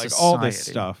live in a like all this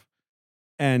society. stuff.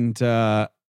 And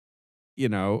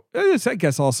it's, I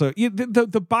guess also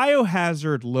the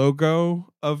Biohazard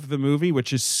logo of the movie,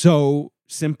 which is so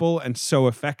simple and so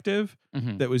effective,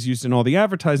 Mhm. that was used in all the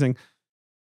advertising,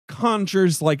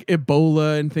 conjures like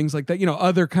Ebola and things like that,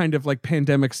 other kind of like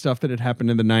pandemic stuff that had happened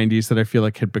in the 90s that I feel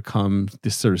like had become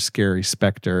this sort of scary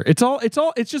specter.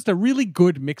 It's just a really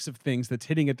good mix of things that's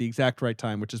hitting at the exact right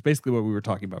time, which is basically what we were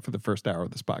talking about for the first hour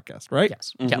of this podcast, right?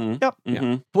 Yes. Mhm. Yep.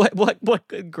 Mhm. What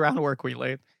good groundwork we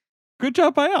laid. Good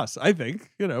job by us, I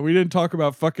think. We didn't talk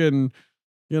about fucking,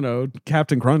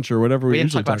 Captain Crunch or whatever we We didn't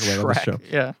usually talk talk about about on the show.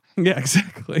 Shrek. Yeah. Yeah,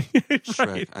 exactly. Shrek.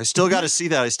 Right. I still got to see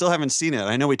that. I still haven't seen it.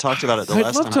 I know we talked about it the I'd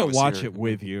last love time to I was watch here. it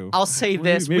with you. I'll say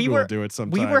this. Maybe we we'll were do it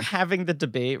sometime. we were having the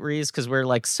debate, Rees, because we're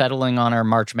like settling on our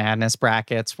March Madness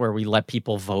brackets where we let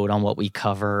people vote on what we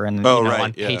cover. And Oh, right,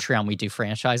 on yeah. Patreon we do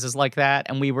franchises like that.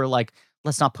 And we were like,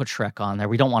 let's not put Shrek on there.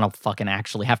 We don't want to fucking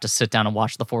actually have to sit down and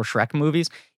watch the 4 Shrek movies.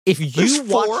 If There's you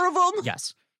watch 4 of them?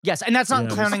 Yes, and that's not Yeah,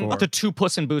 there's counting 4. the 2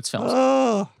 Puss in Boots films.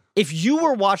 Oh. If you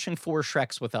were watching 4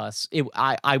 Shreks with us,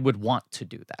 I would want to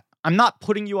do that. I'm not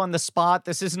putting you on the spot.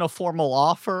 This isn't a formal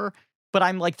offer, but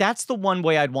I'm like, that's the one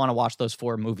way I'd want to watch those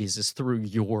 4 movies is through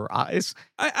your eyes.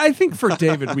 I think for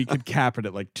David, we could cap it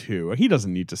at like 2. He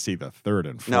doesn't need to see the 3rd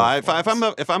and 4th. No,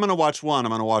 if I'm gonna watch one,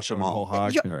 I'm gonna watch them all.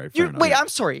 Hog. You- All right, fair enough. Wait, I'm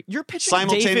sorry. You're pitching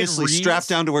Simultaneously David Rees? strapped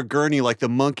down to a gurney like the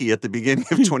monkey at the beginning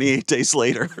of 28 Days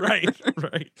Later. right.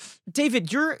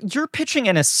 David, you're pitching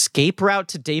an escape route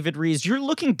to David Rees. You're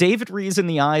looking David Rees in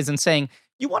the eyes and saying,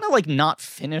 you want to like not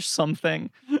finish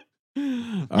something.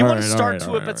 You want to start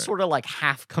to it, but sort of like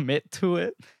half commit to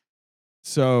it.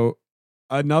 So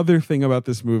another thing about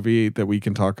this movie that we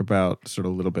can talk about sort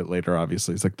of a little bit later,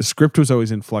 obviously, is like the script was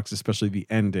always in flux, especially the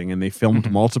ending, and they filmed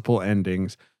Mhm. multiple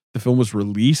endings. The film was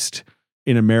released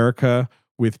in America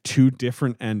with 2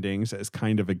 different endings as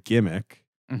kind of a gimmick.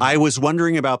 I was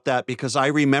wondering about that because I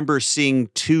remember seeing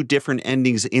 2 different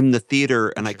endings in the theater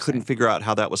and I couldn't Interesting. figure out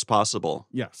how that was possible.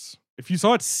 Yes. If you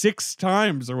saw it 6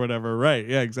 times or whatever, right.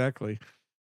 Yeah, exactly.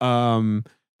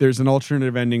 There's an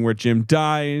alternative ending where Jim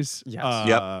dies. Yes.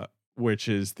 Yep. Which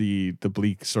is the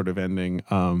bleak sort of ending.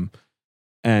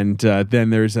 And then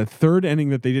there's a 3rd ending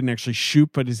that they didn't actually shoot,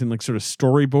 but is in like sort of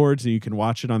storyboards, and you can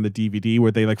watch it on the DVD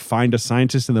where they like find a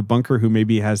scientist in the bunker who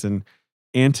maybe has an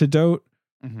antidote,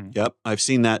 Mhm. Yep, I've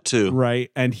seen that too.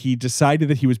 right? And he decided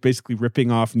that he was basically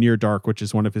ripping off Near Dark, which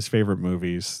is one of his favorite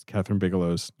movies, Catherine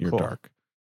Bigelow's Near Cool. Dark,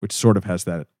 which sort of has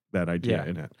that idea Yeah.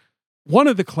 in it. One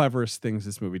of the cleverest things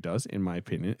this movie does, in my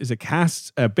opinion, is it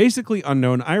casts a basically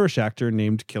unknown Irish actor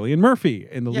named Cillian Murphy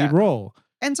in the Yeah. lead role.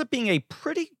 Ends up being a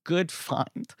pretty good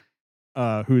find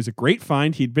Who is a great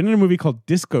find. He'd been in a movie called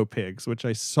Disco Pigs, which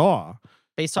I saw.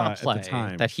 based on at a the play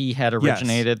time. that he had Yes.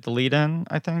 originated the lead in,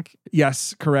 I think.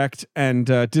 Yes, correct. And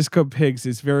Disco Pigs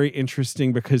is very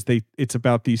interesting because it's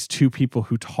about these 2 people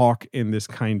who talk in this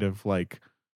kind of like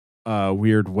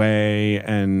weird way,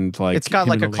 and like It's got him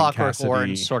like and a Elaine Clockwork Cassidy.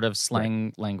 Orange sort of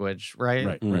slang language, right?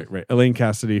 Right, Mm. right. Elaine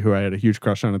Cassidy, who I had a huge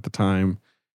crush on at the time,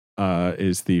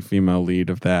 is the female lead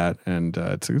of that, and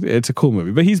it's a cool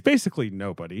movie. But he's basically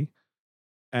nobody,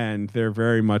 and they're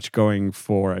very much going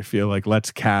for, I feel like,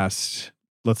 let's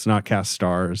not cast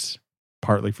stars,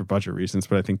 partly for budget reasons,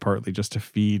 but I think partly just to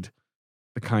feed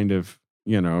the kind of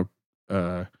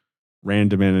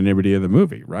random anonymity of the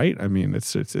movie. Right? I mean,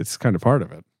 it's kind of part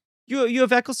of it. You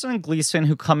have Eccleston and Gleason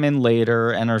who come in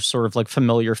later and are sort of like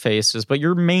familiar faces, but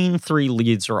your main 3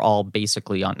 leads are all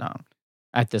basically unknown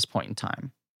at this point in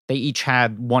time. They each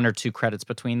had 1 or 2 credits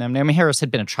between them. Naomi Harris had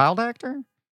been a child actor.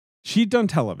 She'd done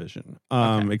television,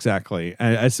 Okay. exactly,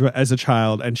 as a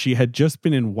child, and she had just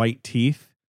been in White Teeth.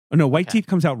 Oh no, White Okay. Teeth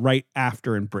comes out right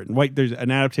after in Britain. There's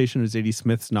an adaptation of Zadie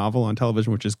Smith's novel on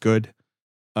television, which is good,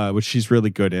 which she's really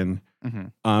good in.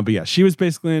 Mm-hmm. But yeah, she was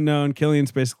basically unknown.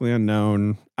 Killian's basically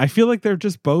unknown. I feel like they're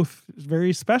just both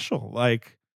very special.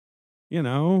 Like,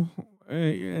 Killian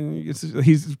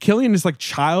is like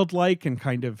childlike and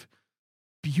kind of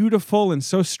beautiful and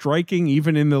so striking,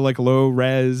 even in the like low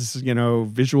res,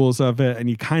 visuals of it, and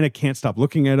you kind of can't stop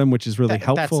looking at him, which is really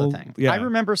helpful. That's the thing. Yeah, I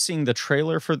remember seeing the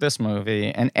trailer for this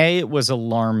movie, and it was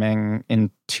alarming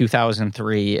in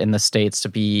 2003 in the States to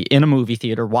be in a movie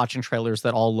theater watching trailers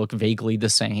that all look vaguely the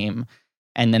same.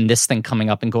 And then this thing coming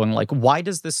up and going like, why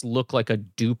does this look like a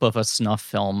dupe of a snuff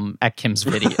film at Kim's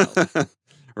Video?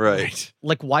 Right.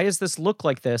 Like, why does this look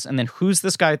like this? And then who's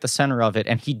this guy at the center of it?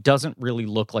 And he doesn't really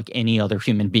look like any other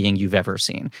human being you've ever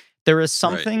seen. There is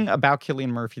something about Cillian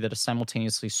Murphy that is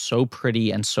simultaneously so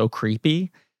pretty and so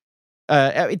creepy.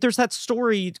 There's that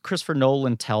story Christopher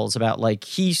Nolan tells about, like,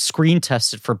 he screen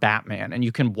tested for Batman, and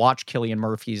you can watch Cillian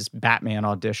Murphy's Batman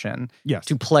audition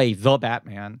to play the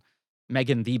Batman,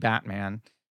 Megan the Batman,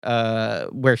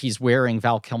 where he's wearing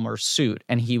Val Kilmer's suit.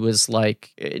 And he was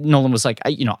like, Nolan was like,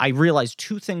 I realized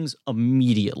two things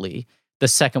immediately the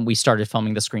second we started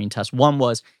filming the screen test. One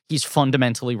was he's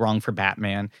fundamentally wrong for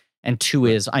Batman, and two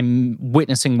is I'm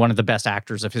witnessing one of the best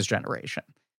actors of his generation.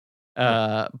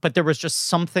 But there was just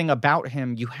something about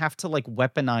him. You have to like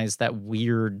weaponize that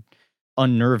weird,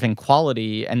 unnerving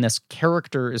quality, and this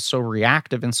character is so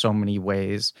reactive in so many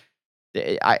ways.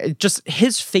 Just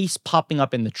his face popping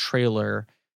up in the trailer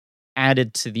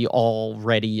added to the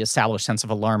already established sense of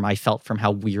alarm I felt from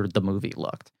how weird the movie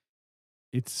looked.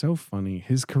 It's so funny.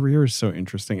 His career is so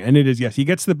interesting, and it is. Yes, he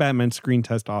gets the Batman screen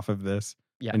test off of this,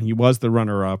 and he was the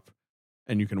runner-up.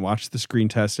 And you can watch the screen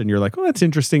test and you're like, oh, that's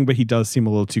interesting, but he does seem a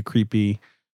little too creepy.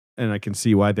 And I can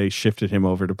see why they shifted him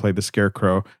over to play the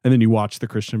Scarecrow. And then you watch the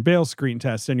Christian Bale screen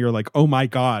test and you're like, oh my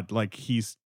God, like he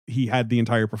had the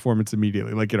entire performance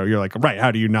immediately. Like, you're like, right,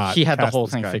 how do you not? He had the whole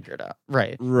thing figured out.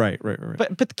 Right.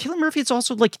 But Cillian Murphy, it's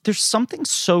also like there's something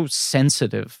so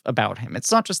sensitive about him.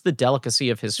 It's not just the delicacy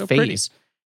of his face, pretty.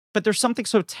 But there's something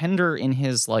so tender in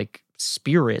his like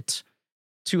spirit.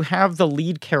 To have the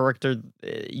lead character,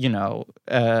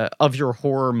 of your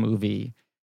horror movie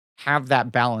have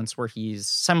that balance where he's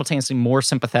simultaneously more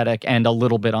sympathetic and a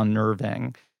little bit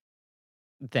unnerving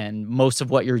than most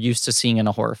of what you're used to seeing in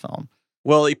a horror film.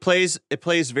 Well, it plays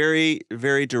very,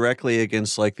 very directly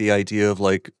against like the idea of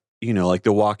like, like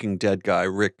the Walking Dead guy,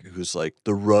 Rick, who's like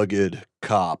the rugged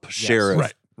cop,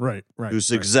 sheriff. Right.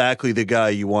 Who's exactly the guy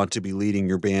you want to be leading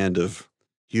your band of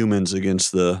humans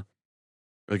against the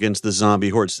zombie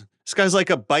hordes. This guy's like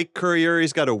a bike courier.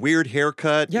 He's got a weird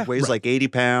haircut. He weighs like 80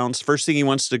 pounds. First thing he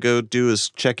wants to go do is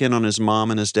check in on his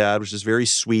mom and his dad, which is very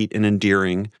sweet and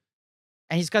endearing.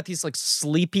 And he's got these like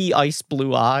sleepy ice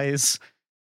blue eyes.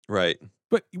 Right.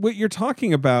 But what you're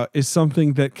talking about is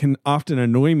something that can often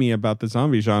annoy me about the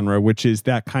zombie genre, which is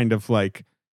that kind of like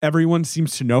everyone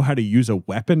seems to know how to use a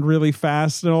weapon really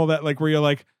fast and all that. Like where you're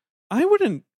like, I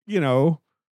wouldn't,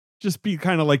 just be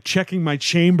kind of like checking my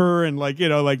chamber and like,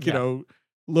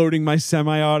 loading my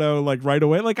semi-auto like right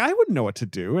away. Like I wouldn't know what to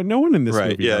do. And no one in this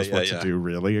movie knows what to do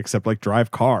really, except like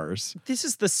drive cars. This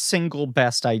is the single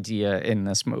best idea in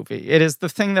this movie. It is the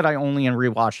thing that I only in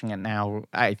rewatching it now,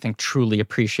 I think truly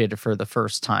appreciated for the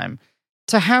first time.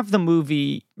 To have the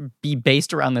movie be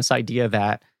based around this idea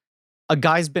that a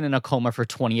guy's been in a coma for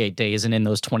 28 days and in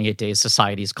those 28 days,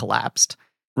 society's collapsed.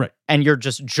 Right. And you're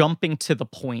just jumping to the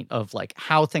point of like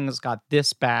how things got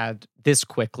this bad this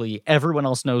quickly. Everyone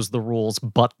else knows the rules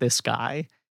but this guy.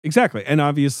 Exactly. And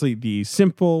obviously the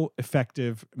simple,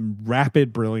 effective,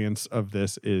 rapid brilliance of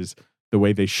this is the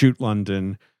way they shoot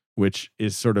London, which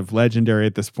is sort of legendary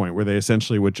at this point, where they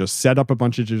essentially would just set up a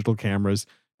bunch of digital cameras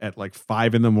at like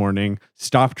 5 a.m,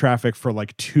 stop traffic for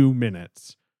like 2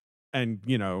 minutes. And,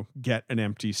 get an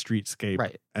empty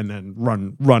streetscape and then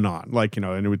run on like,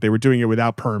 and they were doing it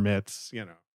without permits,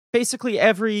 Basically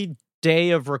every day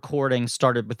of recording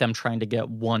started with them trying to get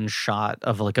one shot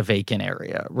of like a vacant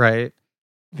area, right?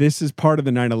 This is part of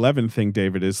the 9/11 thing,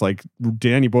 David, is like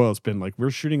Danny Boyle's been like, we're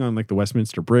shooting on like the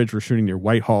Westminster Bridge. We're shooting near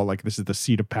Whitehall. Like this is the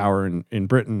seat of power in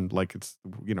Britain. Like it's,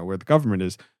 where the government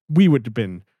is. We would have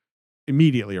been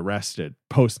immediately arrested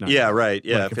post 9/11. Yeah, right.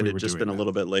 Yeah, like, if it had just been a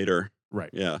little bit later.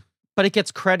 Right. Yeah. But it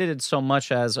gets credited so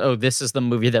much as, this is the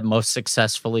movie that most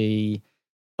successfully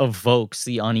evokes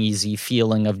the uneasy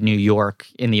feeling of New York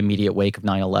in the immediate wake of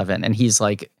 9/11. And he's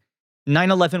like,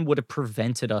 9/11 would have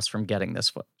prevented us from getting this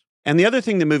footage. And the other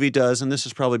thing the movie does, and this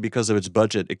is probably because of its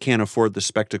budget, it can't afford the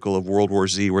spectacle of World War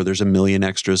Z where there's a million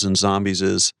extras and zombies,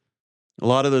 is a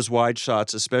lot of those wide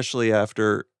shots, especially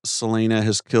after Selena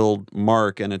has killed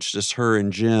Mark and it's just her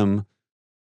and Jim.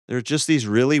 They're just these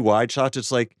really wide shots.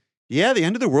 It's like, yeah, the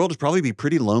end of the world would probably be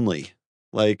pretty lonely,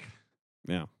 like,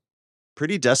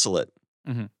 pretty desolate,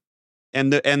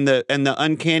 and the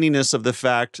uncanniness of the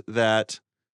fact that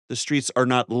the streets are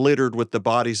not littered with the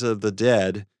bodies of the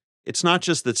dead. It's not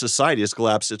just that society has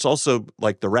collapsed; it's also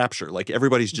like the rapture, like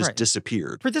everybody's just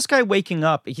disappeared. For this guy waking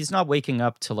up, he's not waking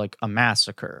up to like a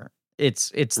massacre.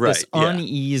 It's this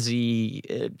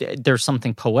uneasy. There's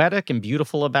something poetic and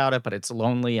beautiful about it, but it's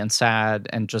lonely and sad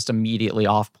and just immediately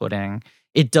off-putting.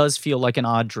 It does feel like an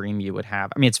odd dream you would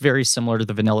have. I mean, it's very similar to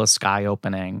the Vanilla Sky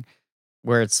opening.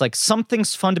 where it's like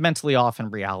something's fundamentally off in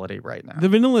reality right now. The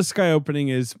Vanilla Sky opening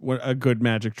is a good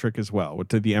magic trick as well. What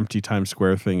the empty Times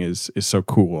Square thing is so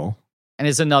cool. And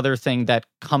is another thing that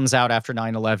comes out after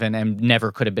 9/11 and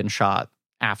never could have been shot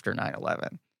after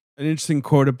 9/11. An interesting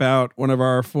quote about one of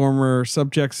our former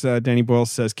subjects, Danny Boyle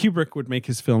says, Kubrick would make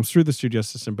his films through the studio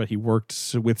system, but he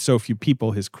worked with so few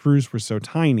people. His crews were so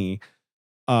tiny.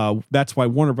 That's why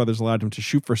Warner Brothers allowed him to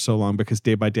shoot for so long, because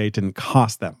day by day it didn't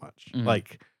cost that much.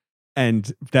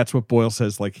 And that's what Boyle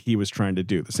says, like, he was trying to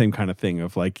do the same kind of thing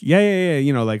of like, yeah.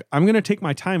 You know, like, I'm going to take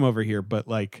my time over here, but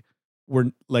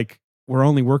we're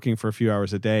only working for a few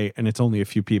hours a day and it's only a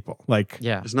few people. Like,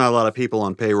 there's not a lot of people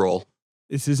on payroll.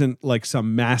 This isn't like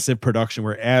some massive production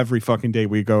where every fucking day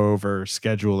we go over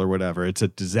schedule or whatever. It's a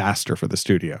disaster for the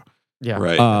studio. Yeah.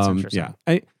 Right. That's interesting.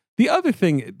 Yeah. The other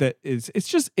thing that is,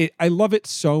 I love it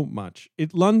so much.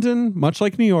 London, much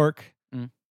like New York,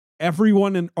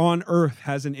 everyone on Earth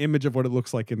has an image of what it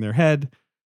looks like in their head.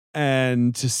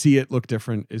 And to see it look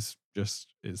different is just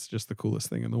the coolest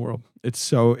thing in the world. It's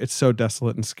so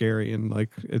desolate and scary, and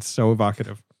like, it's so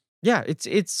evocative. Yeah,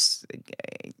 it's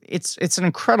an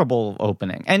incredible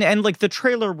opening. And like the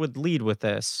trailer would lead with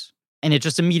this and it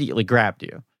just immediately grabbed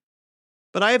you.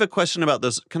 But I have a question about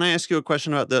this. Can I ask you a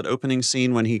question about that opening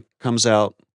scene when he comes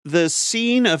out? The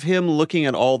scene of him looking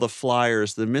at all the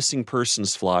flyers, the missing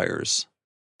persons flyers,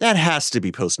 that has to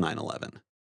be post 9/11.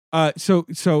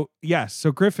 So yes.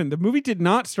 So Griffin, the movie did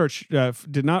not finish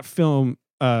before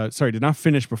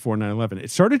 9/11. It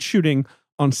started shooting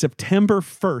on September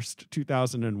 1st,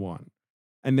 2001.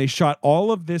 And they shot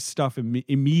all of this stuff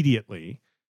immediately.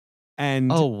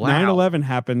 And 9/11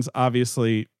 happens,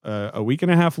 obviously, a week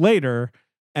and a half later.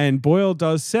 And Boyle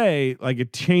does say, like,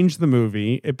 it changed the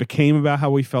movie. It became about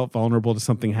how we felt vulnerable to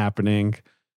something happening.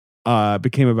 It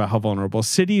became about how vulnerable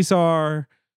cities are.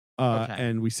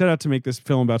 And we set out to make this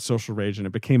film about social rage, and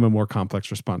it became a more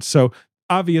complex response. So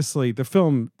obviously, the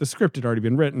script had already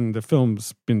been written. The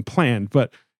film's been planned,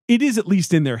 but it is at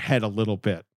least in their head a little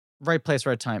bit. Right place,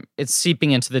 right time. It's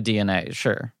seeping into the DNA,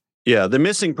 sure. Yeah, the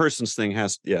missing persons thing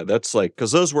that's like,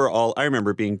 because those were all, I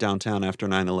remember being downtown after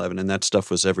 9/11 and that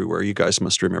stuff was everywhere. You guys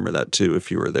must remember that too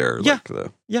if you were there. Yeah.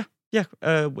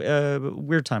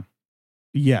 Weird time.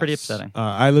 Yes. Pretty upsetting.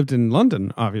 I lived in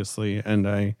London, obviously, and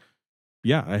I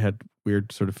had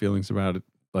weird sort of feelings about it,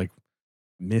 like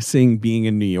missing being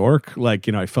in New York. Like,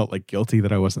 you know, I felt like guilty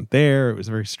that I wasn't there. It was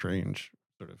a very strange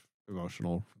sort of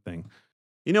emotional thing.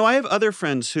 You know, I have other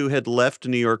friends who had left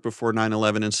New York before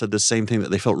 9/11 and said the same thing,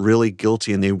 that they felt really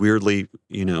guilty and they weirdly,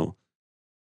 you know,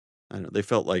 I don't know, they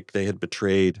felt like they had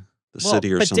betrayed the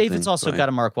city or but something. But David's also got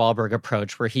a Mark Wahlberg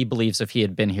approach where he believes if he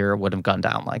had been here, it would have gone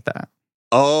down like that.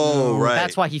 Oh, right.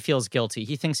 That's why he feels guilty.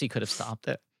 He thinks he could have stopped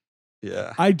it.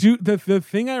 Yeah. I do. The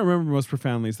thing I remember most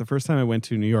profoundly is the first time I went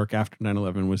to New York after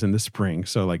 9/11 was in the spring.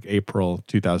 So like April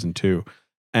 2002.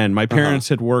 And my parents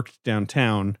had worked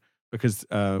downtown because,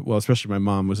 especially my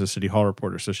mom was a City Hall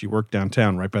reporter. So she worked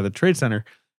downtown right by the Trade Center.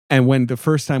 And when the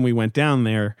first time we went down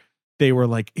there, they were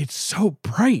like, it's so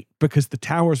bright because the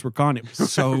towers were gone. It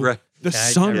was so, right. The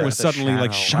sun was suddenly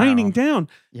like shining down.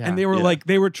 Yeah. And they were like,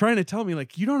 they were trying to tell me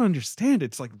like, you don't understand.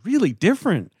 It's like really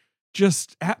different.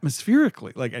 Just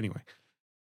atmospherically, like, anyway.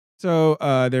 So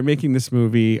they're making this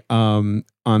movie on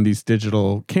these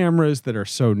digital cameras that are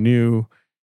so new,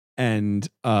 and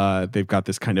they've got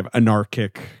this kind of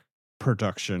anarchic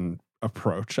production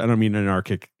approach. I don't mean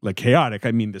anarchic like chaotic.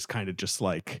 I mean this kind of just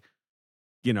like,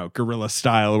 you know, guerrilla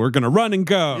style. We're gonna run and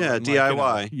go. Yeah, and DIY.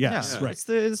 Like, you know, yes, yeah, right.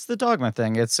 It's the Dogma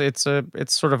thing. It's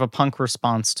sort of a punk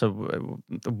response to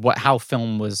how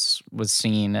film was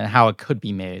seen and how it could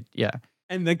be made. Yeah.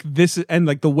 And like this, and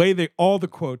like the way all the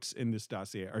quotes in this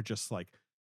dossier are just like,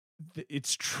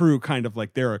 it's true, kind of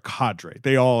like they're a cadre.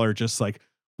 They all are just like,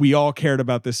 we all cared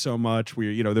about this so much.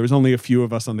 There was only a few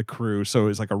of us on the crew, so it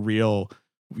was like a real,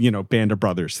 band of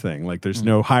brothers thing. Like there's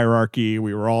no hierarchy.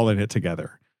 We were all in it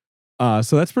together.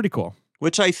 So that's pretty cool.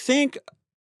 Which I think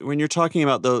when you're talking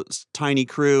about those tiny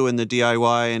crew and the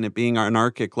DIY and it being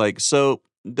anarchic, like, so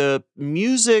the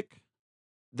music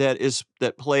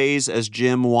that plays as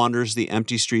Jim wanders the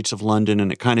empty streets of London,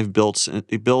 and it kind of builds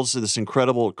this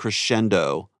incredible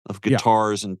crescendo of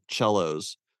guitars and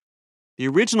cellos. The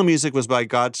original music was by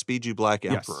Godspeed You Black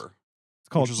Emperor. It's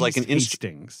called which was like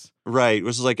Hastings. Right,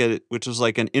 which was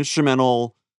like an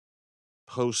instrumental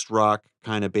post-rock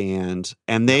kind of band,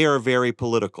 and they are very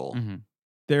political. Mm-hmm.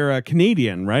 They're a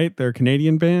Canadian, right? They're a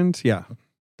Canadian band. Yeah.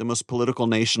 The most political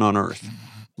nation on earth.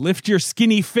 Lift your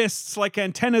skinny fists like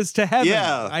antennas to heaven.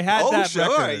 Yeah, I had that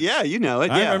record. Yeah, you know it.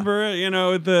 Yeah. I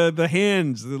remember, the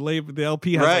hands, the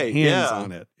LP has like hands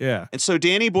on it. Yeah. And so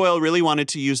Danny Boyle really wanted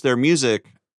to use their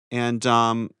music and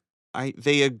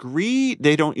they agree.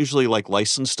 They don't usually like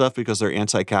license stuff because they're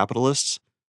anti-capitalists.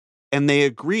 And they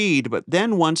agreed, but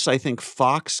then once I think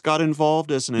Fox got involved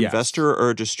as an investor or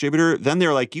a distributor, then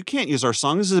they're like, you can't use our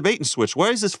song. This is a bait and switch. Why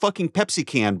is this fucking Pepsi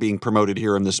can being promoted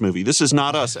here in this movie? This is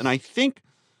not us. And I think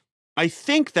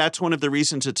that's one of the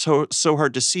reasons it's so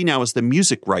hard to see now is the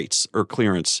music rights or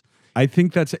clearance. I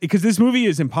think that's because this movie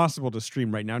is impossible to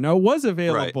stream right now. Now, it was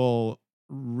available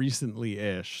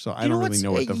recently-ish, so I don't really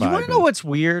know what the vibe is. You want to know what's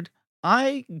weird?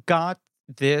 I got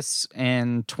this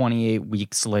and 28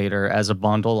 Weeks Later as a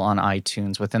bundle on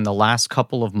iTunes within the last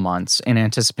couple of months in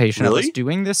anticipation of us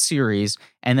doing this series,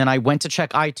 and then I went to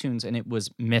check iTunes and it was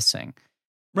missing.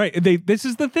 Right. This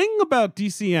is the thing about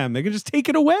DCM. They can just take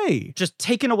it away. Just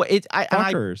taken away.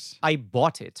 I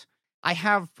bought it. I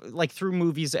have, like, through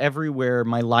Movies Everywhere,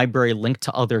 my library linked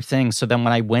to other things. So then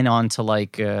when I went on to,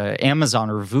 like, Amazon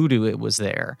or Vudu, it was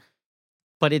there.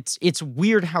 But it's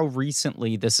weird how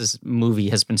recently movie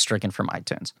has been stricken from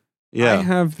iTunes. Yeah. I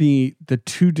have the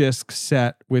 2-disc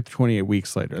set with 28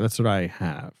 Weeks Later. That's what I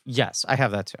have. Yes, I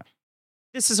have that too.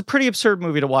 This is a pretty absurd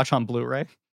movie to watch on Blu-ray.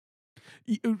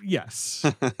 Yes.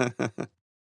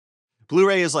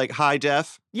 Blu-ray is like high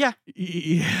def. Yeah.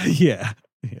 Yeah.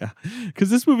 Because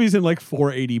this movie's in like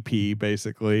 480p,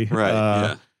 basically. Right.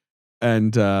 Yeah.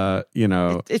 And,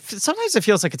 sometimes it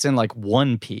feels like it's in like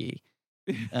 1p.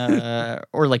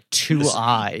 Or like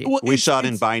 2i. Well, we shot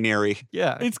in binary.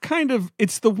 Yeah.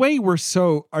 It's the way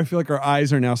I feel like our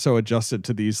eyes are now so adjusted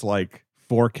to these like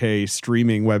 4K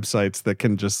streaming websites that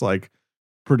can just like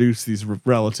produce these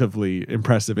relatively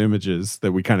impressive images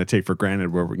that we kind of take for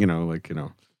granted where,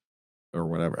 or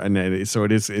whatever. And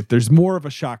there's more of a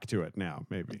shock to it now,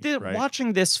 maybe. Right?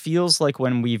 Watching this feels like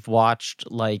when we've watched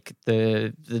like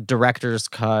the director's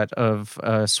cut of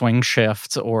Swing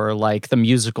Shift or like the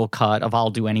musical cut of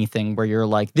I'll Do Anything, where you're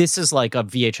like, this is like a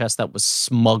VHS that was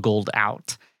smuggled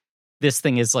out. This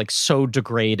thing is like so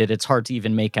degraded, it's hard to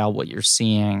even make out what you're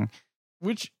seeing.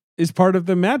 Which is part of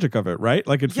the magic of it, right?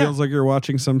 Like it feels like you're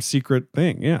watching some secret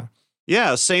thing. Yeah.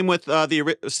 Yeah, same with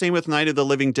Night of the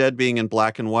Living Dead being in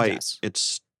black and white. Yes.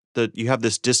 It's you have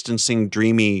this distancing,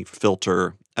 dreamy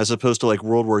filter as opposed to like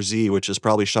World War Z, which is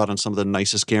probably shot on some of the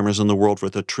nicest cameras in the world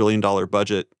with $1 trillion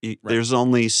budget. Right.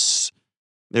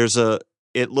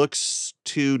 It looks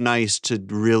too nice to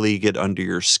really get under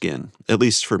your skin, at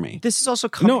least for me. This is also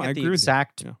coming at the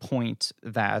exact point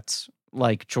that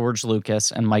like George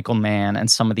Lucas and Michael Mann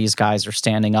and some of these guys are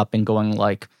standing up and going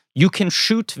like, you can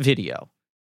shoot video.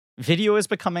 Video is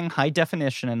becoming high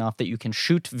definition enough that you can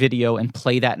shoot video and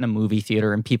play that in a movie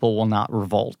theater and people will not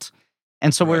revolt.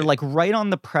 And so we're like right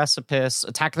on the precipice.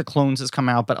 Attack of the Clones has come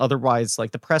out, but otherwise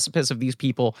like the precipice of these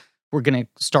people, we're going to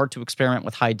start to experiment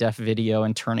with high def video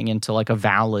and turning into like a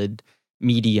valid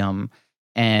medium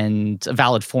and a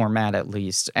valid format at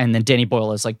least. And then Danny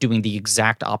Boyle is like doing the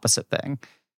exact opposite thing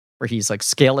where he's like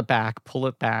scale it back, pull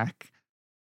it back,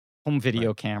 home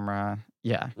video camera.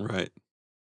 Yeah. Right.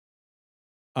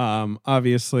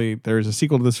 Obviously there's a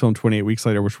sequel to this film 28 Weeks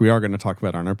Later, which we are going to talk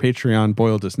about on our Patreon.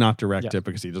 Boyle does not direct it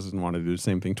because he doesn't want to do the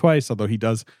same thing twice, although he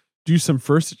does do some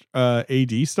first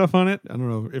AD stuff on it. I don't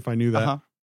know if I knew that.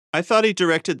 I thought he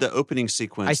directed the opening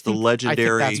sequence, the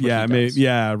legendary.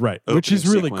 Right. Which is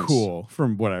really cool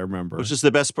from what I remember. Which is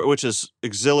the best part, which is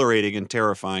exhilarating and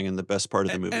terrifying and the best part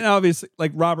of the movie. And obviously,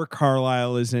 like Robert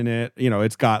Carlyle is in it.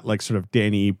 It's got like sort of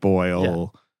Danny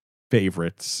Boyle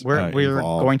favorites. We're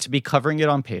going to be covering it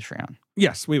on Patreon.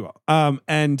 Yes, we will.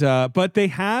 But they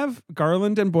have,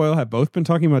 Garland and Boyle have both been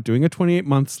talking about doing a 28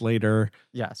 months later.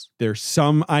 Yes. There's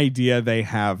some idea they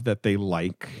have that they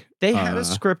like. They had a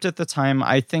script at the time.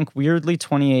 I think weirdly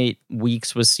 28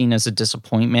 weeks was seen as a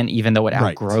disappointment, even though it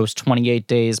outgrossed 28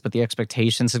 days, but the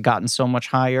expectations had gotten so much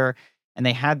higher. And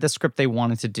they had the script they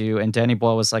wanted to do. And Danny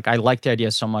Boyle was like, I like the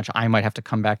idea so much, I might have to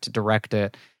come back to direct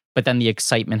it. But then the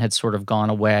excitement had sort of gone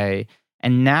away.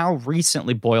 And now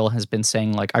recently Boyle has been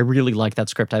saying like, I really like that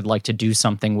script. I'd like to do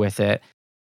something with it.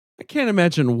 I can't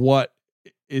imagine what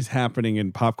is happening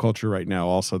in pop culture right now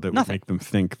also that would make them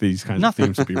think these kinds of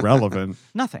themes would be relevant.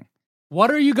 Nothing.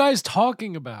 What are you guys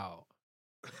talking about?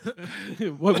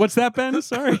 What's that, Ben?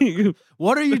 Sorry.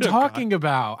 What are you talking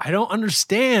about? I don't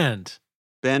understand.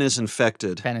 Ben is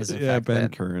infected. Yeah, Ben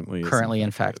currently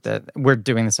infected. We're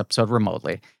doing this episode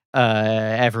remotely.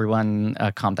 Everyone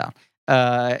calm down.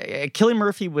 Cillian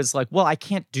Murphy was like, well, I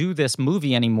can't do this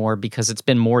movie anymore because it's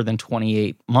been more than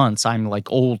 28 months. I'm like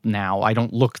old now. I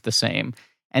don't look the same.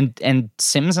 And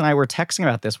Sims and I were texting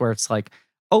about this where it's like,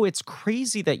 oh, it's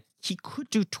crazy that he could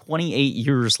do 28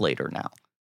 years later now.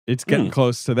 It's getting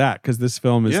close to that because this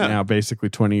film is now basically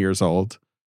 20 years old.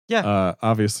 Yeah.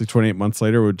 Obviously, 28 months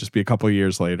later would just be a couple of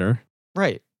years later.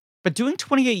 Right. But doing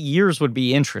 28 years would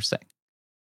be interesting.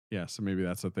 Yeah, so maybe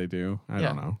that's what they do. I Yeah.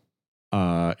 don't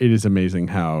know. It is amazing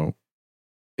how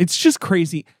it's just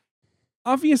crazy.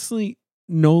 Obviously,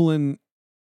 Nolan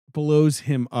blows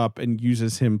him up and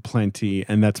uses him plenty,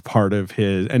 and that's part of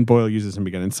his. And Boyle uses him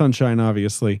again in Sunshine,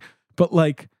 obviously. But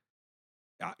like,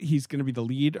 he's going to be the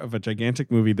lead of a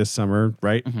gigantic movie this summer,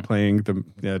 right? Mhm. Playing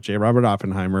the J. Robert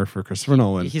Oppenheimer for Christopher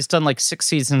Nolan. He's done like 6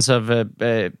 seasons of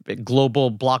a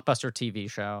global blockbuster TV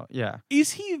show. Yeah.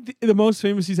 Is he the most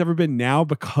famous he's ever been now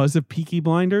because of Peaky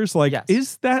Blinders? Like, Yes.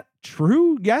 is that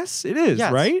true? Yes, it is,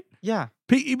 Yes. right? Yeah.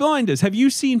 Peaky Blinders. Have you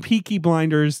seen Peaky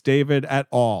Blinders, David, at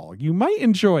all? You might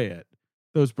enjoy it.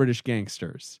 Those British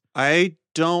gangsters. I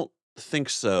don't think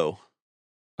so.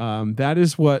 That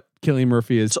is what Cillian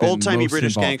Murphy is. It's old-timey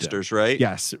British gangsters, right?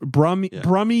 Yes,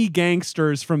 Brummy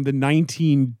gangsters from the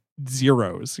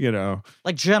 1900s. You know,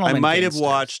 Like gentlemen. I might have gangsters.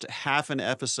 watched half an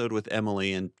episode with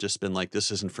Emily and just been like,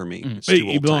 "This isn't for me." Mm. It's too Peaky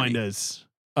old-timey. Blinders.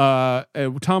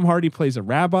 Tom Hardy plays a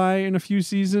rabbi in a few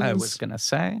seasons. I was gonna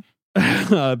say.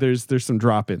 There's some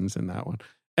drop-ins in that one.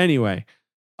 Anyway,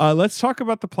 let's talk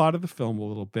about the plot of the film a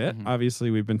little bit. Mhm. Obviously,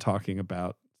 we've been talking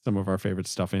about some of our favorite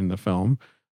stuff in the film.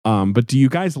 But do you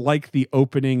guys like the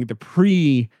opening, the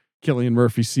pre-Cillian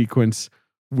Murphy sequence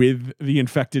with the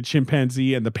infected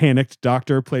chimpanzee and the panicked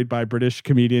doctor played by British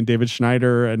comedian David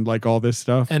Schneider and like all this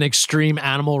stuff? And extreme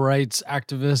animal rights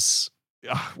activists.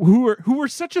 Who were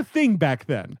such a thing back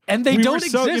then? And they We don't were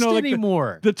so, exist like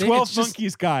anymore. The They- 12 it's just-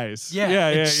 Monkeys guys. Yeah,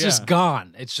 it's just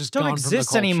gone. It's just Don't gone from the exist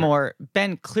culture. anymore.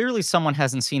 Ben, clearly someone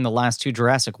hasn't seen the last 2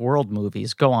 Jurassic World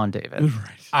movies. Go on, David.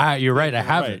 Right. You're right. I You're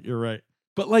haven't. Right, you're right.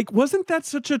 But like, wasn't that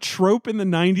such a trope in the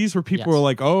 90s where people Yes. were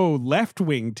like, oh,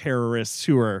 left-wing terrorists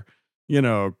who are,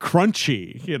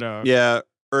 crunchy, Yeah,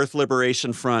 Earth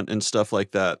Liberation Front and stuff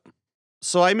like that.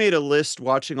 So I made a list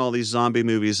watching all these zombie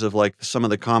movies of like some of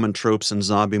the common tropes in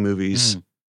zombie movies,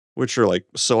 which are like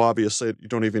so obvious that you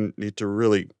don't even need to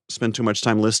really spend too much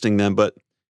time listing them. But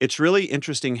it's really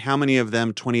interesting how many of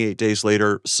them 28 days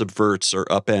later subverts or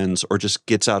upends or just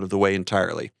gets out of the way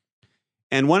entirely.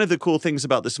 And one of the cool things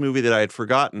about this movie that I had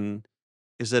forgotten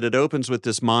is that it opens with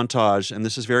this montage, and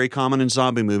this is very common in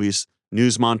zombie movies,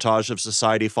 news montage of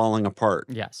society falling apart.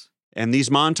 Yes. And these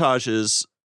montages,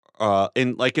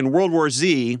 in World War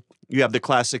Z, you have the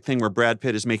classic thing where Brad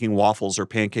Pitt is making waffles or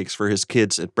pancakes for his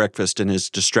kids at breakfast and is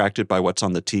distracted by what's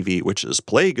on the TV, which is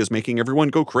plague is making everyone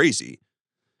go crazy,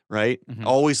 right? Mhm.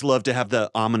 Always love to have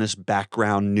the ominous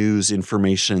background news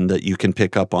information that you can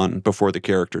pick up on before the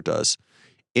character does.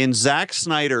 In Zack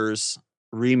Snyder's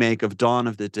remake of Dawn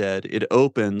of the Dead, it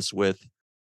opens with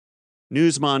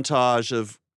news montage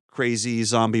of crazy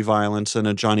zombie violence and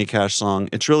a Johnny Cash song.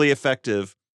 It's really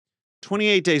effective.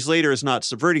 28 Days Later is not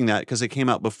subverting that because it came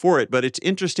out before it, but it's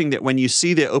interesting that when you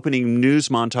see the opening news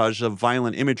montage of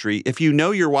violent imagery, if you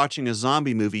know you're watching a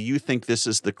zombie movie, you think this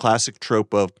is the classic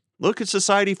trope of, look at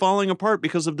society falling apart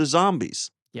because of the zombies.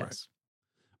 Yes.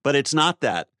 But it's not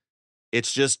that.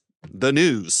 It's just the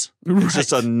news. Right. It's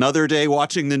just another day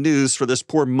watching the news for this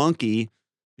poor monkey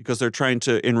because they're trying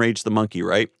to enrage the monkey,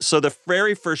 right? So the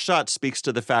very first shot speaks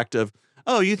to the fact of,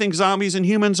 oh, you think zombies and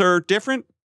humans are different?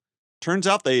 Turns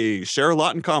out they share a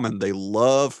lot in common. They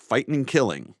love fighting and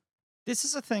killing. This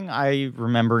is a thing I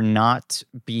remember not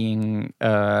being,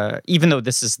 even though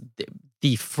this is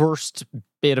the first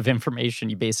bit of information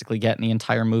you basically get in the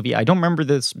entire movie. I don't remember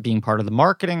this being part of the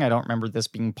marketing. I don't remember this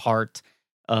being part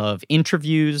of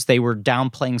interviews. They were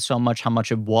downplaying so much how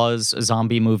much it was a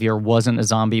zombie movie or wasn't a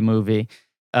zombie movie.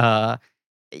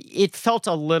 It felt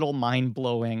a little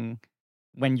mind-blowing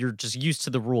when you're just used to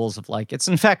the rules of like, it's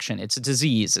infection, it's a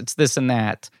disease, it's this and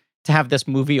that, to have this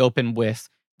movie open with,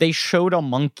 they showed a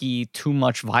monkey too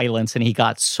much violence and he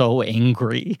got so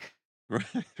angry.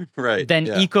 Right. Then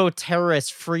yeah. eco-terrorists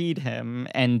freed him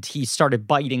and he started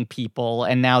biting people,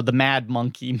 and now the mad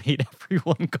monkey made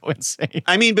everyone go insane.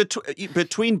 I mean,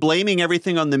 between blaming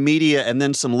everything on the media and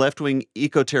then some left-wing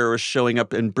eco-terrorists showing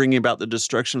up and bringing about the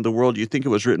destruction of the world, you think it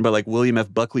was written by like William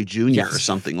F. Buckley Jr. Yes. or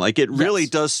something. Like it really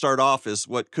Yes. does start off as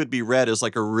what could be read as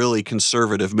like a really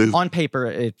conservative movie. On paper,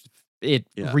 it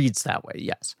Yeah. reads that way,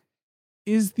 yes.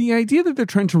 Is the idea that they're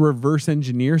trying to reverse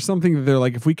engineer something that they're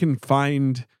like, if we can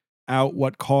find out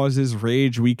what causes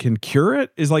rage, we can cure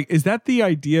it? Is that the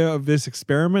idea of this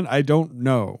experiment? I don't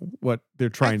know what they're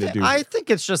trying to do. I think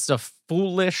it's just a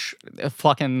foolish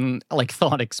fucking like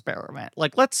thought experiment.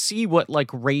 Like, let's see what like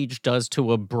rage does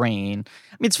to a brain.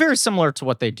 I mean, it's very similar to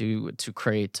what they do to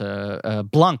create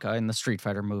Blanca in the Street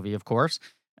Fighter movie, of course.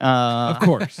 Of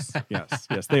course. Yes.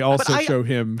 They also show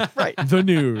him Right. the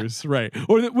news, right?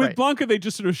 Or with Right. Blanca, they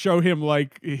just sort of show him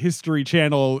like History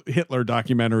Channel Hitler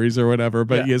documentaries or whatever.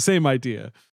 But yeah, same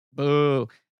idea. Boo.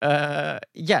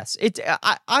 Yes.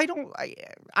 I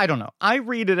don't know. I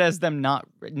read it as them not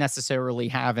necessarily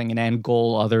having an end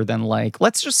goal other than like,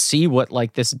 let's just see what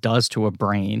like this does to a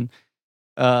brain.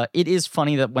 It is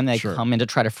funny that when they come in to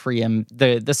try to free him,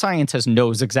 the scientist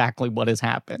knows exactly what has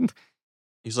happened.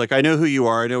 He's like, I know who you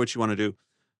are. I know what you want to do.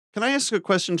 Can I ask a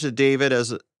question to David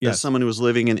as someone who was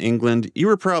living in England? You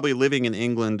were probably living in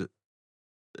England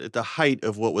at the height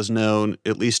of what was known,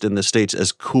 at least in the States,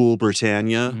 as Cool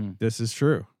Britannia. Mm-hmm. This is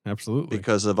true. Absolutely.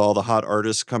 Because of all the hot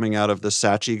artists coming out of the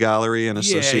Saatchi Gallery and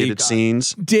associated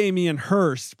scenes. Damien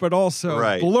Hirst, but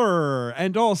also Blur,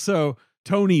 and also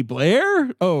Tony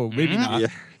Blair. Oh, maybe not.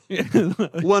 Yeah.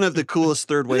 One of the coolest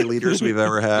third-way leaders we've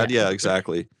ever had. Yeah,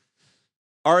 exactly.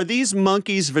 Are these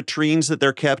monkeys' vitrines that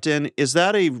they're kept in, is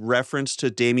that a reference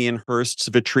to Damien Hirst's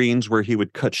vitrines where he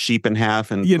would cut sheep in half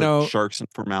and put sharks in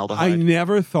formaldehyde? I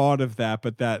never thought of that,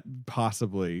 but that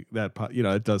possibly,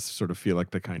 it does sort of feel like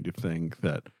the kind of thing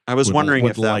that I was wondering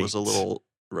if that was a little,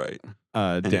 right.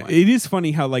 Anyway. It is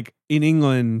funny how, like, in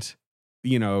England,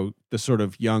 the sort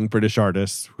of young British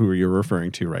artists who you're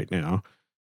referring to right now,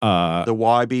 the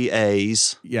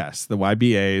YBAs. Yes, the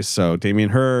YBAs. So Damien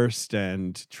Hirst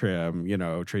and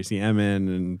Tracy Emin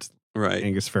and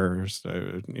Angus Fairhurst,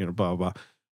 blah, blah, blah.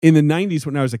 In the 90s,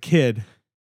 when I was a kid,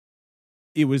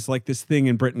 it was like this thing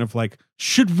in Britain of like,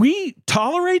 should we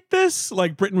tolerate this?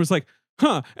 Like, Britain was like,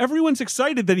 everyone's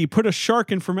excited that he put a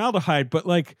shark in formaldehyde, but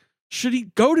like, should he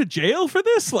go to jail for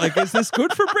this? Like, is this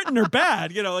good for Britain or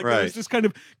bad? There was this kind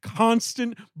of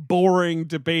constant, boring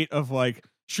debate of like,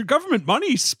 should government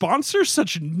money sponsor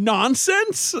such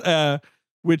nonsense?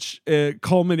 Which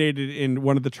culminated in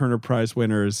one of the Turner Prize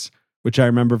winners, which I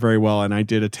remember very well, and I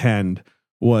did attend,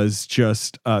 was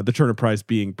just the Turner Prize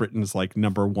being Britain's like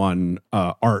number one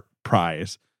art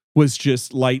prize, was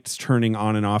just lights turning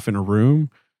on and off in a room.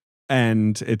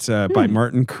 And it's by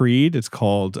Martin Creed. It's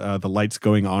called The Lights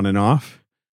Going On and Off.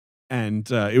 And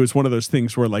it was one of those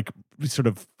things where like sort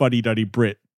of fuddy-duddy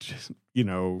Brit,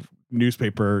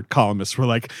 newspaper columnists were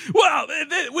like, well,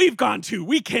 we've gone too.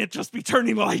 We can't just be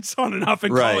turning lights on and off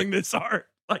and calling this art.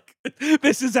 Like,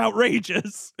 this is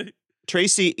outrageous.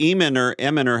 Tracy Emin or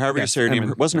however you say her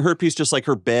name, wasn't her piece just like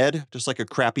her bed, just like a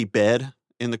crappy bed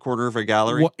in the corner of a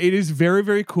gallery? Well, it is very,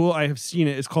 very cool. I have seen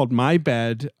it. It's called My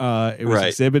Bed. It was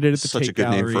exhibited at the Such Tate a good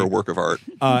Gallery. name for a work of art.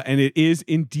 And it is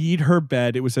indeed her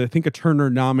bed. It was, I think, a Turner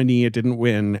nominee. It didn't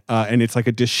win. And it's like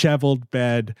a disheveled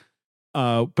bed.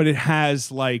 But it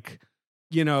has like,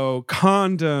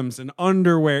 condoms and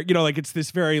underwear, like it's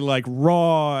this very like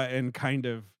raw and kind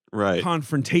of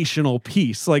confrontational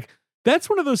piece. Like, that's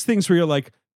one of those things where you're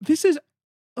like, this is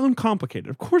uncomplicated.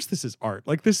 Of course this is art.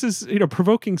 Like, this is,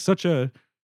 provoking such a,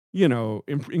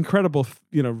 incredible,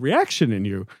 reaction in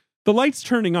you. The lights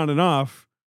turning on and off,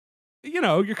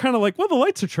 you're kind of like, well, the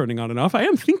lights are turning on and off. I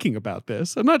am thinking about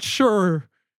this. I'm not sure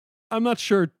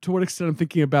to what extent I'm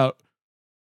thinking about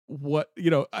what,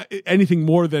 anything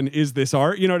more than is this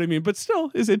art, you know what I mean? But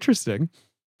still is interesting.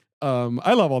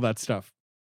 I love all that stuff.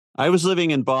 I was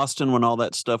living in Boston when all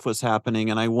that stuff was happening.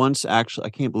 And I once I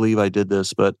can't believe I did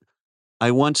this, but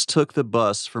I once took the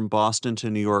bus from Boston to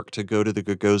New York to go to the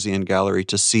Gagosian Gallery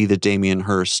to see the Damien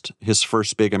Hirst, his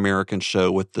first big American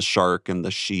show with the shark and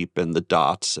the sheep and the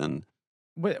dots. And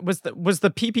was the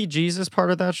PP Jesus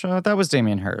part of that show? That was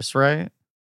Damien Hirst, right?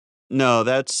 No,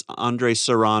 that's Andre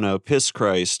Serrano, Piss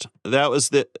Christ. That was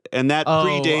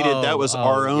predated. That was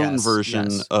our own version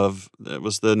of, it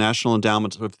was the National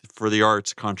Endowment for the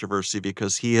Arts controversy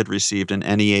because he had received an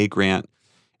NEA grant.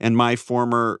 And my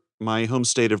home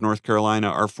state of North Carolina,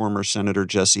 our former Senator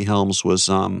Jesse Helms was,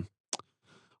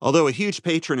 although a huge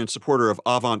patron and supporter of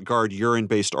avant-garde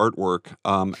urine-based artwork,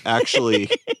 actually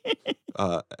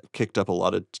kicked up a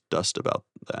lot of dust about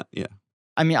that. Yeah.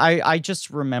 I mean, I just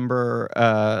remember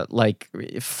like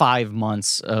 5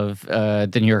 months of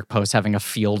the New York Post having a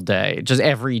field day. Just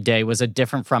every day was a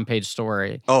different front page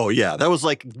story. Oh, yeah. That was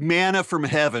like manna from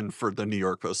heaven for the New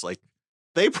York Post. Like,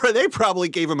 they probably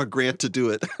gave him a grant to do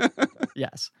it.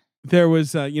 Yes. There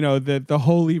was, the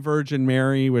Holy Virgin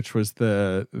Mary, which was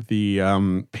the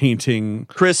painting.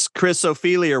 Chris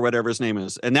Ophelia or whatever his name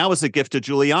is. And that was a gift to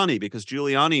Giuliani because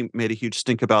Giuliani made a huge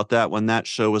stink about that when that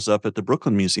show was up at the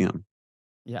Brooklyn Museum.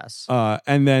 Yes.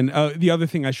 And then the other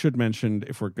thing I should mention,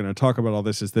 if we're going to talk about all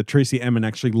this, is that Tracy Emin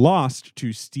actually lost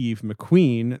to Steve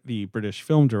McQueen, the British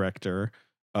film director,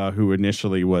 who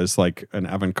initially was like an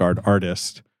avant-garde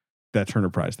artist that Turner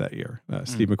Prize that year.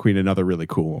 Steve McQueen, another really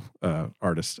cool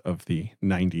artist of the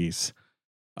 90s.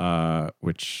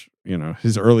 which,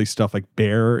 his early stuff like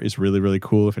Bear is really, really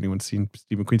cool. If anyone's seen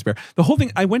Stephen Queen's Bear, the whole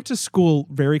thing, I went to school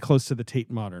very close to the Tate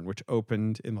Modern, which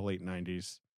opened in the late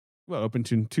 90s. Well,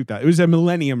 opened in 2000. It was a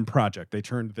Millennium Project. They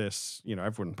turned this,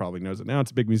 everyone probably knows it now.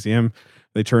 It's a big museum.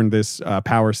 They turned this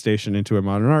power station into a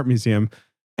modern art museum.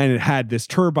 And it had this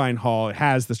turbine hall. It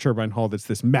has this turbine hall that's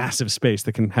this massive space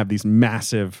that can have these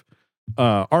massive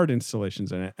art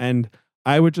installations in it. And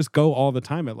I would just go all the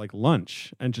time at like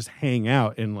lunch and just hang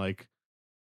out in like,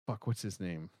 what's his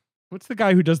name? What's the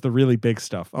guy who does the really big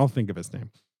stuff? I'll think of his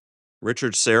name.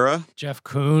 Richard Serra? Jeff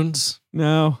Koons?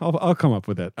 No, I'll come up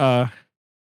with it.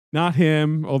 Not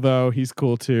him, although he's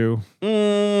cool too.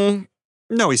 No,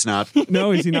 he's not.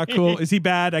 No, is he not cool? Is he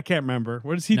bad? I can't remember.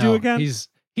 What does he do again?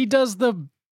 He does the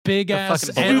big ass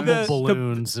fucking animal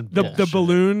balloons. balloons and the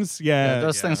balloons. Yeah,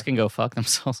 those things can go fuck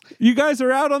themselves. You guys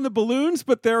are out on the balloons,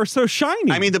 but they're so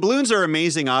shiny. I mean, the balloons are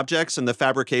amazing objects and the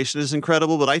fabrication is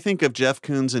incredible, but I think of Jeff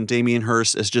Koons and Damien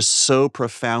Hirst as just so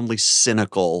profoundly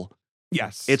cynical.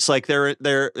 Yes. It's like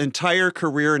their entire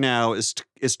career now is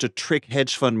to trick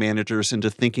hedge fund managers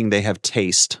into thinking they have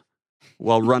taste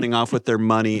while running off with their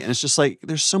money. And it's just like,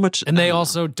 there's so much. And they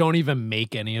also don't even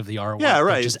make any of the artwork. Yeah,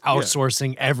 right. They're just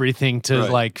outsourcing everything to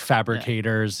like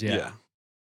fabricators. Yeah.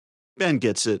 Ben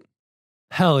gets it.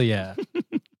 Hell yeah.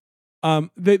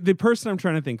 The person I'm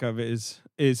trying to think of is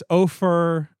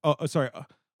Olafur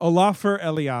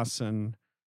Eliasson.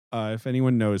 If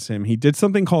anyone knows him, he did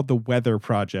something called the Weather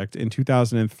Project in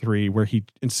 2003, where he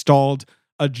installed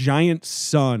a giant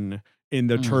sun in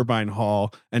the turbine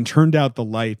hall and turned out the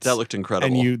lights. That looked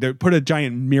incredible. And they put a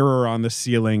giant mirror on the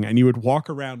ceiling, and you would walk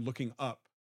around looking up,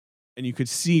 and you could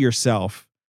see yourself,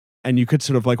 and you could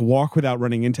sort of like walk without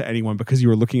running into anyone because you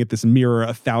were looking at this mirror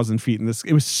 1,000 feet in this.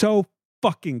 It was so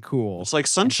fucking cool. It's like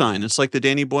Sunshine. It's like the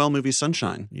Danny Boyle movie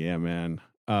Sunshine. Yeah, man.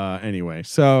 Anyway,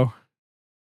 so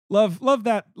love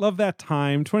that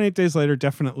time. 28 Days Later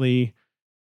definitely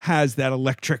has that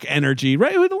electric energy,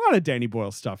 right? A lot of Danny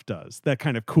Boyle stuff does that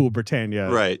kind of cool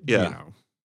Britannia, right? Yeah.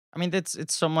 I mean,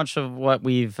 it's so much of what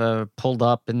we've pulled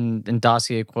up in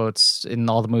dossier quotes in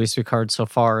all the movies we covered so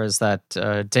far is that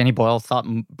Danny Boyle thought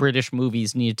British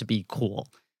movies needed to be cool.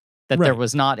 That there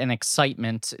was not an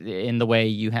excitement in the way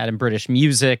you had in British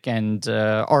music and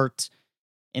art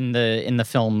in the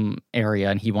film area,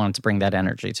 and he wanted to bring that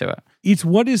energy to it. It's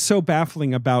what is so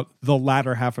baffling about the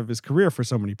latter half of his career for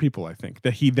so many people, I think,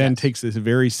 that he then takes this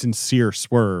very sincere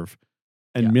swerve,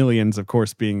 and Millions, of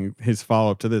course, being his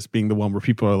follow-up to this, being the one where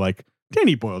people are like,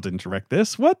 Danny Boyle didn't direct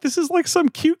this. What? This is like some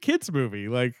cute kids movie.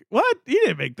 Like, what? He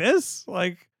didn't make this.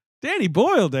 Like, Danny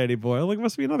Boyle. Like,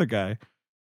 must be another guy.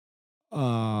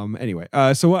 Anyway,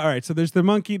 so all right, so there's the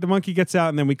monkey gets out,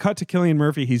 and then we cut to Cillian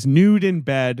Murphy. He's nude in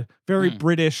bed, very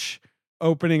British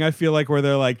opening, I feel like, where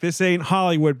they're like, this ain't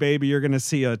Hollywood, baby. You're gonna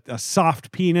see a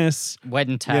soft penis,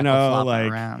 wedding tackle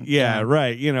flopping around. Yeah,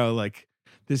 right. Like,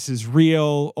 this is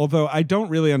real. Although I don't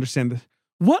really understand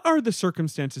what are the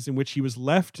circumstances in which he was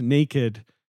left naked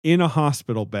in a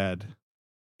hospital bed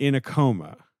in a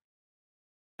coma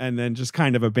and then just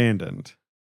kind of abandoned.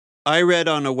 I read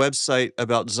on a website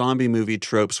about zombie movie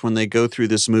tropes when they go through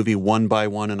this movie one by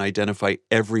one and identify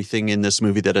everything in this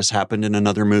movie that has happened in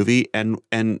another movie. And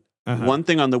one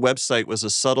thing on the website was a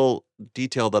subtle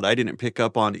detail that I didn't pick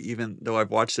up on, even though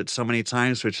I've watched it so many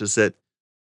times, which is that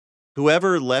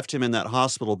whoever left him in that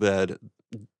hospital bed,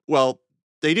 well,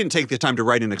 they didn't take the time to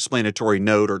write an explanatory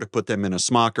note or to put them in a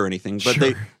smock or anything,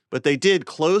 but they did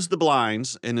close the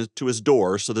blinds to his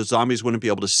door so the zombies wouldn't be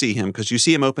able to see him, because you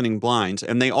see him opening blinds.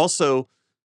 And they also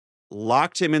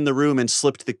locked him in the room and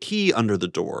slipped the key under the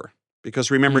door, because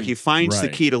remember, he finds the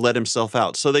key to let himself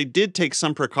out. So they did take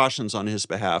some precautions on his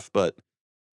behalf, but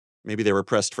maybe they were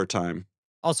pressed for time.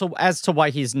 Also, as to why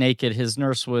he's naked, his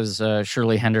nurse was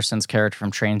Shirley Henderson's character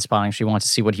from Trainspotting. She wanted to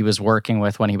see what he was working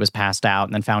with when he was passed out,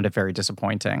 and then found it very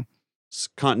disappointing. It's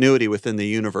continuity within the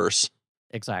universe.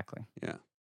 Exactly. Yeah.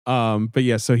 But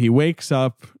yeah, so he wakes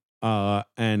up,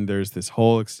 and there's this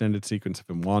whole extended sequence of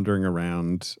him wandering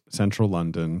around central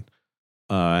London.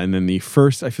 And then the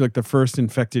first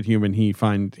infected human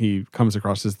he comes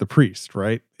across is the priest,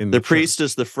 right? The priest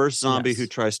is the first zombie who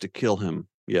tries to kill him.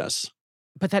 Yes.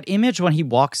 But that image when he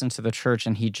walks into the church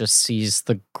and he just sees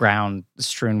the ground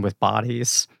strewn with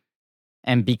bodies,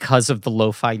 and because of the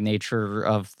lo-fi nature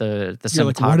of the cinematography,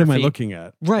 like, what am I looking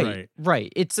at? Right.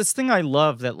 It's this thing I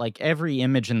love that like every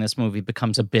image in this movie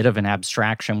becomes a bit of an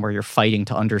abstraction where you're fighting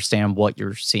to understand what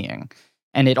you're seeing.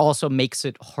 And it also makes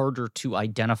it harder to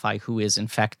identify who is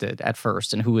infected at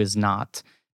first and who is not,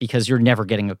 because you're never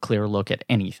getting a clear look at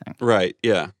anything. Right.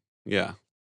 Yeah. Yeah.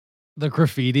 The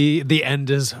graffiti, the end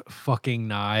is fucking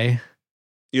nigh.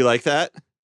 You like that?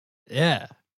 Yeah.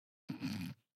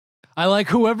 I like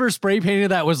whoever spray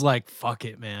painted that was like, fuck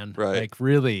it, man. Right. Like,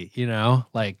 really,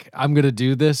 like, I'm going to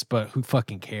do this, but who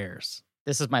fucking cares?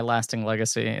 This is my lasting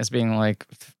legacy, as being like,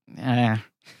 eh.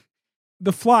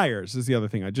 The flyers is the other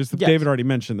thing. Yes. David already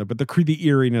mentioned that, but the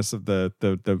eeriness of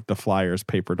the flyers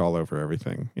papered all over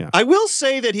everything. Yeah. I will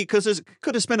say that he could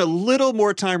have spent a little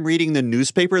more time reading the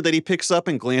newspaper that he picks up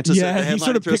and glances at the headline. He sort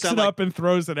of and throws picks down, it like, up and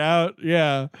throws it out.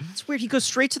 Yeah. It's weird. He goes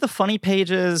straight to the funny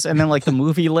pages and then like the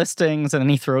movie listings, and then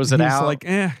he throws it He's out. like,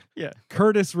 Yeah.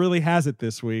 Curtis really has it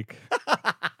this week.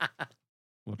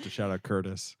 We'll have to shout out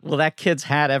Curtis. Will that kid's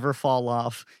hat ever fall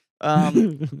off?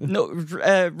 No,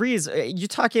 Rees, you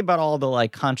talking about all the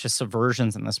like conscious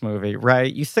subversions in this movie,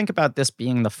 right? You think about this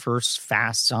being the first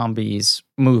fast zombies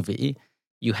movie.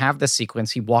 You have the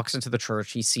sequence. He walks into the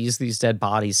church. He sees these dead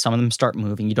bodies. Some of them start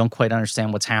moving. You don't quite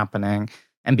understand what's happening.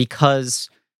 And because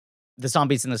the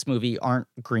zombies in this movie aren't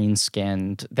green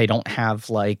skinned, they don't have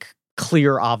like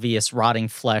clear, obvious rotting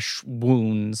flesh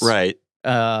wounds. right.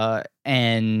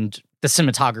 And the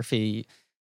cinematography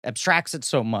abstracts it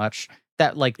so much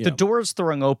that like the Yeah. doors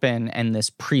throwing open and this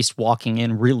priest walking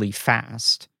in really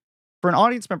fast. For an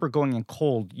audience member going in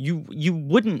cold, you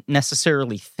wouldn't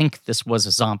necessarily think this was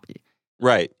a zombie.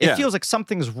 Right. It Yeah. feels like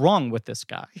something's wrong with this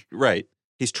guy. Right.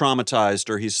 He's traumatized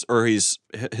or he's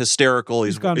hysterical.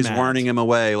 He's gone He's mad. warning him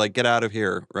away. Like, get out of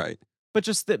here. Right. But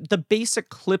just the basic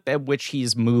clip at which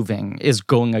he's moving is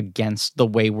going against the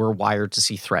way we're wired to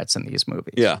see threats in these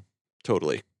movies. Yeah.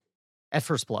 Totally. At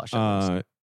first blush. at least.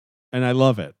 And I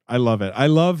love it. I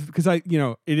love because it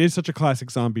is such a classic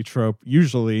zombie trope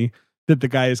usually that the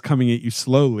guy is coming at you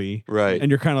slowly. Right. And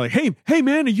you're kind of like, hey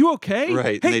man, are you okay? Right.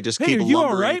 Hey, And they just hey, keep are you all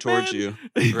lumbering right, towards man? you.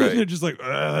 And Right. they're just like,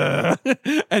 ugh.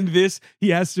 And he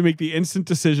has to make the instant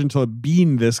decision to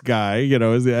bean this guy,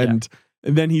 and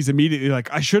then he's immediately like,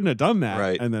 I shouldn't have done that.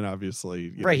 Right. And then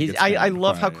obviously, Right. he gets mad I and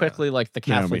love how cry, quickly like the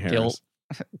Naomi Catholic Harris. guilt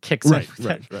kicks Right, in.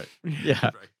 right. Yeah.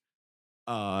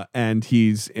 And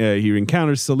he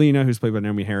encounters Selena, who's played by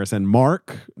Naomi Harris, and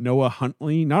Mark Noah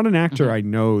Huntley, not an actor Mhm. I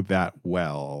know that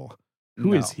well.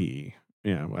 Who is No. he?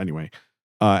 Yeah. Well, anyway,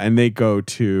 and they go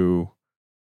to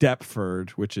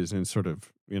Deptford, which is in sort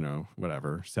of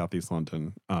whatever southeast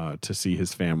London, to see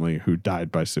his family who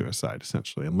died by suicide,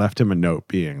 essentially, and left him a note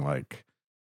being like,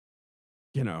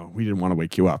 we didn't want to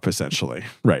wake you up, essentially.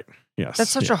 Right. Yes.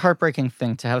 That's such a heartbreaking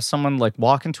thing to have someone like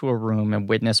walk into a room and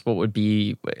witness what would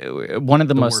be one of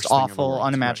the most worst thing in the awful, world, right.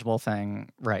 unimaginable thing,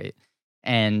 right?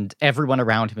 And everyone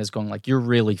around him is going like, "You're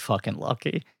really fucking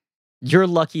lucky. You're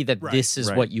lucky that Right, this is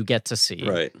right. what you get to see."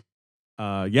 Right.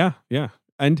 Yeah.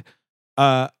 And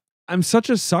I'm such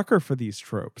a sucker for these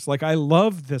tropes. Like, I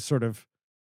love this sort of,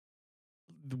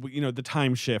 the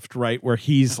time shift, right? Where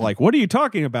he's like, what are you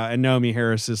talking about? And Naomi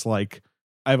Harris is like,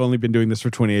 I've only been doing this for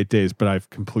 28 days, but I've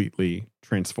completely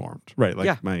transformed, right? Like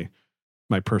Yeah.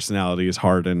 my personality is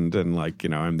hardened and like,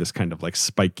 I'm this kind of like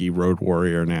spiky road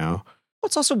warrior now.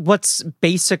 What's also what's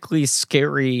basically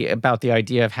scary about the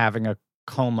idea of having a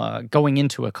coma, going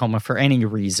into a coma for any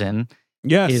reason,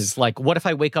 Yes. is like, what if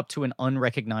I wake up to an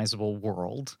unrecognizable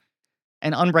world?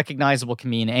 And unrecognizable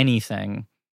can mean anything.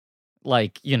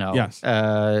 Like, Yes.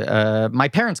 My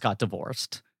parents got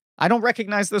divorced. I don't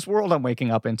recognize this world I'm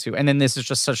waking up into. And then this is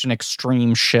just such an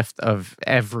extreme shift of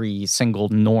every single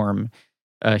norm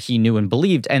he knew and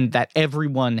believed, and that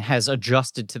everyone has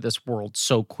adjusted to this world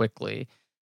so quickly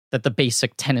that the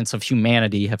basic tenets of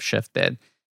humanity have shifted.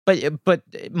 But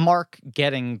Mark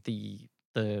getting the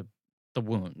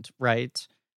wound, right?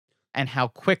 And how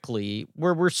quickly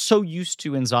we're so used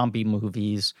to in zombie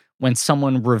movies when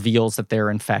someone reveals that they're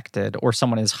infected or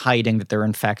someone is hiding that they're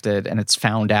infected and it's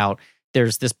found out,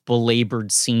 there's this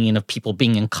belabored scene of people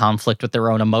being in conflict with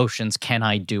their own emotions. Can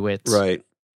I do it? Right.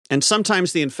 And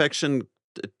sometimes the infection,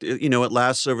 it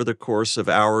lasts over the course of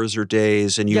hours or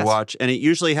days, and you Yes. watch, and it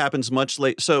usually happens much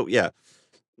late. So yeah,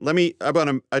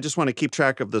 I just want to keep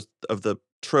track of the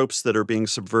tropes that are being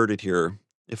subverted here.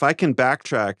 If I can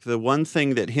backtrack, the one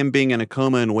thing that him being in a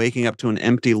coma and waking up to an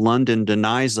empty London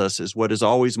denies us is what is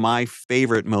always my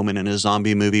favorite moment in a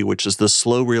zombie movie, which is the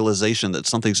slow realization that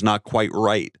something's not quite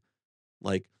right.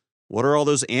 Like, what are all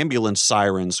those ambulance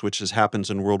sirens, which happens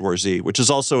in World War Z, which is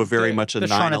also a very much a the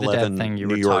Shaun of the Dead 9/11 thing you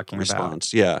New were York talking about.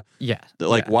 response. Yeah. Yeah.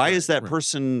 Like, yeah. why is that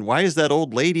person, why is that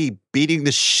old lady beating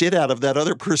the shit out of that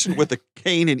other person with a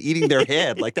cane and eating their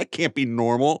head? Like, that can't be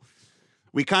normal.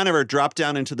 We kind of are dropped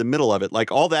down into the middle of it.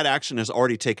 Like, all that action has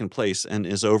already taken place and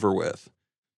is over with.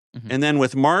 Mhm. And then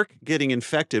with Mark getting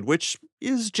infected, which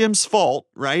is Jim's fault,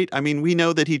 right? I mean, we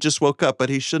know that he just woke up, but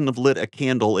he shouldn't have lit a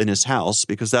candle in his house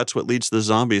because that's what leads the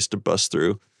zombies to bust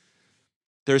through.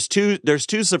 There's two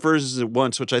subversions at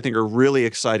once, which I think are really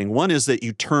exciting. One is that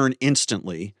you turn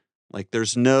instantly. Like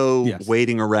there's no Yes.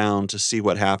 waiting around to see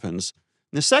what happens.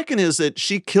 And the second is that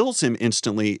she kills him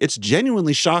instantly. It's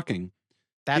genuinely shocking.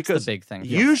 That's Because the big thing.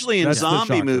 Usually in That's the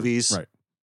zombie shocker. movies, Right.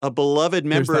 a beloved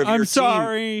member of your I'm team.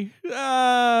 sorry. There's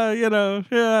I that,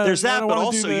 don't but wanna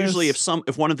also do this. usually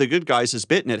if one of the good guys is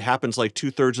bitten, it happens like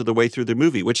 2/3 of the way through the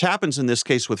movie, which happens in this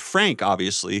case with Frank,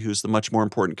 obviously, who's the much more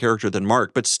important character than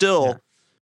Mark. But still,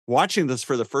 watching this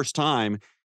for the first time,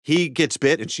 he gets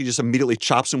bit and she just immediately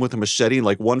chops him with a machete in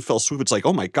like one fell swoop. It's like,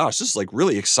 oh my gosh, this is like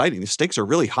really exciting. The stakes are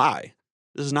really high.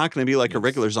 This is not going to be like a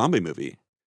regular zombie movie.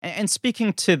 And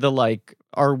speaking to the like,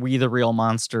 are we the real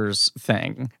monsters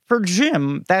thing, for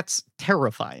Jim, that's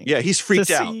terrifying. Yeah, he's freaked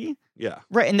to out. see. Yeah.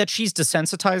 Right. And that she's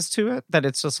desensitized to it, that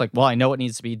it's just like, well, I know what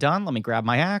needs to be done. Let me grab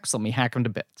my axe. Let me hack him to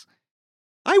bits.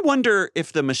 I wonder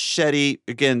if the machete,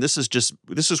 again, this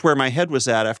is where my head was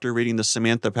at after reading the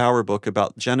Samantha Power book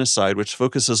about genocide, which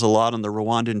focuses a lot on the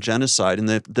Rwandan genocide. And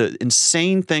the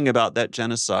insane thing about that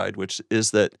genocide, which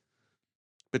is that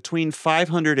between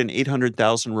 500 and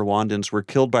 800,000 Rwandans were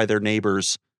killed by their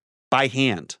neighbors by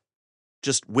hand,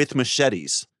 just with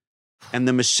machetes. And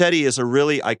the machete is a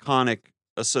really iconic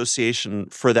association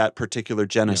for that particular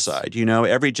genocide. Yes. You know,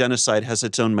 every genocide has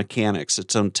its own mechanics,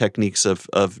 its own techniques of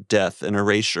death and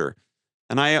erasure.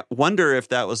 And I wonder if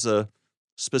that was a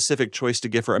specific choice to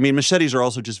give her. I mean, machetes are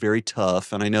also just very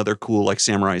tough, and I know they're cool like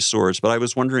samurai swords, but I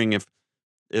was wondering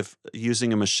if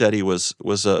using a machete was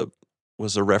a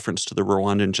reference to the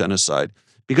Rwandan genocide.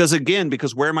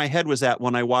 Because where my head was at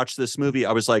when I watched this movie,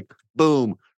 I was like,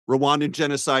 boom, Rwandan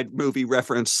genocide movie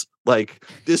reference. Like,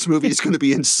 this movie is going to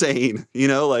be insane. You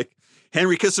know, like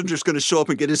Henry Kissinger's going to show up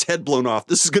and get his head blown off.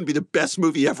 This is going to be the best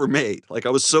movie ever made. Like, I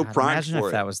was so primed imagine for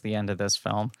if it. that was the end of this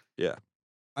film. Yeah.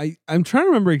 I'm trying to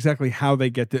remember exactly how they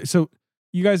get there. So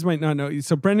you guys might not know.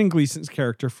 So Brendan Gleeson's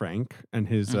character, Frank, and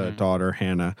his daughter,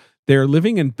 Hannah, they're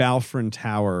living in Balfron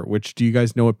Tower, which, do you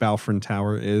guys know what Balfron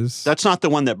Tower is? That's not the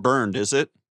one that burned, is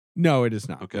it? No, it is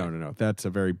not. Okay. No. That's a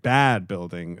very bad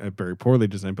building, a very poorly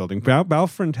designed building.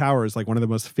 Balfron Tower is like one of the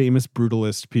most famous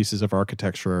brutalist pieces of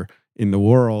architecture in the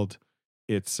world.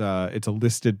 It's a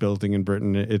listed building in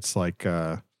Britain. It's like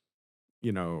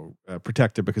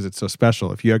protected because it's so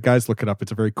special. If you guys look it up,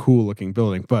 it's a very cool looking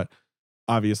building. But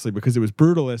obviously, because it was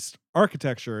brutalist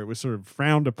architecture, it was sort of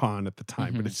frowned upon at the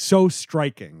time. Mm-hmm. But it's so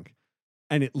striking.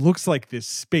 And it looks like this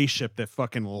spaceship that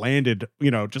fucking landed,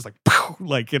 just like,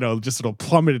 just sort of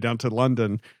plummeted down to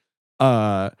London.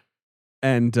 You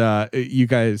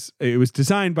guys, it was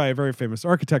designed by a very famous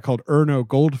architect called Erno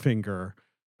Goldfinger,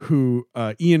 who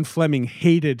Ian Fleming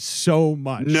hated so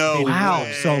much. No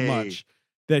way. So much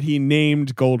that he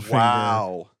named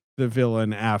Goldfinger the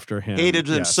villain after him. Hated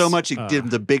him so much he did him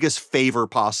the biggest favor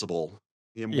possible.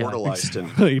 He immortalized him.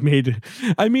 He made.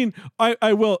 I mean,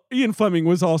 I will. Ian Fleming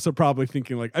was also probably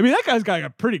thinking like, I mean, that guy's got a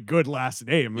pretty good last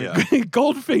name. Yeah.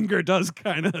 Goldfinger does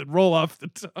kind of roll off the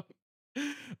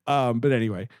tongue. But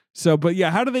anyway,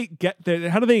 how do they get there?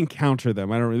 How do they encounter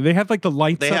them? I don't know. They have like the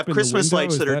lights. They have Christmas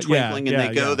lights that are twinkling, and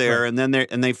they go there, right.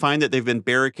 and they find that they've been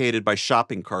barricaded by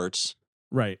shopping carts,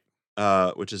 right?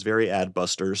 Which is very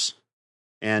Adbusters.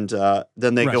 And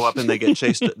then they go up and they get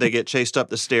chased. They get chased up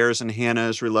the stairs, and Hannah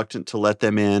is reluctant to let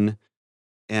them in,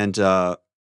 and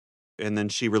then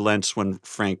she relents when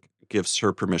Frank gives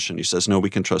her permission. He says, "No, we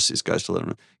can trust these guys to let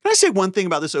them in." Can I say one thing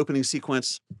about this opening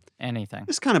sequence? Anything.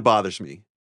 This kind of bothers me.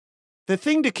 The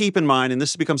thing to keep in mind, and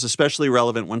this becomes especially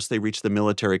relevant once they reach the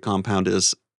military compound,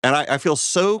 is, and I feel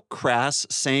so crass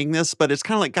saying this, but it's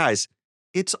kind of like, guys,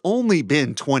 it's only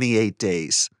been 28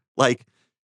 days. Like,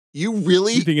 you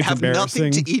really have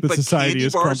nothing to eat but candy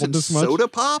bars and soda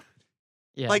pop?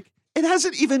 Yeah. Like, it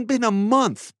hasn't even been a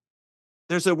month.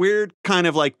 There's a weird kind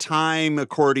of like time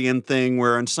accordion thing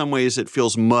where in some ways it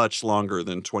feels much longer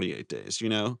than 28 days,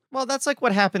 Well, that's like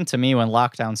what happened to me when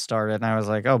lockdown started. And I was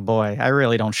like, oh boy, I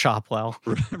really don't shop well.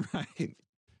 Right.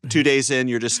 2 days in,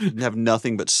 you have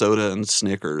nothing but soda and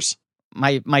Snickers.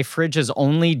 My fridge is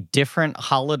only different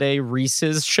holiday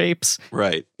Reese's shapes.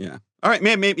 Right. Yeah. All right,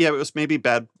 man. Maybe it was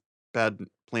bad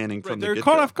planning from the They're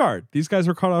get-go. caught off guard. These guys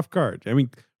were caught off guard. I mean,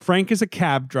 Frank is a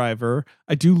cab driver.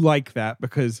 I do like that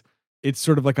because it's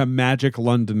sort of like a magic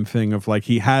London thing of like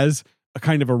he has a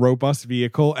kind of a robust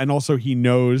vehicle and also he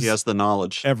knows he has the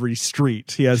knowledge. Every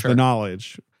street. He has the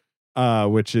knowledge,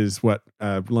 which is what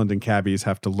London cabbies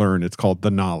have to learn. It's called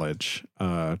the knowledge.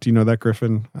 Do you know that,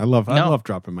 Griffin? I love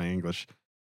dropping my English.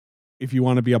 If you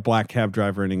want to be a black cab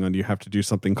driver in England, you have to do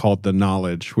something called the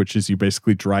knowledge, which is you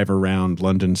basically drive around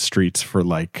London streets for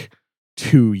like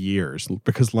 2 years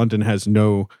because London has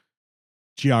no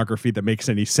geography that makes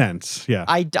any sense. Yeah.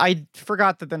 I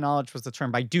forgot that the knowledge was the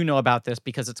term, but I do know about this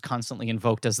because it's constantly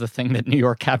invoked as the thing that New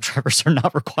York cab drivers are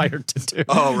not required to do.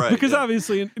 Oh, right. Because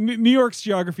obviously New York's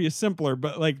geography is simpler,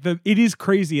 but like it is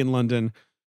crazy in London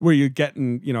where you get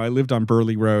in, I lived on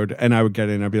Burley Road and I would get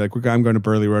in, I'd be like, I'm going to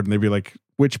Burley Road. And they'd be like,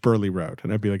 which Burley Road?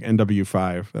 And I'd be like,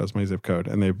 NW5. That was my zip code.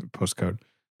 And they postcode.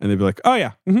 And they'd be like, oh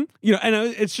yeah. And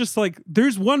it's just like,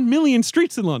 there's 1 million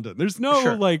streets in London. There's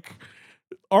no like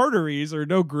arteries or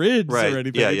no grids or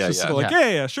anything. It's just like,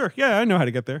 yeah, sure. Yeah, I know how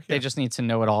to get there. Yeah. They just need to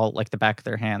know it all like the back of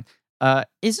their hand.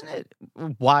 Isn't it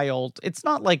wild? It's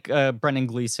not like Brendan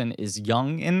Gleeson is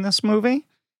young in this movie.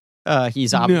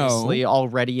 He's obviously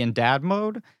already in dad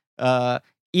mode.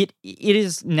 It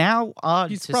is now odd.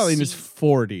 He's probably in his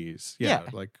 40s. Yeah.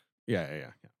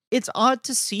 It's odd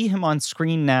to see him on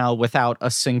screen now without a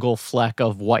single fleck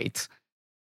of white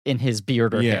in his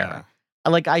beard or hair.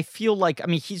 Like, I feel like,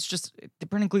 he's just,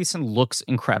 Brendan Gleeson looks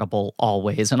incredible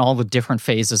always, and all the different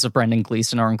phases of Brendan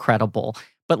Gleeson are incredible.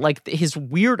 But like his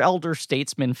weird elder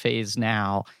statesman phase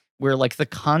now, where like the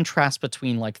contrast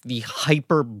between like the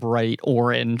hyper bright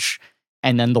orange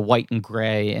and then the white and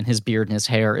gray in his beard and his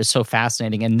hair is so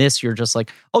fascinating. And this, you're just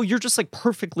like, oh, you're just like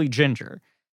perfectly ginger.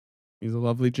 He's a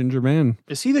lovely ginger man.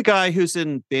 Is he the guy who's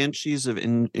in Banshees of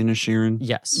Inisherin?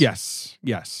 Yes.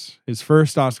 His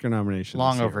first Oscar nomination.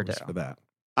 Long overdue for that.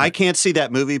 I can't see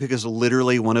that movie because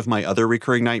literally one of my other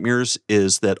recurring nightmares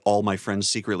is that all my friends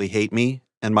secretly hate me.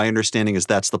 And my understanding is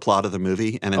that's the plot of the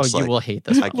movie. And it's you will hate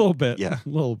this. A little bit. Yeah. A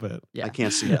little bit. Yeah. I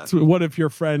can't see that. So what if your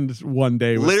friend one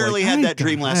day was literally like, had that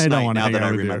dream last night now that I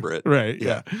remember it. Right.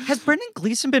 Yeah. Has Brendan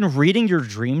Gleeson been reading your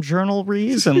dream journal,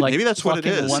 Rees? And like maybe that's what it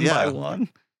is. One by one?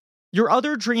 Your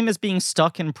other dream is being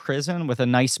stuck in prison with a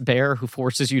nice bear who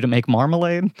forces you to make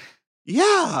marmalade?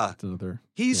 Yeah.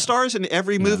 He Yeah. stars in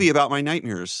every movie about my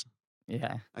nightmares.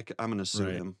 Yeah. I'm going to sue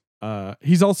him.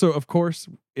 He's also, of course,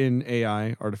 in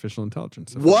AI, artificial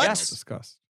intelligence. What? Yes.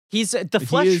 Discussed. He's the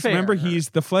Flesh Fair. Remember,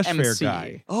 he's the Flesh Fair MC.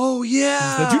 guy. Oh,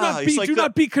 yeah. Do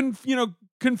not be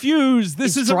confused.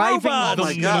 This He's is a driving robot. Oh,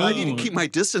 my God. I moon. need to keep my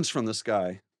distance from this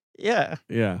guy. Yeah.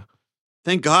 Yeah.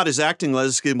 Thank God his acting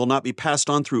lesbian will not be passed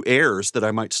on through errors that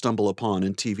I might stumble upon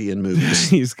in TV and movies.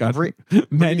 He's got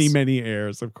many, Rees- many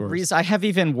heirs, of course. Rees, I have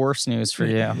even worse news for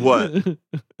you. What?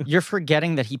 You're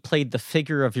forgetting that he played the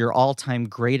figure of your all-time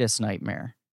greatest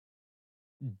nightmare.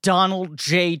 Donald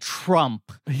J.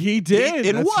 Trump. He did.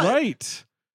 In That's what? Right.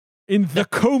 In the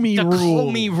Comey the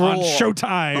Rule Comey on Rule.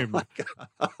 Showtime.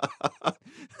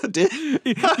 Did-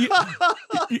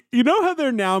 You know how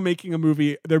they're now making a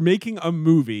movie? They're making a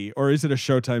movie, or is it a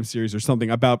Showtime series or something,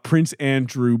 about Prince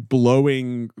Andrew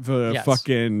blowing the Yes.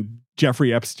 fucking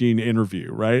Jeffrey Epstein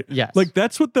interview, right? Yes. Like,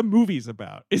 that's what the movie's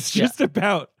about. It's just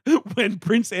about when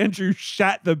Prince Andrew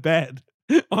shat the bed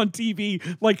on TV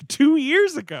like 2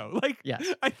 years ago. Like, Yes.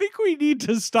 I think we need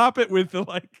to stop it with the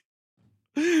like,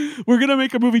 we're gonna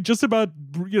make a movie just about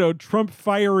Trump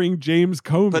firing James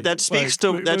Comey. But that speaks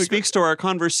to our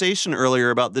conversation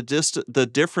earlier about the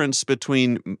difference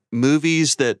between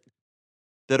movies that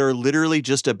are literally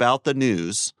just about the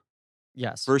news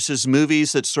Yes. versus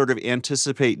movies that sort of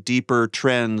anticipate deeper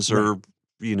trends or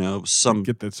some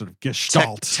get that sort of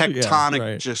gestalt,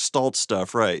 tectonic gestalt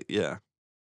stuff. Right? Yeah.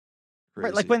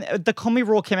 Right, like when the Comey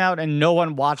Rule came out and no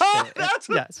one watched it. Yes.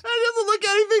 Yes. That doesn't look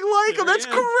anything like him. That's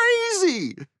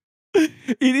crazy.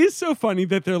 It is so funny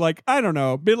that they're like, I don't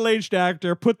know, middle-aged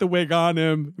actor, put the wig on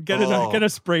him, get a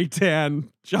spray tan,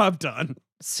 job done.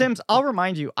 Sims, I'll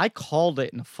remind you, I called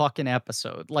it in a fucking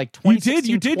episode. Like 2016,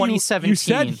 You did. 2017. You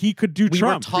said he could do we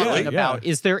Trump. were talking about,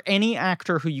 is there any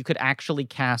actor who you could actually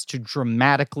cast to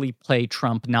dramatically play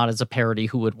Trump, not as a parody,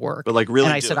 who would work? But like really,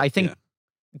 and I said, I think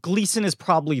Gleason is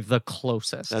probably the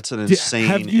closest. that's an insane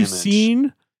Have you image.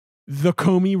 seen the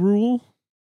Comey Rule?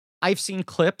 I've seen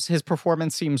clips. His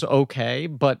performance seems okay,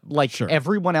 but like Sure.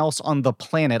 everyone else on the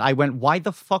planet, I went, why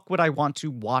the fuck would I want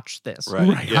to watch this?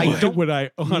 Right. Yeah. I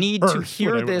don't on need to earth would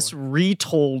hear I this want-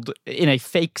 retold in a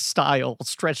fake style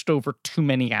stretched over too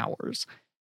many hours.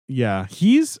 Yeah,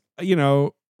 he's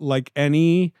like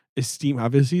any esteemed.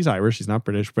 Obviously, he's Irish. He's not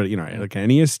British, but like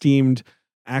any esteemed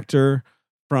actor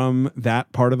from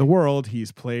that part of the world,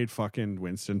 he's played fucking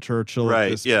Winston Churchill at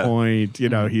this point.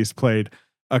 He's played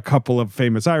a couple of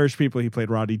famous Irish people. He played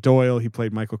Roddy Doyle. He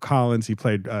played Michael Collins. He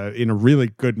played in a really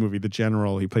good movie, The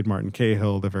General. He played Martin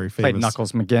Cahill, the very famous Played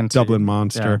Knuckles McGinty. Dublin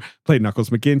Monster. Yeah. Played Knuckles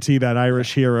McGinty, that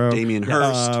Irish hero. Damien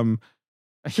Hirst.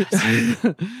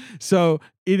 So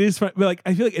it is fun. But like,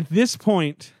 I feel like at this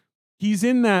point, he's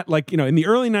in that, like, in the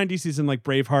early 90s, he's in like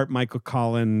Braveheart, Michael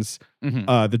Collins,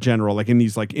 The General, like in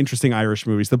these like interesting Irish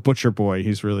movies. The Butcher Boy,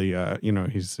 he's really,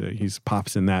 he's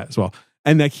pops in that as well.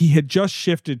 and that he had just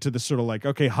shifted to the sort of like,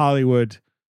 okay, Hollywood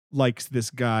likes this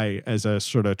guy as a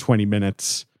sort of 20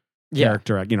 minutes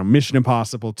character, Mission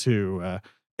Impossible 2,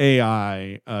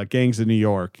 AI, Gangs of New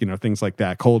York, things like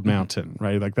that, Cold Mountain,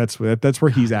 right? Like that's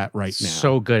where he's at right now.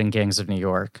 So good in Gangs of New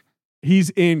York. He's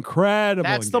incredible.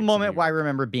 That's the moment where I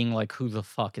remember being like, who the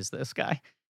fuck is this guy?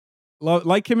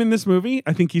 Like him in this movie,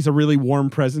 I think he's a really warm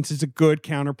presence. It's a good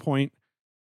counterpoint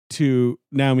to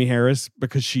Naomi Harris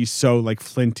because she's so like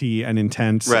flinty and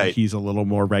intense. Right. And he's a little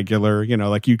more regular,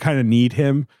 like you kind of need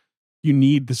him. You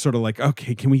need the sort of like,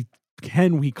 okay, can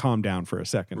we calm down for a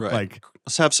second? Right. Like,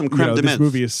 let's have some creme de menthe. This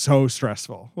movie is so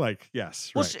stressful. Like,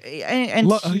 yes. Well, right. and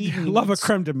love a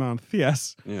creme de menthe.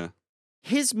 Yes. Yeah.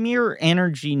 His mere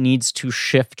energy needs to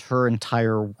shift her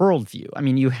entire worldview. I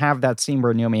mean, you have that scene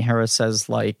where Naomi Harris says,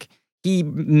 like, he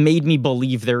made me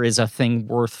believe there is a thing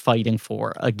worth fighting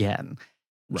for again,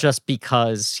 just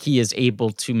because he is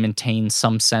able to maintain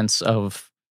some sense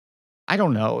of, I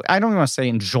don't know, I don't want to say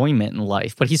enjoyment in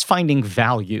life, but he's finding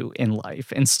value in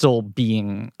life and still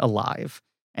being alive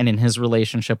and in his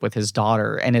relationship with his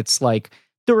daughter. And it's like,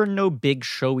 there are no big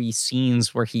showy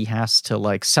scenes where he has to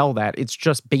like sell that. It's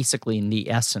just basically in the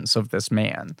essence of this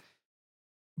man.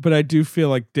 But I do feel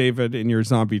like, David, in your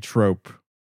zombie trope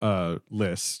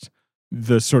list,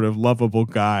 the sort of lovable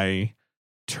guy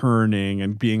turning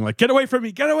and being like, get away from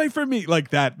me, like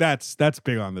that's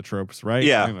big on the tropes, right?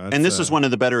 Yeah. And this is one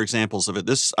of the better examples of it.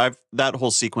 That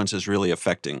whole sequence is really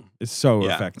affecting. It's so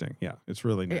affecting. Yeah, it's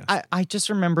really nice. I just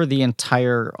remember the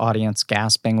entire audience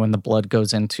gasping when the blood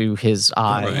goes into his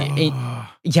eye.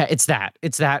 Right. It's that.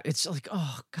 It's like,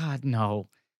 oh God, no.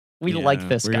 We like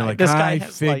this guy. Like, this guy I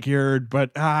has figured,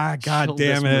 but God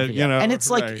damn it, And it's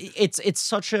like it's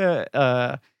such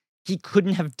a he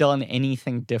couldn't have done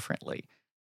anything differently.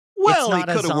 Well, he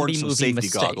could have worn some safety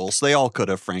goggles. They all could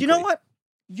have, frankly.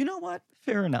 You know what?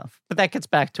 Fair enough. But that gets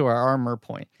back to our armor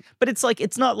point. But it's like,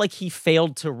 it's not like he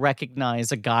failed to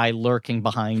recognize a guy lurking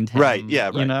behind him. Right. Yeah.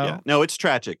 Right. You know? Yeah. No, it's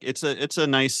tragic. It's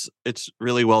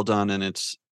really well done. And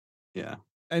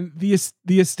and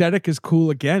the aesthetic is cool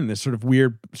again. This sort of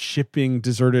weird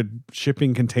deserted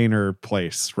shipping container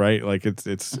place, right? Like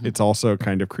it's also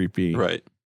kind of creepy. Right.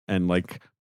 And like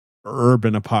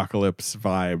urban apocalypse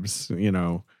vibes,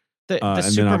 The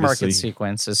supermarket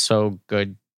sequence is so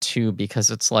good too, because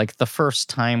it's like the first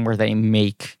time where they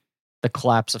make the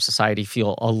collapse of society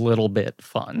feel a little bit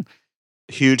fun.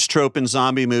 Huge trope in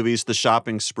zombie movies, the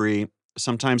shopping spree.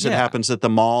 Sometimes it happens at the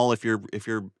mall. If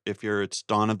it's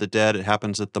Dawn of the Dead, it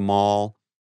happens at the mall.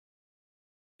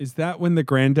 Is that when the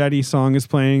Granddaddy song is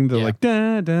playing? The like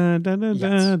da da da da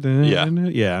da da.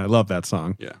 Yeah, I love that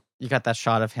song. Yeah. You got that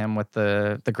shot of him with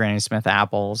the Granny Smith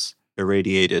apples.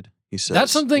 Irradiated, he says.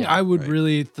 That's something I would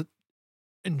really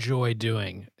enjoy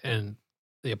doing in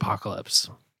the apocalypse.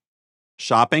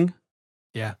 Shopping?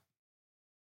 Yeah.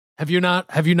 Have you not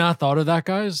thought of that,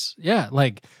 guys? Yeah,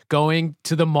 like going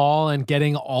to the mall and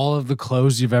getting all of the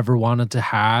clothes you've ever wanted to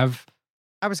have.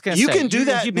 I was going to say, you can do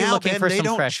that now, Ben. They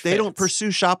don't fits. pursue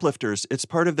shoplifters. It's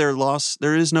part of their loss.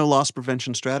 There is no loss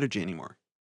prevention strategy anymore.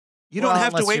 You don't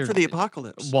have to wait for the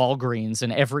apocalypse. Walgreens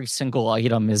and every single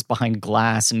item is behind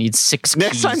glass and needs 6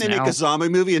 Next keys time they now. make a zombie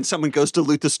movie and someone goes to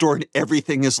loot the store and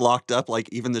everything is locked up, like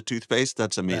even the toothpaste,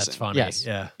 that's amazing. That's funny. Yes.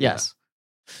 Yeah. Yes.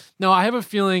 No, I have a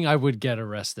feeling I would get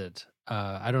arrested.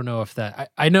 I don't know if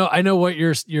that. I know what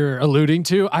you're alluding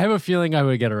to. I have a feeling I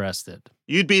would get arrested.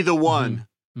 You'd be the one.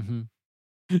 Mm-hmm.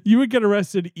 You would get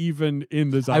arrested even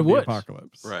in the zombie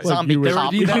apocalypse. Right. Like Zombie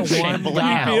cop you'd shambling be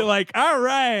out. like, all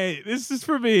right, this is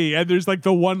for me. And there's like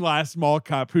the one last mall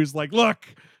cop who's like, look,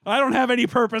 I don't have any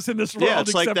purpose in this world. Yeah,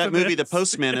 it's like except that for movie, this. The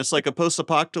Postman. It's like a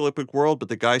post-apocalyptic world, but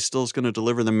the guy still is going to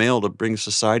deliver the mail to bring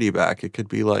society back. It could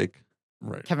be like...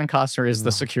 Right. Kevin Costner is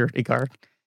the security guard.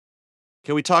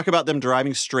 Can we talk about them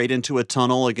driving straight into a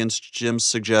tunnel against Jim's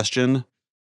suggestion?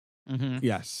 Mm-hmm.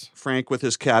 Yes. Frank, with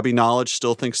his cabbie knowledge,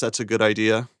 still thinks that's a good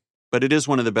idea. But it is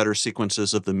one of the better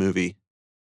sequences of the movie.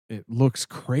 It looks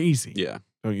crazy. Yeah.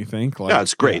 Don't you think? Like, Yeah,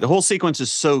 it's great. The whole sequence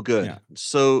is so good. Yeah.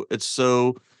 It's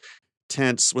so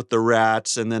tense with the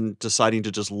rats and then deciding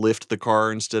to just lift the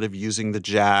car instead of using the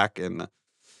jack. And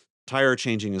tire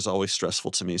changing is always stressful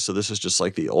to me. So this is just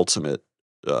like the ultimate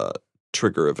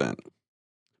trigger event.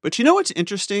 But you know what's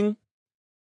interesting?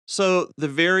 So the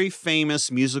very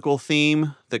famous musical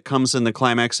theme that comes in the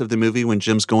climax of the movie when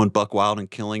Jim's going buck wild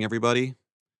and killing everybody,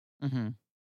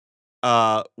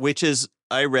 which is,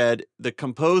 I read, the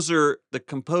composer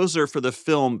for the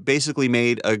film basically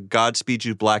made a Godspeed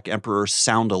You Black Emperor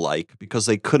sound alike because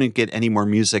they couldn't get any more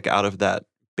music out of that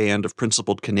band of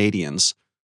principled Canadians.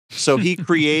 So he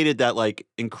created that like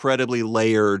incredibly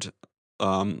layered,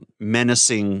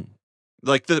 menacing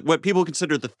like what people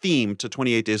consider the theme to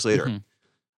 28 Days Later.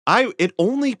 Mhm. It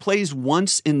only plays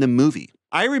once in the movie.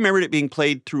 I remembered it being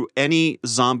played through any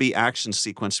zombie action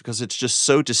sequence because it's just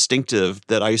so distinctive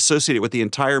that I associate it with the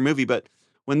entire movie. But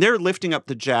when they're lifting up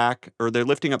the jack or they're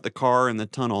lifting up the car in the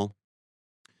tunnel,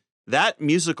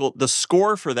 the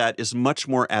score for that is much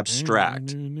more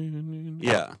abstract.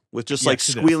 Yeah, with just like Yes,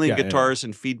 it is. squealing Yeah, yeah, guitars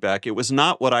and feedback. It was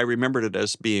not what I remembered it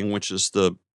as being, which is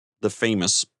the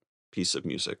famous piece of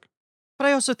music. But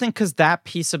I also think because that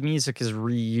piece of music is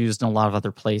reused in a lot of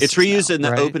other places. It's reused now, in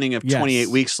the right? opening of 28 Yes.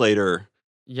 Weeks Later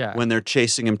Yeah. when they're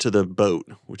chasing him to the boat,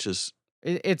 which is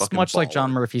It's fucking much like John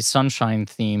baller. Murphy's Sunshine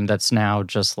theme that's now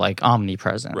just like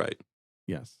omnipresent. right.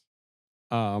 Yes.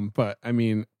 But I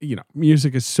mean,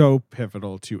 music is so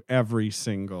pivotal to every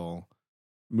single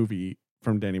movie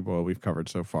from Danny Boyle we've covered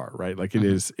so far, right? Like it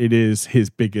is his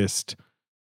biggest,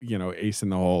 ace in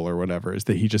the hole or whatever, is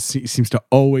that he just seems to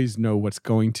always know what's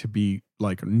going to be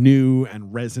like new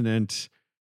and resonant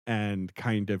and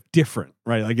kind of different,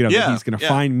 right? Like, that he's going to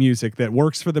find music that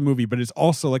works for the movie, but it's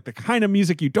also like the kind of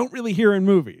music you don't really hear in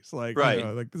movies. Like, Right.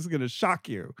 like this is going to shock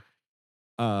you.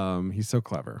 He's so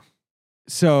clever.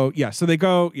 So they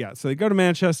go to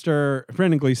Manchester.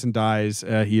 Brendan Gleeson dies.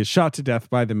 He is shot to death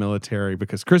by the military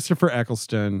because Christopher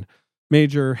Eccleston,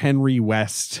 Major Henry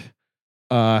West,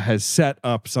 has set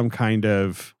up some kind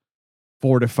of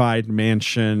fortified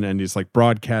mansion and he's like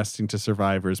broadcasting to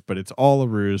survivors, but it's all a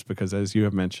ruse because, as you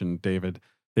have mentioned, David,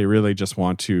 they really just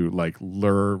want to like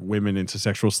lure women into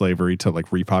sexual slavery to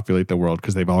like repopulate the world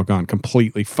because they've all gone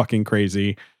completely fucking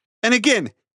crazy. And again,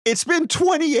 it's been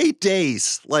 28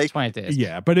 days. Like 20 days.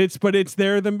 Yeah, but it's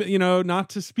there. Not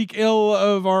to speak ill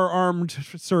of our armed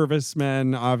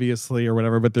servicemen, obviously, or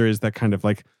whatever. But there is that kind of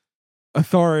like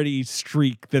authority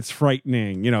streak that's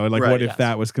frightening. Like Right, what if yes.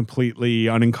 that was completely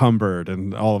unencumbered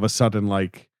and all of a sudden,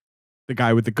 like the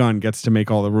guy with the gun gets to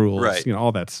make all the rules. Right.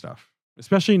 All that stuff.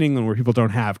 Especially in England where people don't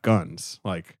have guns,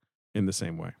 like in the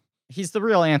same way. He's the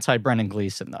real anti-Brendan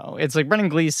Gleeson, though. It's like Brendan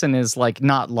Gleeson is like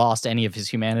not lost any of his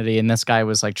humanity, and this guy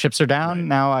was like, chips are down, Right.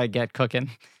 now I get cooking.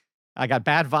 I got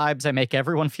bad vibes, I make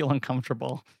everyone feel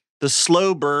uncomfortable. the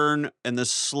slow burn and the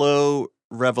slow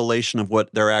revelation of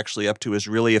what they're actually up to is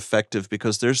really effective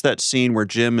because there's that scene where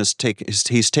Jim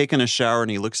he's taken a shower and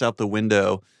he looks out the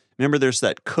window. Remember, there's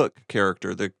that cook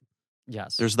character.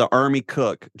 Yes. There's the army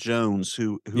cook, Jones,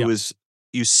 who Yep. is,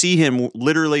 you see him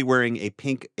literally wearing a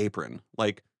pink apron,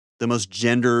 like the most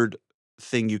gendered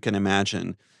thing you can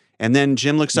imagine. And then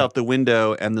Jim looks Yep. out the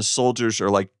window and the soldiers are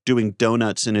like doing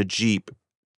donuts in a Jeep,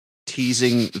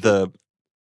 teasing the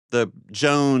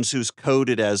Jones who's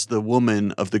coded as the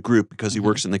woman of the group because he Mhm.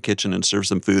 works in the kitchen and serves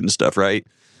them food and stuff, right?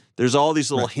 There's all these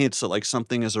little Right. hints that like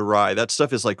something is awry. That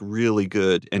stuff is like really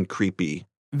good and creepy.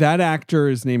 That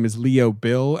actor's name is Leo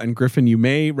Bill, and Griffin, you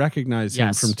may recognize him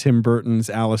Yes. from Tim Burton's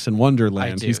Alice in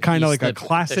Wonderland. I do. He's kind of like a the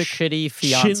classic shitty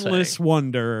fiance. chinless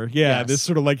wonder. Yeah, Yes. this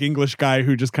sort of like English guy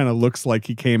who just kind of looks like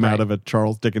he came out Right. of a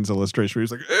Charles Dickens illustration where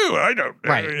he's like, "Ooh, I don't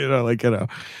know," Right.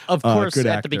 Of course, good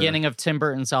at actor. the beginning of Tim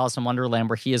Burton's Alice in Wonderland,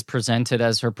 where he is presented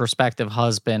as her prospective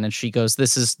husband, and she goes,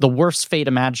 "This is the worst fate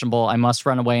imaginable. I must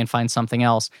run away and find something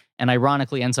else." And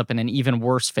ironically, ends up in an even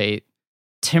worse fate.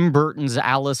 Tim Burton's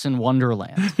Alice in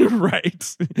Wonderland.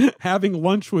 Right. Having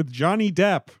lunch with Johnny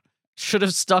Depp. Should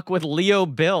have stuck with Leo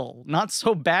Bill. Not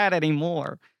so bad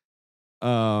anymore.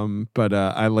 But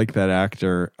I like that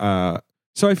actor.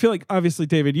 So I feel like, obviously,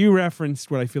 David, you referenced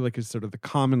what I feel like is sort of the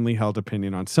commonly held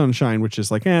opinion on Sunshine, which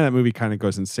is like, that movie kind of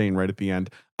goes insane right at the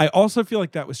end. I also feel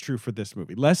like that was true for this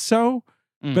movie. Less so,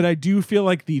 but I do feel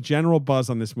like the general buzz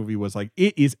on this movie was like,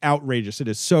 it is outrageous. It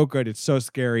is so good. It's so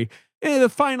scary. The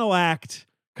final act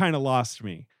kind of lost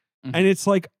me. Mhm. And it's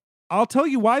like, I'll tell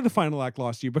you why the final act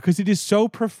lost you, because it is so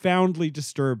profoundly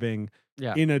disturbing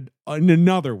Yeah. in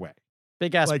another way.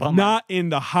 Big ass Like bummer. not in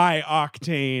the high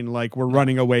octane, like we're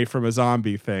running away from a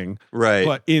zombie thing, Right.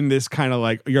 but in this kind of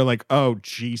like, you're like, oh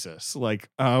Jesus, like,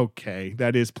 okay,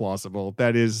 that is plausible.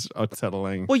 That is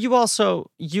unsettling. Well, you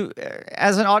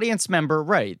as an audience member,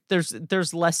 right?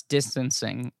 There's less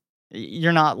distancing.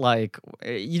 You're not like,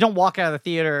 you don't walk out of the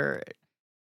theater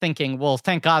thinking, well,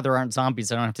 thank God there aren't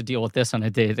zombies. I don't have to deal with this on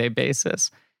a day-to-day basis.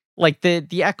 Like the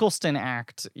Eccleston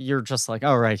act, you're just like,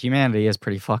 oh right, humanity is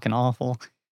pretty fucking awful.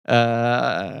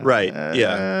 Right,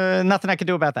 yeah. Nothing I can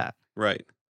do about that. Right.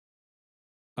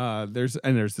 There's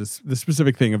the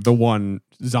specific thing of the one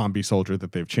zombie soldier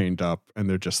that they've chained up, and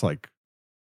they're just like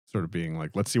sort of being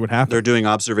like, let's see what happens. They're doing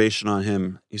observation on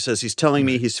him. He says he's telling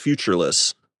me he's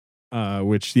futureless.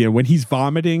 Which, when he's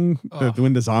vomiting, Ugh.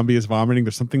 when the zombie is vomiting,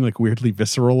 there's something like weirdly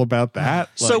visceral about that.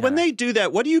 So Like, when they do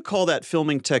that, what do you call that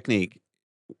filming technique?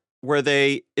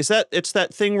 it's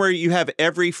that thing where you have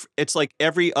it's like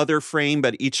every other frame,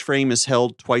 but each frame is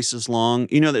held twice as long.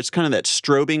 You know, that's kind of that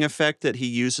strobing effect that he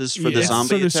uses for the zombie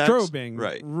so attacks. the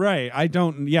strobing, right. I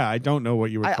don't know what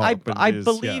you would call it, but I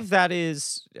believe that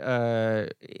is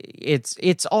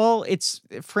it's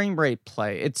frame rate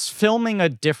play. It's filming a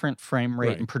different frame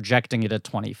rate and projecting it at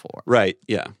 24. Right.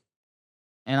 Yeah.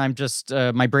 And I'm just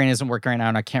my brain isn't working right now,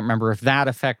 and I can't remember if that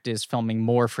effect is filming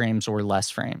more frames or less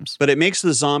frames. But it makes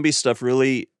the zombie stuff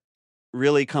really,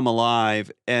 really come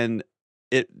alive, and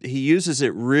he uses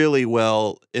it really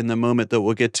well in the moment that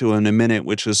we'll get to in a minute,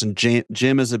 which was when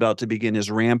Jim is about to begin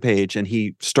his rampage, and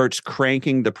he starts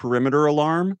cranking the perimeter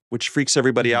alarm, which freaks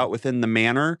everybody out within the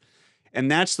manor.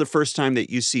 And that's the first time that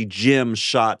you see Jim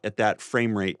shot at that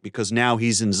frame rate, because now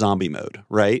he's in zombie mode,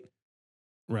 right?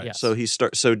 Right. Yes. So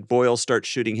Boyle starts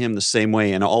shooting him the same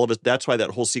way, and all of it. That's why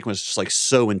that whole sequence is just like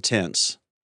so intense,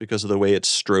 because of the way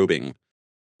it's strobing.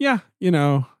 Yeah, you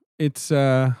know, it's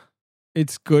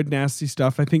good, nasty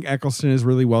stuff. I think Eccleston is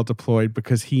really well deployed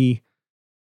because he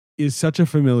is such a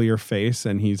familiar face,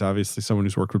 and he's obviously someone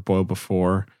who's worked with Boyle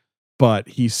before. But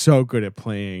he's so good at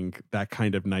playing that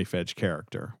kind of knife edge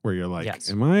character where you're like,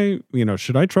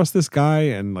 should I trust this guy?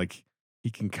 And like, he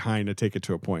can kind of take it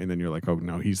to a point, and then you're like, oh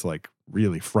no, he's like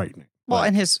really frightening. Well,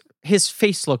 and his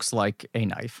face looks like a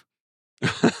knife.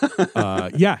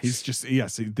 He's just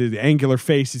the angular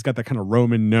face. He's got that kind of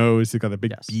Roman nose. He's got the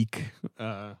big beak,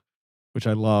 which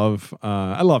I love.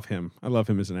 I love him. I love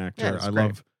him as an actor. I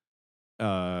love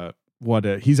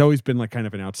he's always been like kind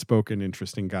of an outspoken,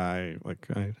 interesting guy. Like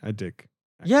I dig.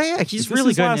 Yeah, he's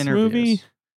really good in interviews. Movie?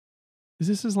 Is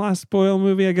this his last Boyle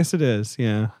movie? I guess it is.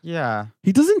 Yeah. Yeah.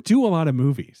 He doesn't do a lot of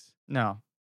movies. No.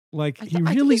 Like I he think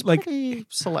really he's like pretty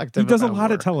selective. he does a about lot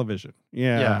of work. television.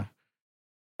 Yeah.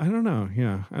 I don't know.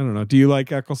 Yeah. I don't know. Do you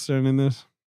like Eccleston in this?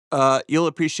 You'll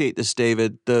appreciate this,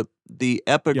 David. The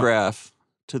epigraph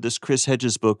to this Chris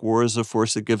Hedges book, War is a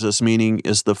Force That Gives Us Meaning,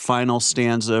 is the final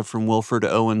stanza from Wilfred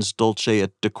Owen's Dulce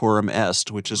et Decorum Est,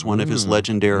 which is one of his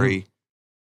legendary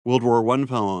World War I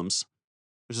poems,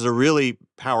 which is a really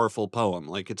powerful poem.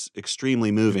 Like, it's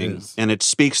extremely moving. And it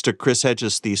speaks to Chris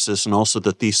Hedges' thesis and also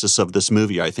the thesis of this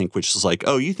movie, I think, which is like,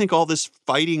 oh, you think all this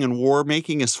fighting and war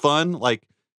making is fun? Like,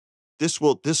 this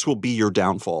will be your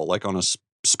downfall, like on a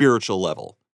spiritual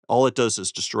level. All it does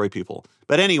is destroy people.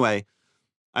 But anyway,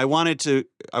 I wanted to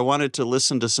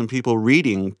listen to some people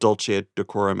reading Dulce et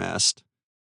Decorum Est.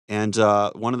 And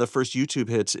one of the first YouTube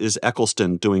hits is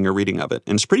Eccleston doing a reading of it.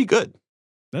 And it's pretty good.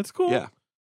 That's cool. Yeah.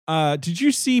 Did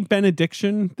you see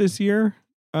Benediction this year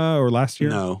or last year?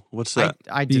 No. What's that?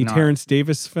 I did not. The Terrence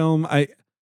Davis film.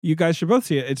 You guys should both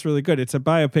see it. It's really good. It's a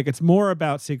biopic. It's more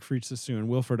about Siegfried Sassoon.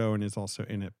 Wilfred Owen is also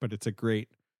in it, but it's a great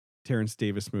Terrence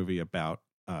Davis movie about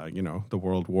the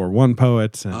World War I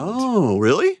poets. And, oh,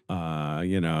 really? That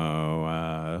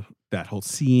whole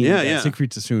scene. Yeah.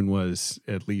 Siegfried Sassoon was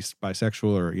at least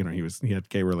bisexual, or he had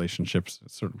gay relationships.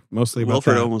 Sort of mostly about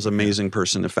Wilfred that. Owen was an amazing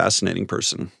person, a fascinating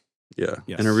person. Yeah,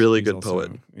 yes, and a really he's good also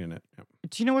poet in it. Yep.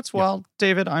 Do you know what's wild,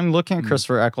 David? I'm looking at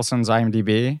Christopher Eccleston's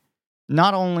IMDb.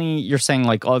 Not only you're saying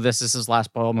like, oh, this is his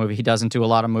last Boyle movie. He doesn't do a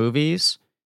lot of movies.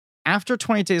 After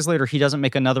 28 Days Later, he doesn't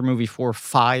make another movie for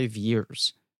 5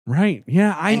 years. Right.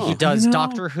 Yeah. And he does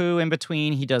Doctor Who in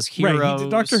between. He does Heroes. Right. He did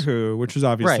Doctor Who, which was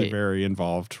obviously very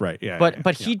involved. Right. Yeah.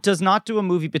 But he does not do a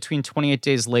movie between 28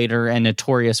 Days Later and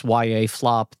notorious YA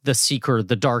flop, The Seeker,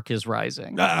 The Dark is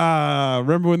Rising.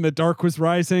 Remember when The Dark was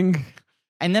rising?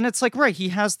 And then it's like, right, he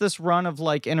has this run of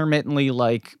like intermittently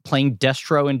like playing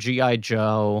Destro and G.I.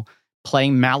 Joe,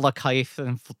 playing Malekith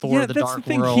and Thor the Dark World. That's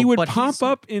the thing. He would pop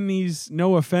up in these,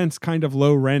 no offense, kind of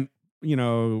low rent,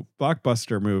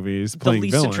 blockbuster movies, playing the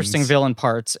least villains. interesting villain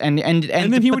parts, and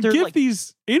then he would give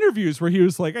these interviews where he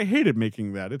was like, "I hated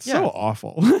making that. It's so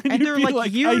awful." and they're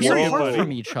like years apart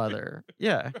from each other.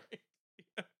 Yeah.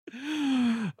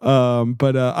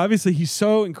 But obviously he's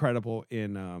so incredible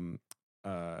in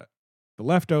The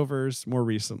Leftovers. More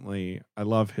recently, I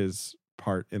love his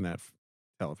part in that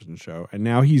television show, and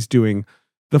now he's doing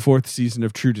the 4th season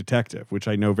of True Detective, which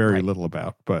I know very little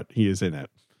about, but he is in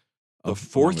it. The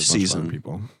 4th season.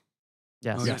 People.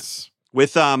 Yes. Oh, yes.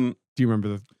 With Do you remember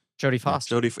the Jodie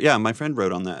Foster? My friend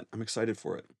wrote on that. I'm excited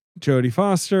for it. Jodie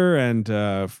Foster and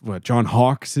John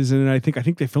Hawkes is in it. I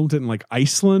think they filmed it in like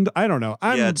Iceland. I don't know.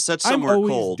 It's set somewhere I'm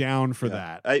always cold. Down for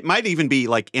that. It might even be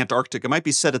like Antarctic. It might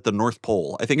be set at the North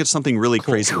Pole. I think it's something really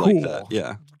crazy like that.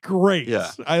 Yeah. Great. Yeah.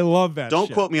 I love that.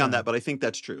 Don't quote me on that, but I think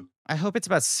that's true. I hope it's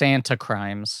about Santa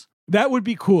crimes. That would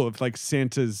be cool if like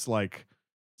Santa's like,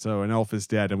 so an elf is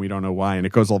dead and we don't know why, and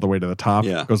it goes all the way to the top.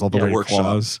 Yeah. It goes all the way to workshop.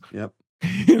 Claus. Yep.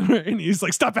 And he's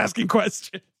like, stop asking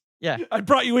questions. Yeah. I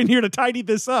brought you in here to tidy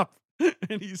this up.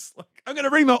 And he's like, I'm going to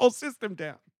bring the whole system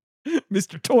down,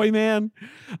 Mr. Toy Man.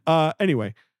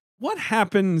 Anyway, what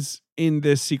happens in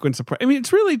this sequence of... I mean,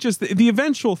 it's really just... The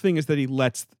eventual thing is that he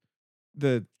lets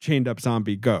the chained up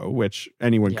zombie go, which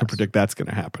anyone could predict that's going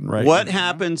to happen, right? What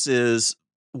happens is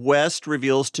West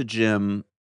reveals to Jim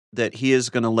that he is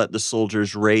going to let the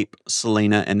soldiers rape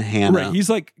Selena and Hannah. Right. He's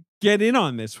like, get in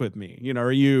on this with me. You know,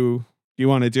 do you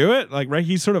want to do it? Like, right.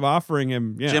 He's sort of offering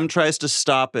him. Yeah. Jim tries to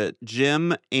stop it.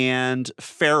 Jim and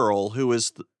Farrell, who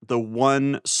is the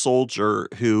one soldier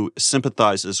who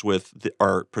sympathizes with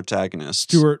our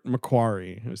protagonist. Stuart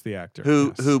McQuarrie, who's the actor.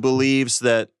 Who believes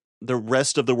that the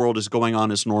rest of the world is going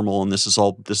on as normal, and this is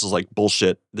like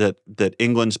bullshit, that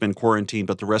England's been quarantined,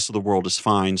 but the rest of the world is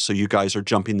fine, so you guys are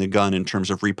jumping the gun in terms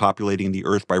of repopulating the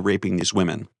earth by raping these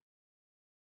women.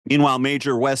 Meanwhile,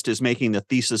 Major West is making the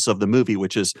thesis of the movie,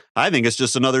 which is, I think it's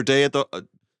just another day at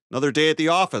the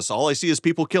office. All I see is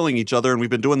people killing each other, and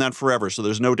we've been doing that forever, so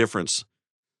there's no difference.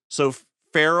 So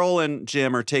Farrell and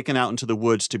Jim are taken out into the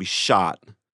woods to be shot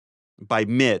by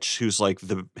Mitch, who's like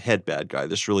the head bad guy,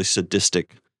 this really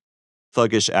sadistic,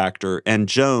 thuggish actor, and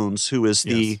Jones, who is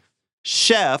the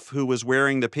chef who was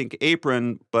wearing the pink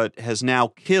apron but has now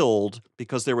killed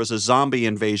because there was a zombie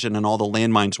invasion and all the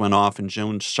landmines went off and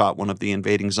Jones shot one of the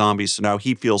invading zombies. So now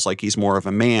he feels like he's more of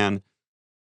a man.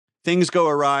 Things go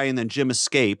awry and then Jim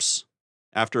escapes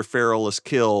after Farrell is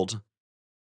killed.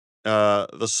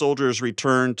 The soldiers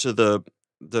return to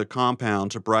the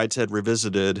compound, to Brideshead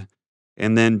Revisited,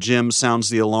 and then Jim sounds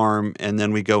the alarm and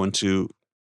then we go into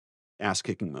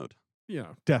ass-kicking mode.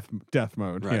 Death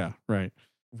mode. Right. Yeah, right.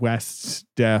 West's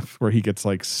death, where he gets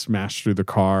like smashed through the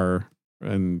car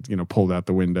and pulled out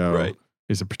the window, right,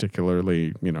 is a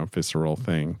particularly visceral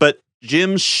thing. But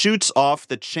Jim shoots off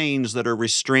the chains that are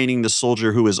restraining the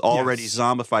soldier who is already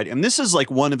zombified, and this is like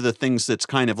one of the things that's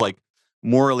kind of like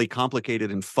morally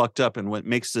complicated and fucked up. And what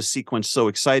makes this sequence so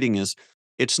exciting is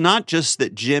it's not just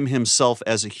that Jim himself,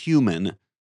 as a human,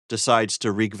 decides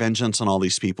to wreak vengeance on all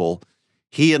these people.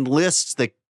 He enlists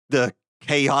the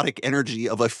chaotic energy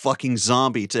of a fucking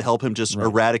zombie to help him just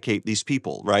eradicate these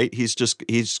people, right? He's just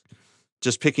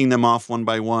picking them off one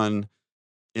by one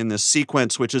in this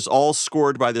sequence, which is all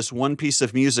scored by this one piece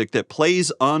of music that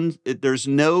plays there's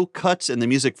no cuts in the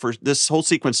music. For this whole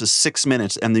sequence is 6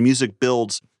 minutes, and the music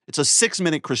builds. It's a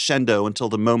 6-minute crescendo until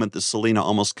the moment that Selena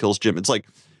almost kills Jim. It's like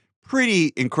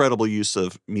pretty incredible use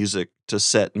of music to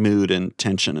set mood and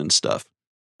tension and stuff.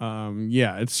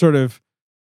 It's sort of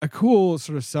a cool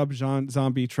sort of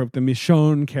sub-zombie trope. The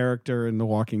Michonne character in The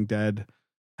Walking Dead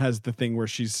has the thing where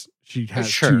she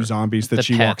has two zombies that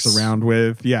she walks around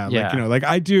with. Yeah. Like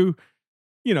I do,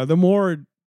 the more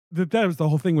that was the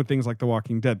whole thing with things like The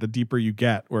Walking Dead, the deeper you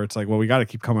get where it's like, well, we got to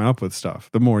keep coming up with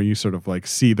stuff. The more you sort of like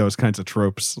see those kinds of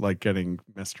tropes like getting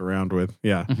messed around with.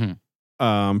 Yeah.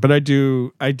 Mm-hmm. But I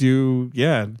do,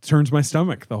 it turns my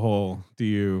stomach. The whole, do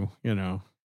you,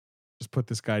 just put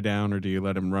this guy down or do you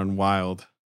let him run wild?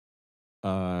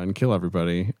 And kill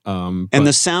everybody. And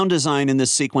the sound design in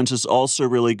this sequence is also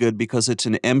really good because it's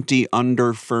an empty,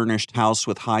 under-furnished house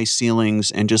with high ceilings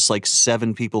and just like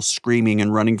 7 people screaming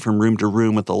and running from room to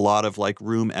room with a lot of like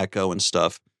room echo and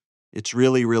stuff. It's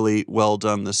really, really well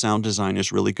done. The sound design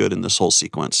is really good in this whole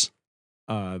sequence.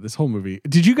 This whole movie.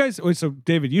 Did you guys? So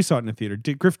David, you saw it in a theater.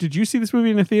 Griff, did you see this movie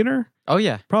in a theater? Oh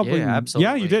yeah, probably. Yeah,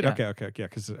 absolutely. Yeah, you did. Yeah. Okay. Yeah,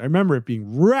 because I remember it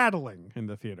being rattling in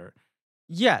the theater.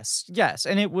 Yes,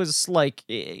 and it was like,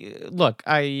 look,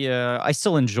 I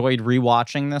still enjoyed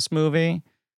rewatching this movie,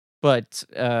 but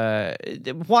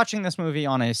watching this movie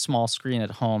on a small screen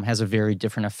at home has a very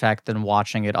different effect than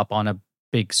watching it up on a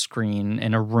big screen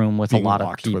in a room with Being a lot of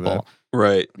locked with people.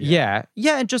 Right. Yeah,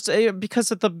 and just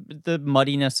because of the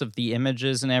muddiness of the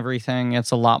images and everything,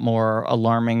 it's a lot more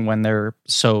alarming when they're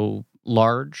so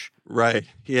large. Right.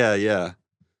 Yeah.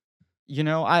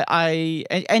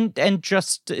 And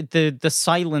just the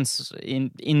silence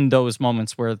in those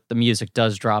moments where the music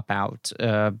does drop out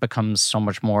becomes so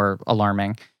much more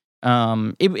alarming.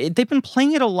 They've been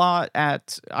playing it a lot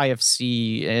at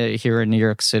IFC here in New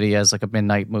York City as like a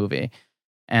midnight movie,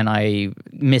 and I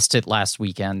missed it last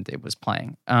weekend. It was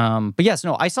playing. But yes,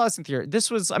 no, I saw this in theater.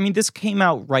 This came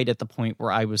out right at the point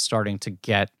where I was starting to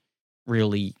get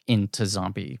really into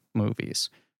zombie movies.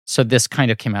 So this kind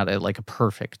of came out at like a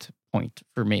perfect point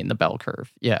for me in the bell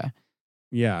curve. Yeah,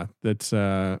 that's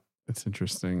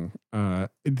interesting.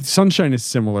 Sunshine is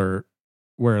similar,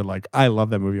 where like I love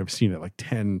that movie. I've seen it like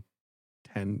 10,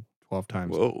 12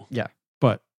 times. Whoa. Yeah,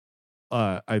 but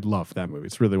I love that movie.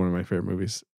 It's really one of my favorite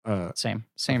movies. Same.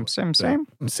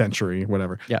 Century,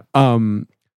 whatever. Yeah.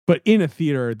 But in a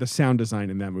theater, the sound design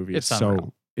in that movie is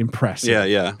so impressive.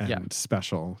 Yeah. And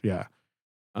special. Yeah.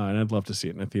 And I'd love to see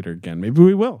it in a theater again. Maybe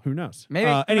we will. Who knows? Maybe.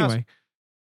 Who knows? Anyway.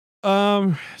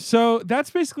 So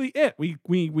that's basically it.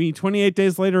 We 28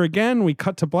 days later again, we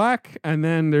cut to black, and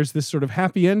then there's this sort of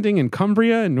happy ending in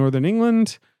Cumbria in northern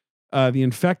England. The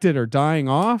infected are dying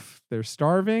off. They're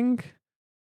starving.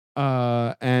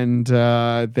 And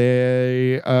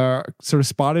they are sort of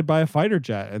spotted by a fighter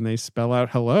jet, and they spell out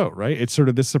hello, right? It's sort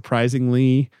of this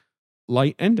surprisingly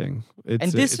light ending.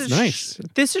 It's nice.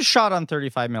 This is shot on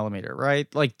 35 millimeter, right?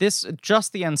 Like this,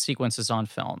 just the end sequence is on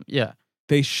film. Yeah.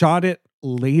 They shot it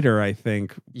later, I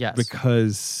think, Yes.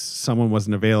 because someone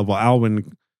wasn't available.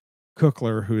 Alwyn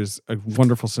Cookler, who is a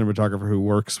wonderful cinematographer who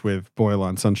works with Boyle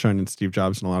on Sunshine and Steve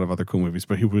Jobs and a lot of other cool movies,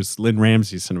 but he was Lynn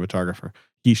Ramsey's cinematographer.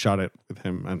 He shot it with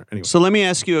him. And anyway. So let me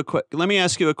ask you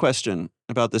a question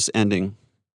about this ending.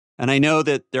 And I know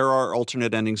that there are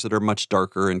alternate endings that are much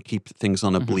darker and keep things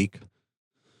on a bleak.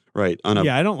 Right.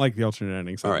 Yeah, I don't like the alternate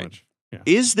endings that All right. much. Yeah.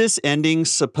 Is this ending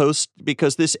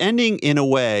because this ending, in a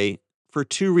way, for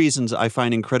two reasons, I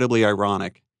find incredibly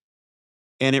ironic.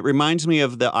 And it reminds me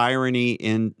of the irony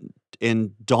in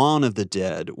Dawn of the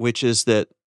Dead, which is that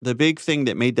the big thing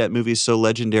that made that movie so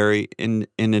legendary, in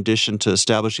addition to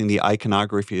establishing the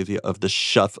iconography of the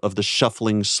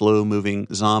shuffling, slow-moving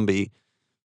zombie,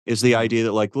 is the idea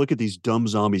that, like, look at these dumb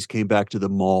zombies came back to the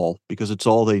mall because it's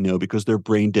all they know, because they're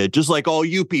brain dead, just like all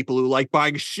you people who like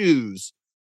buying shoes.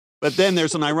 But then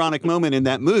there's an ironic moment in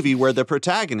that movie where the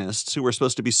protagonists, who were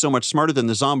supposed to be so much smarter than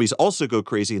the zombies, also go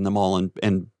crazy in the mall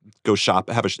and go shop,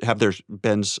 have their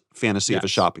Ben's fantasy of a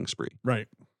shopping spree. Right.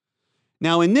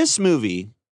 Now, in this movie,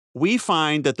 we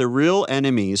find that the real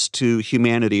enemies to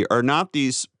humanity are not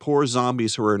these poor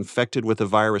zombies who are infected with a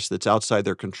virus that's outside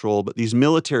their control, but these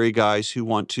military guys who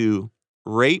want to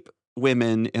rape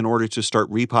women in order to start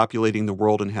repopulating the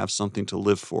world and have something to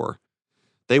live for.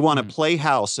 They want to play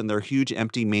house in their huge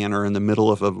empty manor in the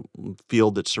middle of a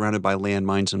field that's surrounded by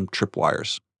landmines and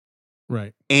tripwires.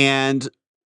 Right. And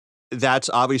that's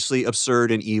obviously absurd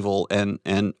and evil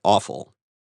and awful.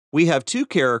 We have two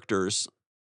characters,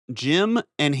 Jim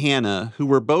and Hannah, who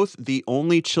were both the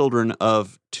only children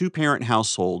of two-parent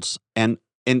households. And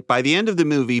by the end of the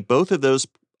movie, both of those,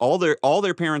 all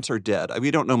their parents are dead.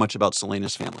 We don't know much about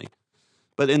Selena's family.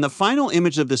 But in the final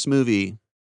image of this movie,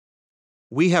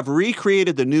 we have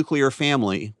recreated the nuclear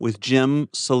family with Jim,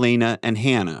 Selena, and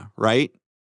Hannah, right?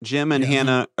 Jim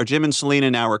and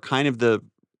Selena now are kind of the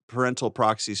parental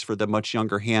proxies for the much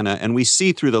younger Hannah. And we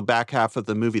see through the back half of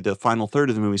the movie, the final third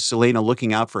of the movie, Selena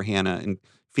looking out for Hannah and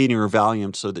feeding her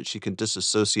Valium so that she can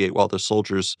disassociate while the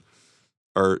soldiers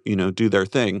are, do their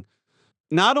thing.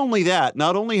 Not only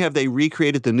have they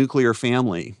recreated the nuclear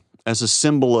family as a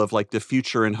symbol of like the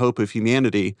future and hope of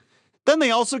humanity, then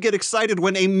they also get excited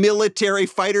when a military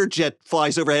fighter jet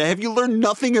flies overhead. Have you learned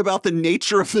nothing about the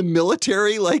nature of the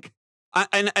military? Like,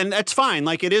 and that's fine.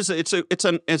 Like it's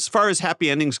as far as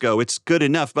happy endings go, it's good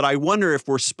enough. But I wonder if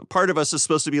part of us is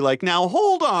supposed to be like, now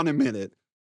hold on a minute.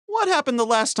 What happened the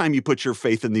last time you put your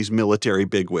faith in these military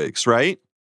bigwigs, right?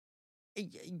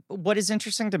 What is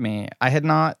interesting to me, I had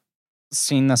not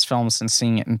seen this film since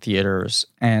seeing it in theaters,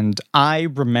 and I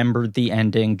remembered the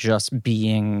ending just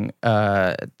being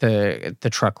the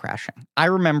truck crashing. I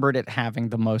remembered it having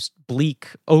the most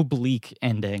oblique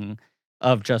ending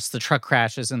of just the truck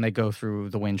crashes and they go through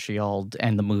the windshield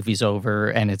and the movie's over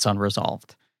and it's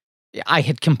unresolved. I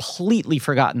had completely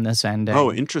forgotten this ending.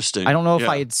 Oh, interesting. I don't know if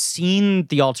I had seen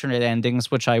the alternate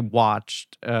endings, which I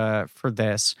watched for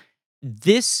this.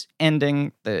 This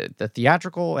ending, the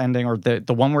theatrical ending, or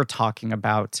the one we're talking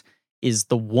about, is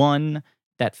the one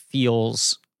that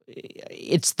feels,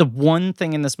 it's the one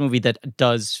thing in this movie that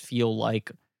does feel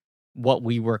like what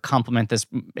we were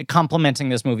complimenting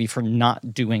this movie for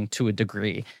not doing to a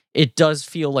degree. It does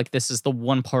feel like this is the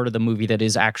one part of the movie that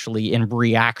is actually in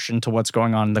reaction to what's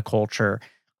going on in the culture.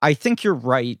 I think you're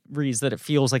right, Rees, that it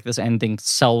feels like this ending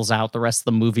sells out the rest of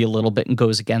the movie a little bit and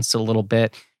goes against it a little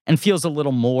bit, and feels a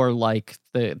little more like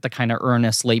the kind of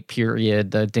earnest late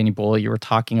period, the Danny Boyle you were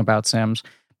talking about, Sims.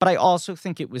 But I also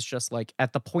think it was just like,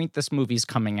 at the point this movie's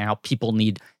coming out, people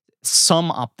need some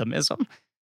optimism,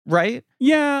 right?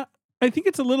 Yeah, I think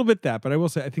it's a little bit that, but I will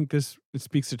say I think it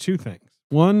speaks to two things.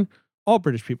 One, all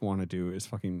British people want to do is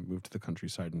fucking move to the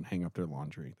countryside and hang up their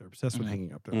laundry. They're obsessed with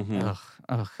hanging up their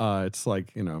laundry. It's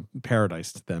like,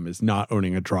 paradise to them is not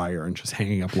owning a dryer and just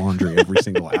hanging up laundry every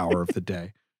single hour of the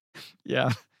day.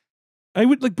 Yeah.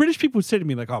 British people would say to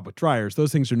me, like, oh, but dryers,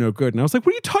 those things are no good. And I was like,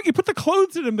 what are you talking? You put the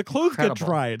clothes in them. The clothes get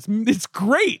dry. It's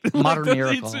great. Modern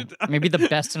miracle. Maybe the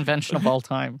best invention of all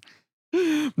time.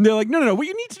 They're like, no. What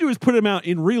you need to do is put them out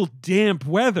in real damp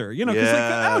weather, because like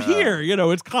out here,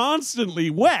 it's constantly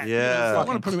wet. Yeah. So I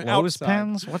want to put them outside.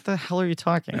 Clothespins? What the hell are you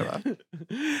talking about?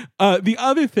 The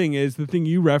other thing is the thing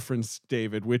you referenced,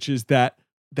 David, which is that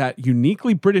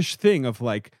uniquely British thing of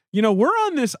like, we're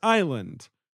on this island.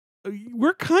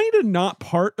 We're kind of not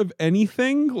part of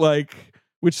anything, like,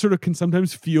 which sort of can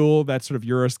sometimes fuel that sort of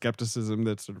Euroscepticism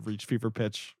that sort of reached fever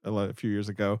pitch a few years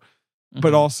ago.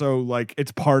 But also like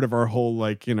it's part of our whole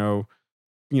like,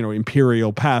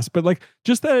 imperial past. But like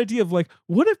just that idea of like,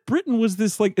 what if Britain was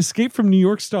this like escape from New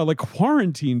York style like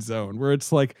quarantine zone where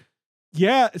it's like,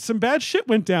 yeah, some bad shit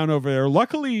went down over there.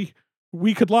 Luckily,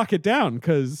 we could lock it down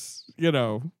because,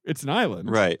 it's an island.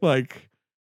 Right. Like,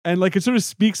 and like it sort of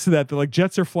speaks to that like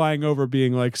jets are flying over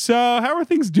being like, so how are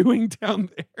things doing down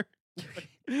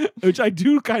there? Which I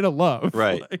do kind of love.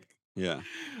 Right. Like, yeah.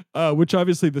 Which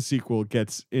obviously the sequel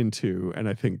gets into, and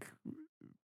I think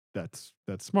that's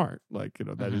smart. Like,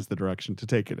 that is the direction to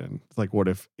take it in. It's like, what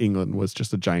if England was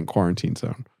just a giant quarantine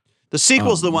zone? The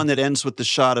sequel's the one that ends with the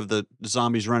shot of the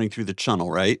zombies running through the tunnel,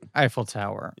 right? Eiffel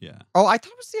Tower. Yeah. Oh, I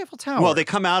thought it was the Eiffel Tower. Well, they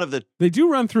come out of the They do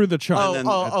run through the chart. and then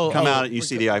come out and you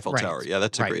see the Eiffel right, Tower. Yeah,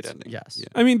 that's a right, great ending. yes. Yeah.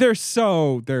 I mean, they're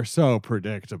so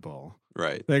predictable.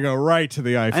 Right. They go right to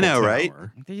the Eiffel know, Tower. right?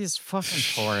 These fucking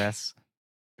tourists.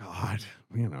 God,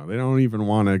 they don't even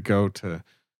want to go to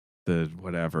the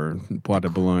whatever Bois de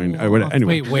Boulogne.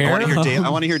 Anyway, Wait, where? I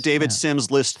want to hear David Sims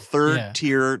list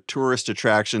third-tier tourist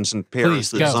attractions in Paris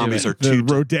Please, that go. zombies are the too.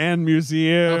 Rodin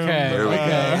Museum. Okay, There we go.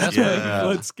 That's Yeah.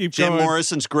 Let's keep Jim going.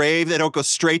 Morrison's grave. They don't go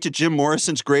straight to Jim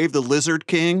Morrison's grave, the Lizard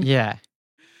King. Yeah.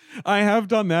 I have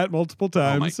done that multiple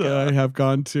times. God. I have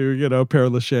gone to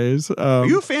Père Lachaise. Are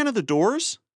you a fan of The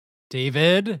Doors?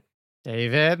 David.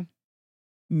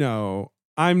 No,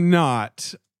 I'm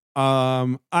not.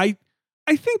 I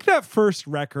think that first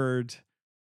record,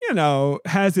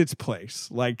 has its place.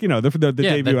 Like, the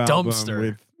debut album dumpster.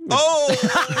 with Oh!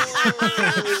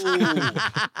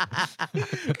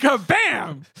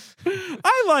 kabam!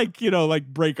 I like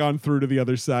break on through to the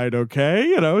other side,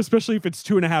 okay? Especially if it's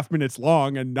 2.5 minutes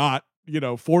long and not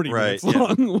 40 Right, minutes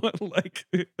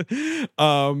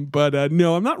long. But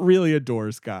no, I'm not really a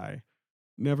Doors guy.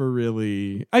 Never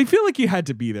really. I feel like you had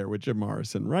to be there with Jim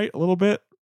Morrison, right? A little bit.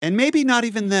 And maybe not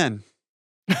even then.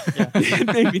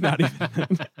 Maybe not even.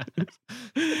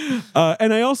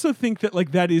 And I also think that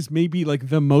that is maybe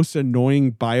the most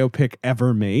annoying biopic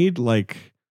ever made.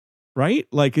 Right?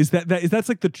 That's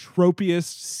like the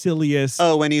tropiest, silliest.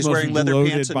 Oh, when he's most wearing leather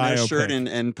bloated pants and no biopic. shirt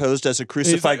and posed as a And he's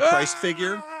crucified like, Christ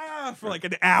figure. for like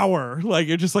an hour. Like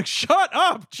you're just like, shut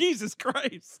up, Jesus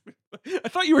Christ. I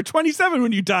thought you were 27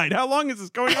 when you died. How long is this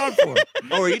going on for?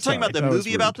 Oh, are you talking about the That was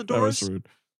movie about the rude. That was Doors? rude.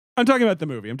 I'm talking about the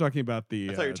movie. I'm talking about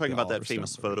the. I thought you were talking about that Oliver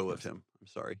famous Stone photo movie. of him. I'm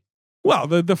sorry. Well,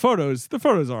 the photos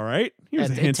all right. He was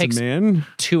a It handsome takes man.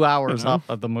 2 hours You know? up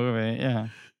of the movie. Yeah.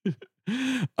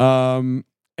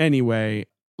 Anyway,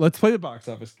 let's play the box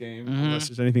office game. Mhm. Unless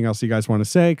there's anything else you guys want to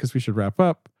say, because we should wrap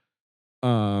up.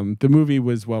 The movie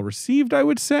was well received, I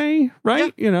would say,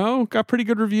 right? Got pretty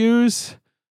good reviews.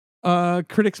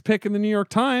 Critics pick in the New York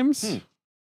Times.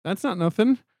 That's not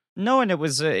nothing. No, and it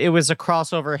was a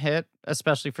crossover hit,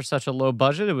 especially for such a low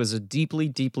budget. It was a deeply,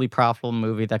 deeply profitable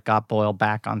movie that got boiled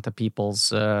back onto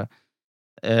people's. It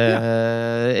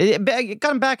got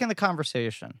them back in the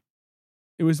conversation.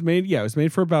 It was made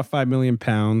for about £5 million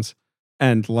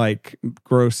and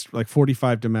grossed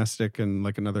 45 domestic and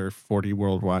another 40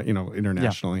 worldwide,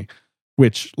 internationally,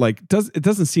 which it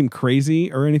doesn't seem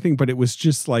crazy or anything, but it was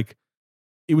just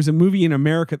it was a movie in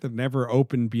America that never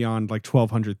opened beyond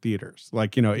 1,200 theaters.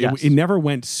 Yes. It never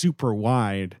went super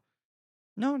wide.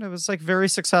 No, and it was very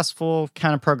successful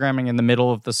kind of programming in the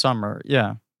middle of the summer.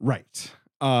 Yeah. Right.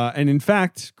 And in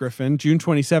fact, Griffin, June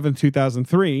 27th,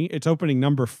 2003, it's opening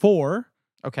number 4.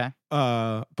 Okay.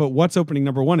 But what's opening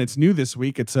number 1? It's new this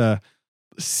week. It's a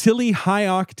silly high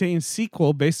octane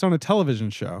sequel based on a television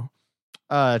show.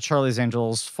 Charlie's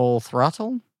Angels Full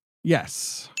Throttle.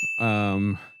 Yes.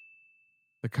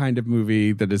 The kind of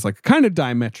movie that is kind of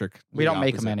diametric. We don't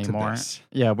make them anymore.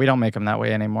 Yeah, we don't make them that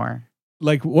way anymore.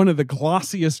 One of the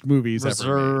glossiest movies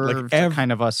ever made. Reserved,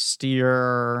 kind of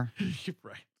austere.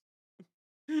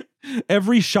 Right.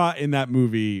 Every shot in that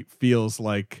movie feels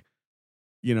like,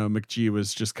 McGee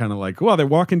was just kind of well, they're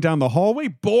walking down the hallway.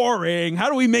 Boring. How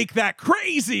do we make that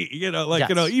crazy?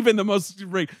 Yes. Even the most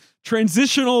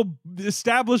transitional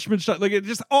establishment shot, it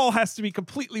just all has to be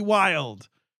completely wild.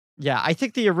 Yeah, I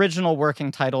think the original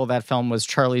working title of that film was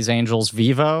Charlie's Angels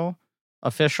Vivo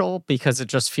Official, because it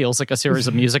just feels like a series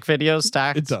of music videos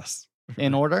stacked. It does.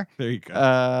 in order. There you go.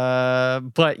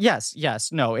 But yes,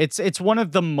 no, it's one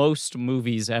of the most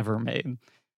movies ever made.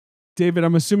 David,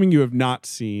 I'm assuming you have not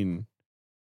seen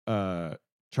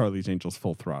Charlie's Angels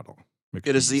Full Throttle.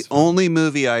 It is the McPhee's film. only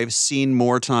movie I've seen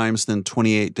more times than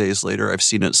 28 Days Later. I've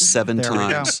seen it 7 There we go.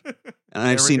 times. And I've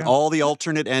There we seen go. all the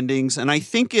alternate endings. And I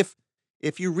think if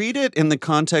you read it in the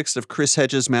context of Chris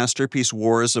Hedges' masterpiece,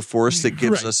 War is a Force That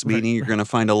Gives Us Meaning, you're going to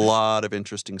find a lot of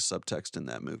interesting subtext in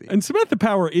that movie. And Samantha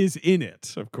Power is in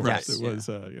it, of course. Yes, It was,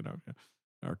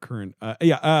 our current.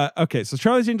 Okay, so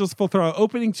Charlie's Angels Full Throttle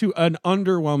opening to an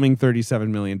underwhelming $37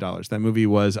 million. That movie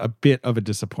was a bit of a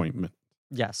disappointment.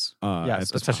 Yes, at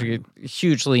yes, the especially time. a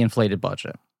hugely inflated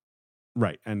budget.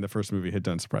 Right, and the first movie had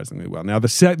done surprisingly well. Now,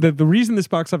 the reason this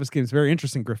box office game is very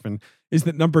interesting, Griffin, is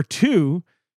that number 2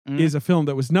 is a film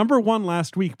that was number 1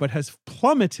 last week, but has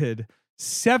plummeted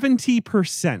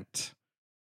 70%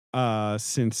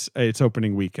 since its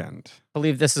opening weekend. I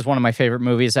believe this is one of my favorite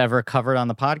movies ever covered on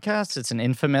the podcast. It's an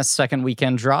infamous second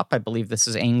weekend drop. I believe this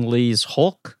is Ang Lee's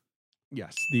Hulk.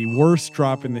 Yes, the worst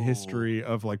drop in the history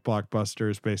of like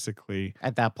blockbusters, basically.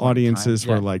 At that point, Audiences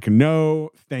were like,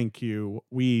 no, thank you.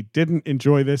 We didn't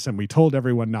enjoy this, and we told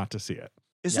everyone not to see it.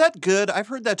 Is that good? I've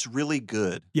heard that's really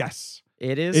good. Yes.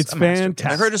 It is. It's a masterpiece.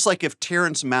 I heard it's like if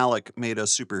Terrence Malick made a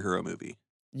superhero movie.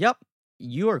 Yep.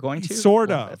 You are going to Sort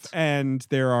love of. it. And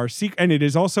there are and it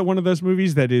is also one of those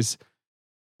movies that is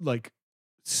like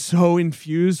so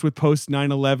infused with post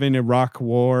 9/11 Iraq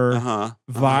War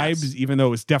vibes, yes. even though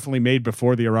it was definitely made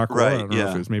before the Iraq War. Right, I don't know yeah.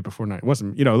 if it was made before 9. It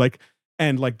wasn't,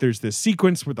 and like there's this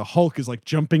sequence where the Hulk is like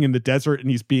jumping in the desert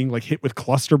and he's being like hit with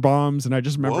cluster bombs. And I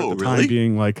just remember Whoa, at the time really?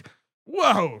 being like,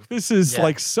 whoa, this is Yeah.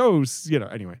 like so,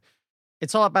 anyway.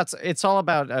 It's all about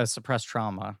suppressed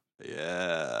trauma.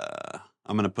 Yeah.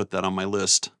 I'm going to put that on my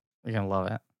list. You're gonna love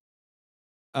it.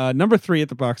 Number 3 at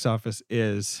the box office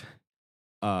is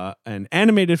an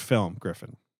animated film,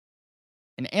 Griffin.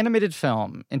 An animated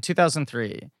film in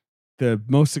 2003. The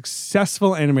most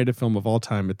successful animated film of all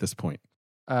time at this point.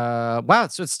 Wow,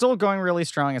 so it's still going really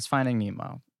strong. It's Finding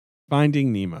Nemo,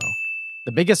 Finding Nemo,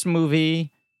 the biggest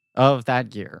movie of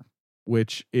that year.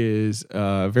 which is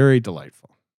very delightful.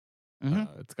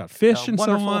 Mhm. It's got fish and so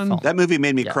wonderful on. film. That movie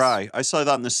made me Yes. cry. I saw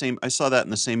that in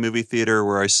the same movie theater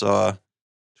where I saw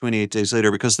 28 Days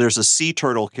Later, because there's a sea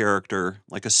turtle character,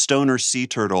 like a stoner sea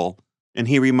turtle, and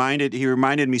he reminded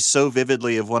me so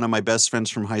vividly of one of my best friends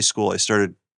from high school. I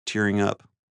started tearing up.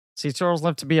 Sea turtles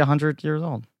live to be 100 years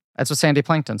old. That's what Sandy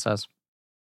Plankton says.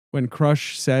 When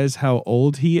Crush says how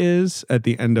old he is at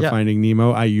the end of Yeah. Finding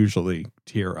Nemo, I usually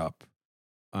tear up.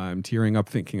 I'm tearing up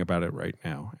thinking about it right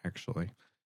now, actually.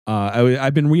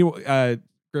 I've been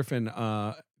Griffin,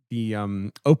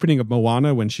 the opening of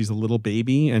Moana when she's a little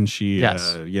baby and she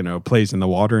Yes. plays in the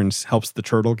water and helps the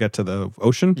turtle get to the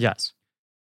ocean. Yes.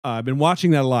 I've been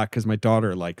watching that a lot because my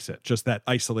daughter likes it. Just that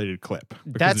isolated clip. Because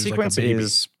That there's, like, a sequence baby.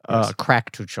 is Yes.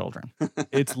 crack to children.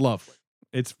 It's lovely.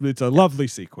 It's a lovely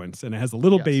sequence, and it has a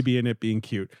little Yes. baby in it being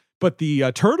cute. But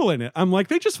the turtle in it, I'm like,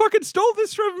 they just fucking stole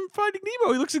this from Finding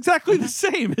Nemo. He looks exactly the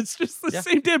same. It's just the Yeah.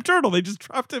 same damn turtle. They just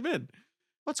dropped him in.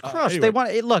 What's Crush? Anyway. They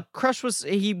want look. Crush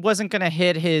he wasn't going to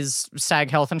hit his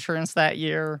SAG health insurance that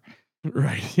year,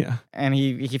 Right, yeah. and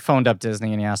he phoned up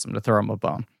Disney and he asked them to throw him a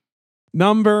bone.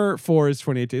 Number 4 is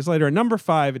 28 Days Later. And number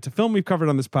 5, it's a film we've covered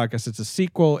on this podcast. It's a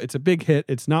sequel. It's a big hit.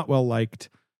 It's not well liked.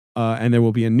 And there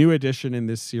will be a new edition in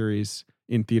this series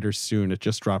in theaters soon. It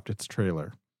just dropped its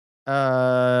trailer.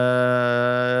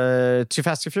 Too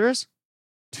Fast, Too Furious.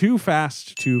 Too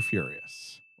Fast, Too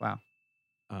Furious. Wow.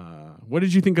 What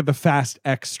did you think of the Fast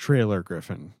X trailer,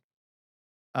 Griffin?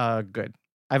 Good.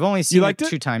 I've only seen liked it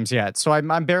it? 2 times yet, so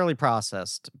I'm barely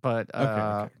processed. But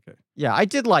Okay. yeah, I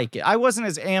did like it. I wasn't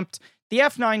as amped. The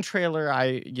F9 trailer,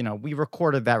 we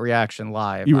recorded that reaction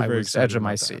live. You were I very was excited edge of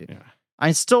my about that, seat. Yeah.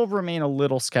 I still remain a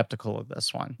little skeptical of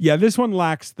this one. Yeah, this one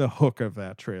lacks the hook of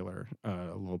that trailer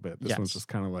a little bit. This one's Yes. just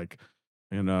kind of like,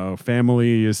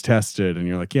 family is tested, and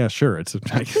you're like, yeah, sure. It's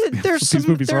There's these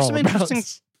movies are there's all some about. interesting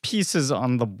pieces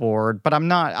on the board, but I'm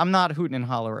not hooting and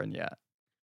hollering yet.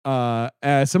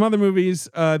 Some other movies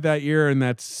that year, and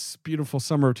that's beautiful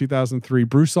summer of 2003.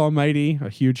 Bruce Almighty, a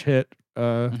huge hit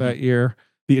that year.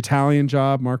 The Italian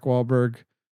Job, Mark Wahlberg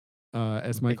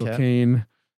as Michael hit. Caine.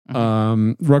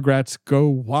 Rugrats Go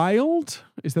Wild.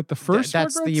 Is that the first?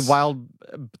 That's the Rugrats? Wild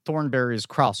Thornberries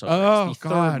crossover. Oh It's the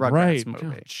God! third Rugrats Right.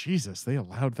 movie. Oh, Jesus, they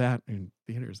allowed that in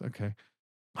theaters. Okay.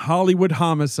 Hollywood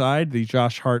Homicide, the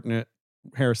Josh Hartnett,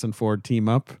 Harrison Ford team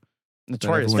up.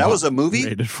 Notorious. everyone That was a movie?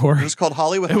 rated for. It was called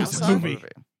Hollywood It was a Homicide? movie.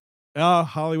 Oh,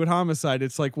 Hollywood Homicide.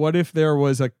 It's like, what if there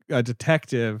was a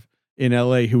detective in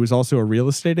LA who was also a real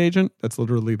estate agent. That's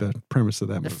literally the premise of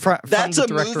that movie. From That's the a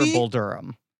director movie? of Bull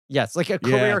Durham. Yes, like a Yeah,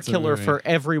 career it's a killer movie. for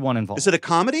everyone involved. Is it a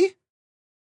comedy?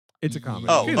 It's a comedy.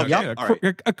 Oh, You know, okay. yeah, All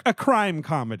right. a crime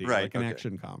comedy, Right, like an okay.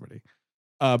 action comedy.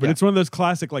 But Yeah. it's one of those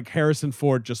classic, like Harrison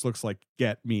Ford just looks like,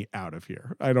 get me out of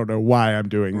here. I don't know why I'm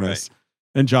doing this.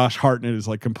 And Josh Hartnett is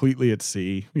like completely at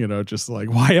sea, you know, just like,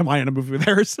 why am I in a movie with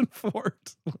Harrison Ford?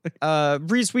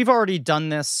 Rees, we've already done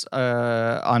this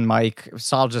on mic,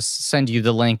 so I'll just send you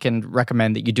the link and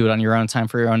recommend that you do it on your own time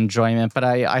for your own enjoyment. But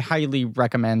I highly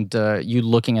recommend you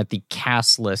looking at the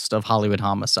cast list of Hollywood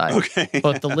Homicide, Okay.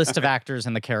 both the list of actors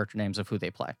and the character names of who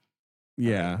they play.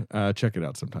 Yeah, check it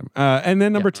out sometime. And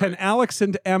then number Yeah. 10, Alex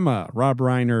and Emma, Rob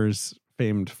Reiner's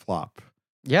famed flop.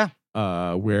 Yeah.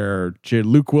 Where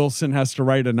Luke Wilson has to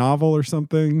write a novel or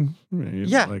something.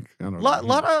 Yeah. Like I don't know.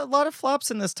 Lot of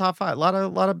flops in this top 5. A lot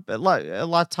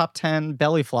of top 10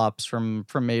 belly flops from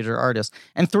major artists,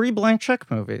 and 3 blank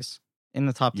check movies in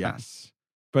the top 10. Yes.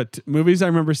 But movies I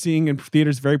remember seeing in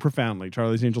theaters very profoundly.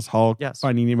 Charlie's Angels, Hulk, Yes.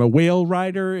 Finding Nemo, Whale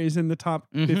Rider is in the top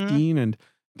Mhm. 15, and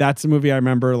that's a movie I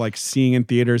remember like seeing in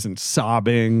theaters and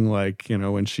sobbing, like, you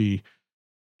know, when she,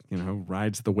 you know,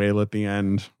 rides the whale at the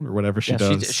end or whatever she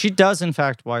does. She does in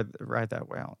fact ride that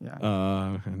whale.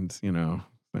 Yeah. And you know,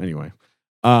 anyway,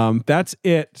 that's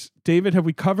it. David, have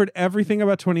we covered everything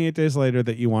about 28 Days Later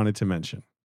that you wanted to mention?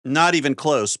 Not even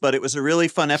close, but it was a really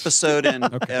fun episode, and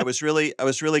Okay. I was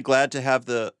really glad to have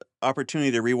the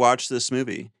opportunity to rewatch this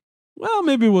movie. Well,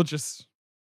 maybe we'll just,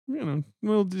 you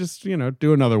know,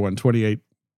 do another one 28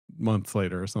 months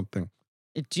later or something.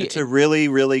 It's a really,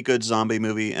 really good zombie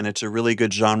movie, and it's a really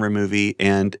good genre movie,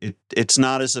 and it's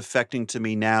not as affecting to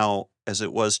me now as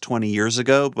it was 20 years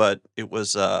ago, but it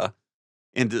was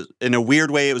in a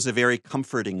weird way, it was a very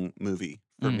comforting movie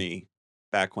for me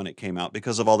back when it came out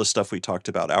because of all the stuff we talked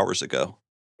about hours ago.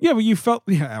 Yeah, but you felt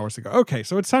hours ago. Okay,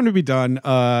 so it's time to be done.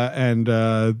 And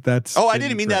that's. Oh, I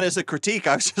didn't mean that as a critique.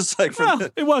 I was just like, well,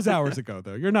 it was hours ago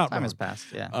though. You're not Time wrong. has passed.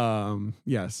 Yeah.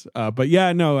 Yes. But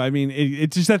yeah, no. I mean,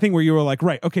 it's just that thing where you were like,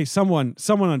 right, okay, someone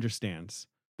understands.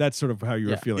 That's sort of how you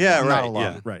were feeling. Yeah, I'm right. not alone.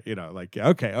 Yeah. Right. You know, like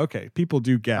okay. People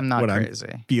do get I'm not what crazy.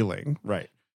 I'm feeling. Right.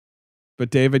 But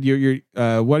David, you're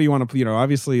what do you want to? You know,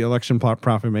 obviously, election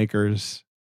profit makers.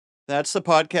 That's the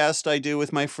podcast I do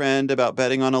with my friend about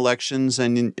betting on elections,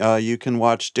 and you can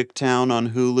watch Dicktown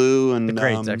on Hulu. And The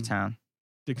great Dicktown.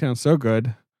 Dicktown's so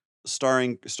good.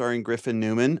 starring Griffin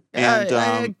Newman,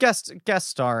 and Guest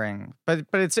starring, but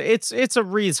it's a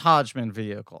Rees Hodgman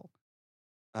vehicle.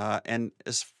 and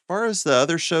as far as the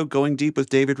other show, Going Deep with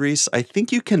David Rees, I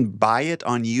think you can buy it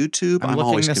on YouTube. I'm looking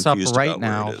always this up confused right about where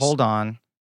now. it is. Hold on.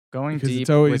 Going Because Deep it's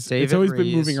always with David been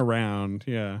Rees. moving around.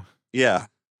 Yeah. Yeah,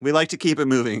 we like to keep it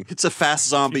moving. It's a fast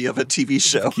zombie of a TV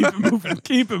show. Keep it moving.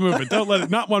 Keep it moving. Don't let it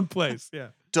not one place. Yeah.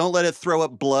 Don't let it throw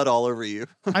up blood all over you.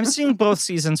 I'm seeing both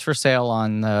seasons for sale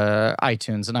on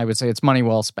iTunes, and I would say it's money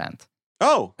well spent.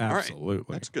 Oh, all right.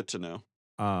 Absolutely. That's good to know.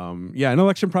 Yeah, and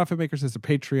Election Profit Makers is a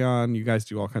Patreon. You guys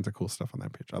do all kinds of cool stuff on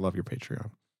that page. I love your Patreon.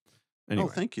 Anyway, Oh,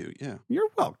 thank you. Yeah. you're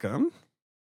welcome.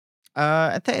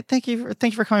 Thank you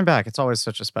for coming back. It's always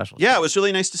such a special. Yeah, it was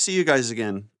really nice to see you guys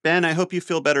again. Ben, I hope you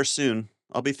feel better soon.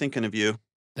 I'll be thinking of you.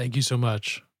 Thank you so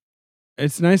much.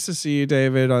 It's nice to see you,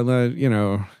 David. I let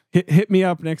hit me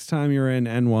up next time you're in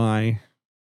NY.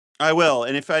 I will.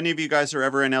 And if any of you guys are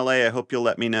ever in LA, I hope you'll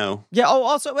let me know. Yeah. Oh,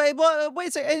 also, wait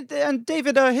a second. And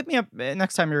David, hit me up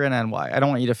next time you're in NY. I don't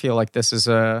want you to feel like this is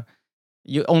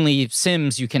you only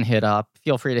Sims you can hit up.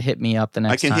 Feel free to hit me up the I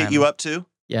next can time. hit you up too?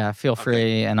 Yeah, feel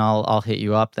free, and I'll hit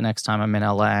you up the next time I'm in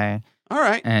LA. All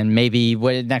right. And maybe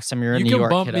next time you're in You New can York,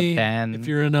 bump hit me up Ben. if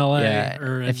you're in LA Yeah,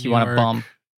 or if in you New want to York, bump.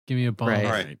 give me a bump. Right.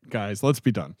 All right. Guys, let's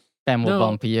be done. Ben will No.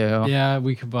 bump you. Yeah,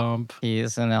 we can bump.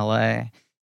 He's in LA.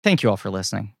 Thank you all for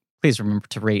listening. Please remember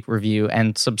to rate, review,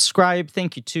 and subscribe.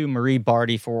 Thank you to Marie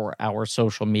Barty for our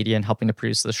social media and helping to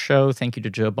produce the show. Thank you to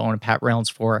Joe Bowen and Pat Reynolds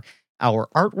for our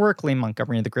artwork. Lee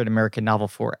Montgomery and the Great American Novel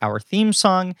for our theme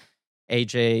song.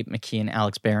 AJ McKee and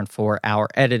Alex Barron for our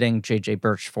editing. JJ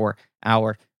Birch for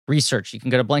our research. You can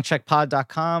go to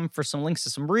blankcheckpod.com for some links to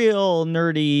some real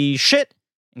nerdy shit,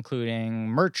 including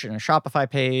merch and a Shopify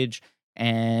page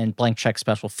and Blank Check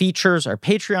special features, our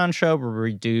Patreon show where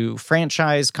we do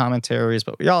franchise commentaries,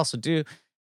 but we also do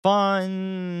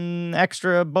fun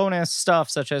extra bonus stuff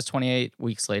such as 28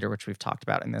 Weeks Later, which we've talked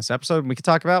about in this episode. And we could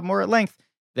talk about more at length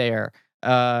there.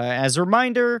 As a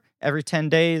reminder, every 10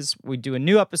 days we do a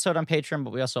new episode on Patreon,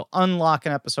 but we also unlock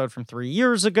an episode from 3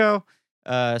 years ago.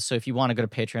 So if you want to go to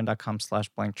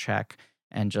patreon.com/blankcheck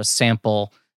and just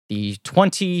sample the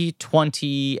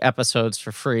 2020 episodes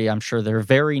for free. I'm sure they're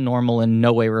very normal and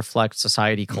no way reflect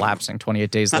society collapsing 28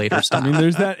 days later I stuff. mean,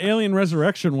 there's that Alien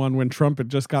Resurrection one when Trump had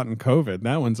just gotten COVID.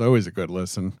 That one's always a good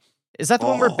listen. Is that the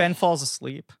one where Oh. Ben falls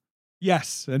asleep?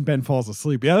 Yes, and Ben falls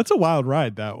asleep. Yeah, that's a wild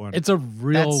ride, that one. It's a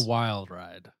real That's- wild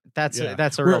ride. That's Yeah.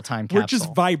 a real time capsule. We're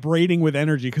just vibrating with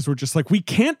energy because we're just like, we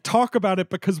can't talk about it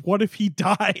because what if he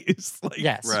dies? Like,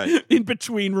 Yes. Right. in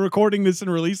between recording this and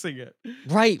releasing it.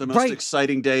 right, The most right.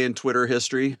 exciting day in Twitter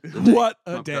history. The day What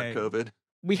a Trump got day. COVID.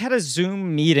 We had a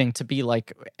Zoom meeting to be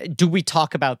like, do we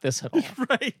talk about this at all?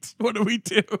 Right. What do we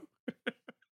do?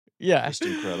 Yeah. Just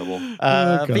incredible. Oh,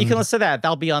 But you can God. listen to that.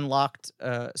 That'll be unlocked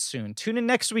soon. Tune in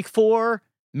next week for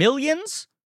Millions.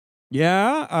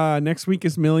 Yeah. Next week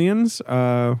is Millions.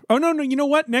 Oh, no. You know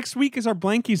what? Next week is our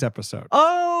Blankies episode.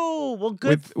 Oh, well,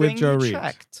 good With thing Joe you Rees.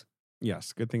 checked.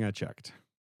 Yes. Good thing I checked.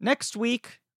 Next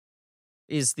week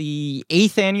is the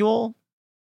 8th annual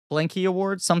Blanky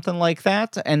Award, something like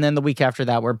that. And then the week after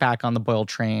that, we're back on the Boyle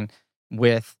train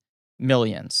with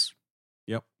Millions.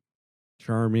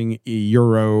 Charming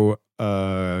Euro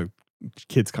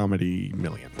kids comedy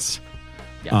Millions.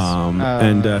 Yes.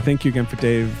 And thank you again for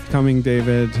coming,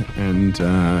 David. And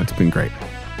it's been great.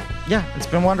 Yeah, it's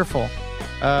been wonderful.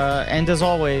 And as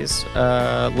always,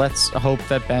 let's hope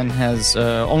that Ben has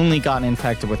only gotten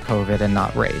infected with COVID and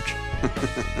not rage.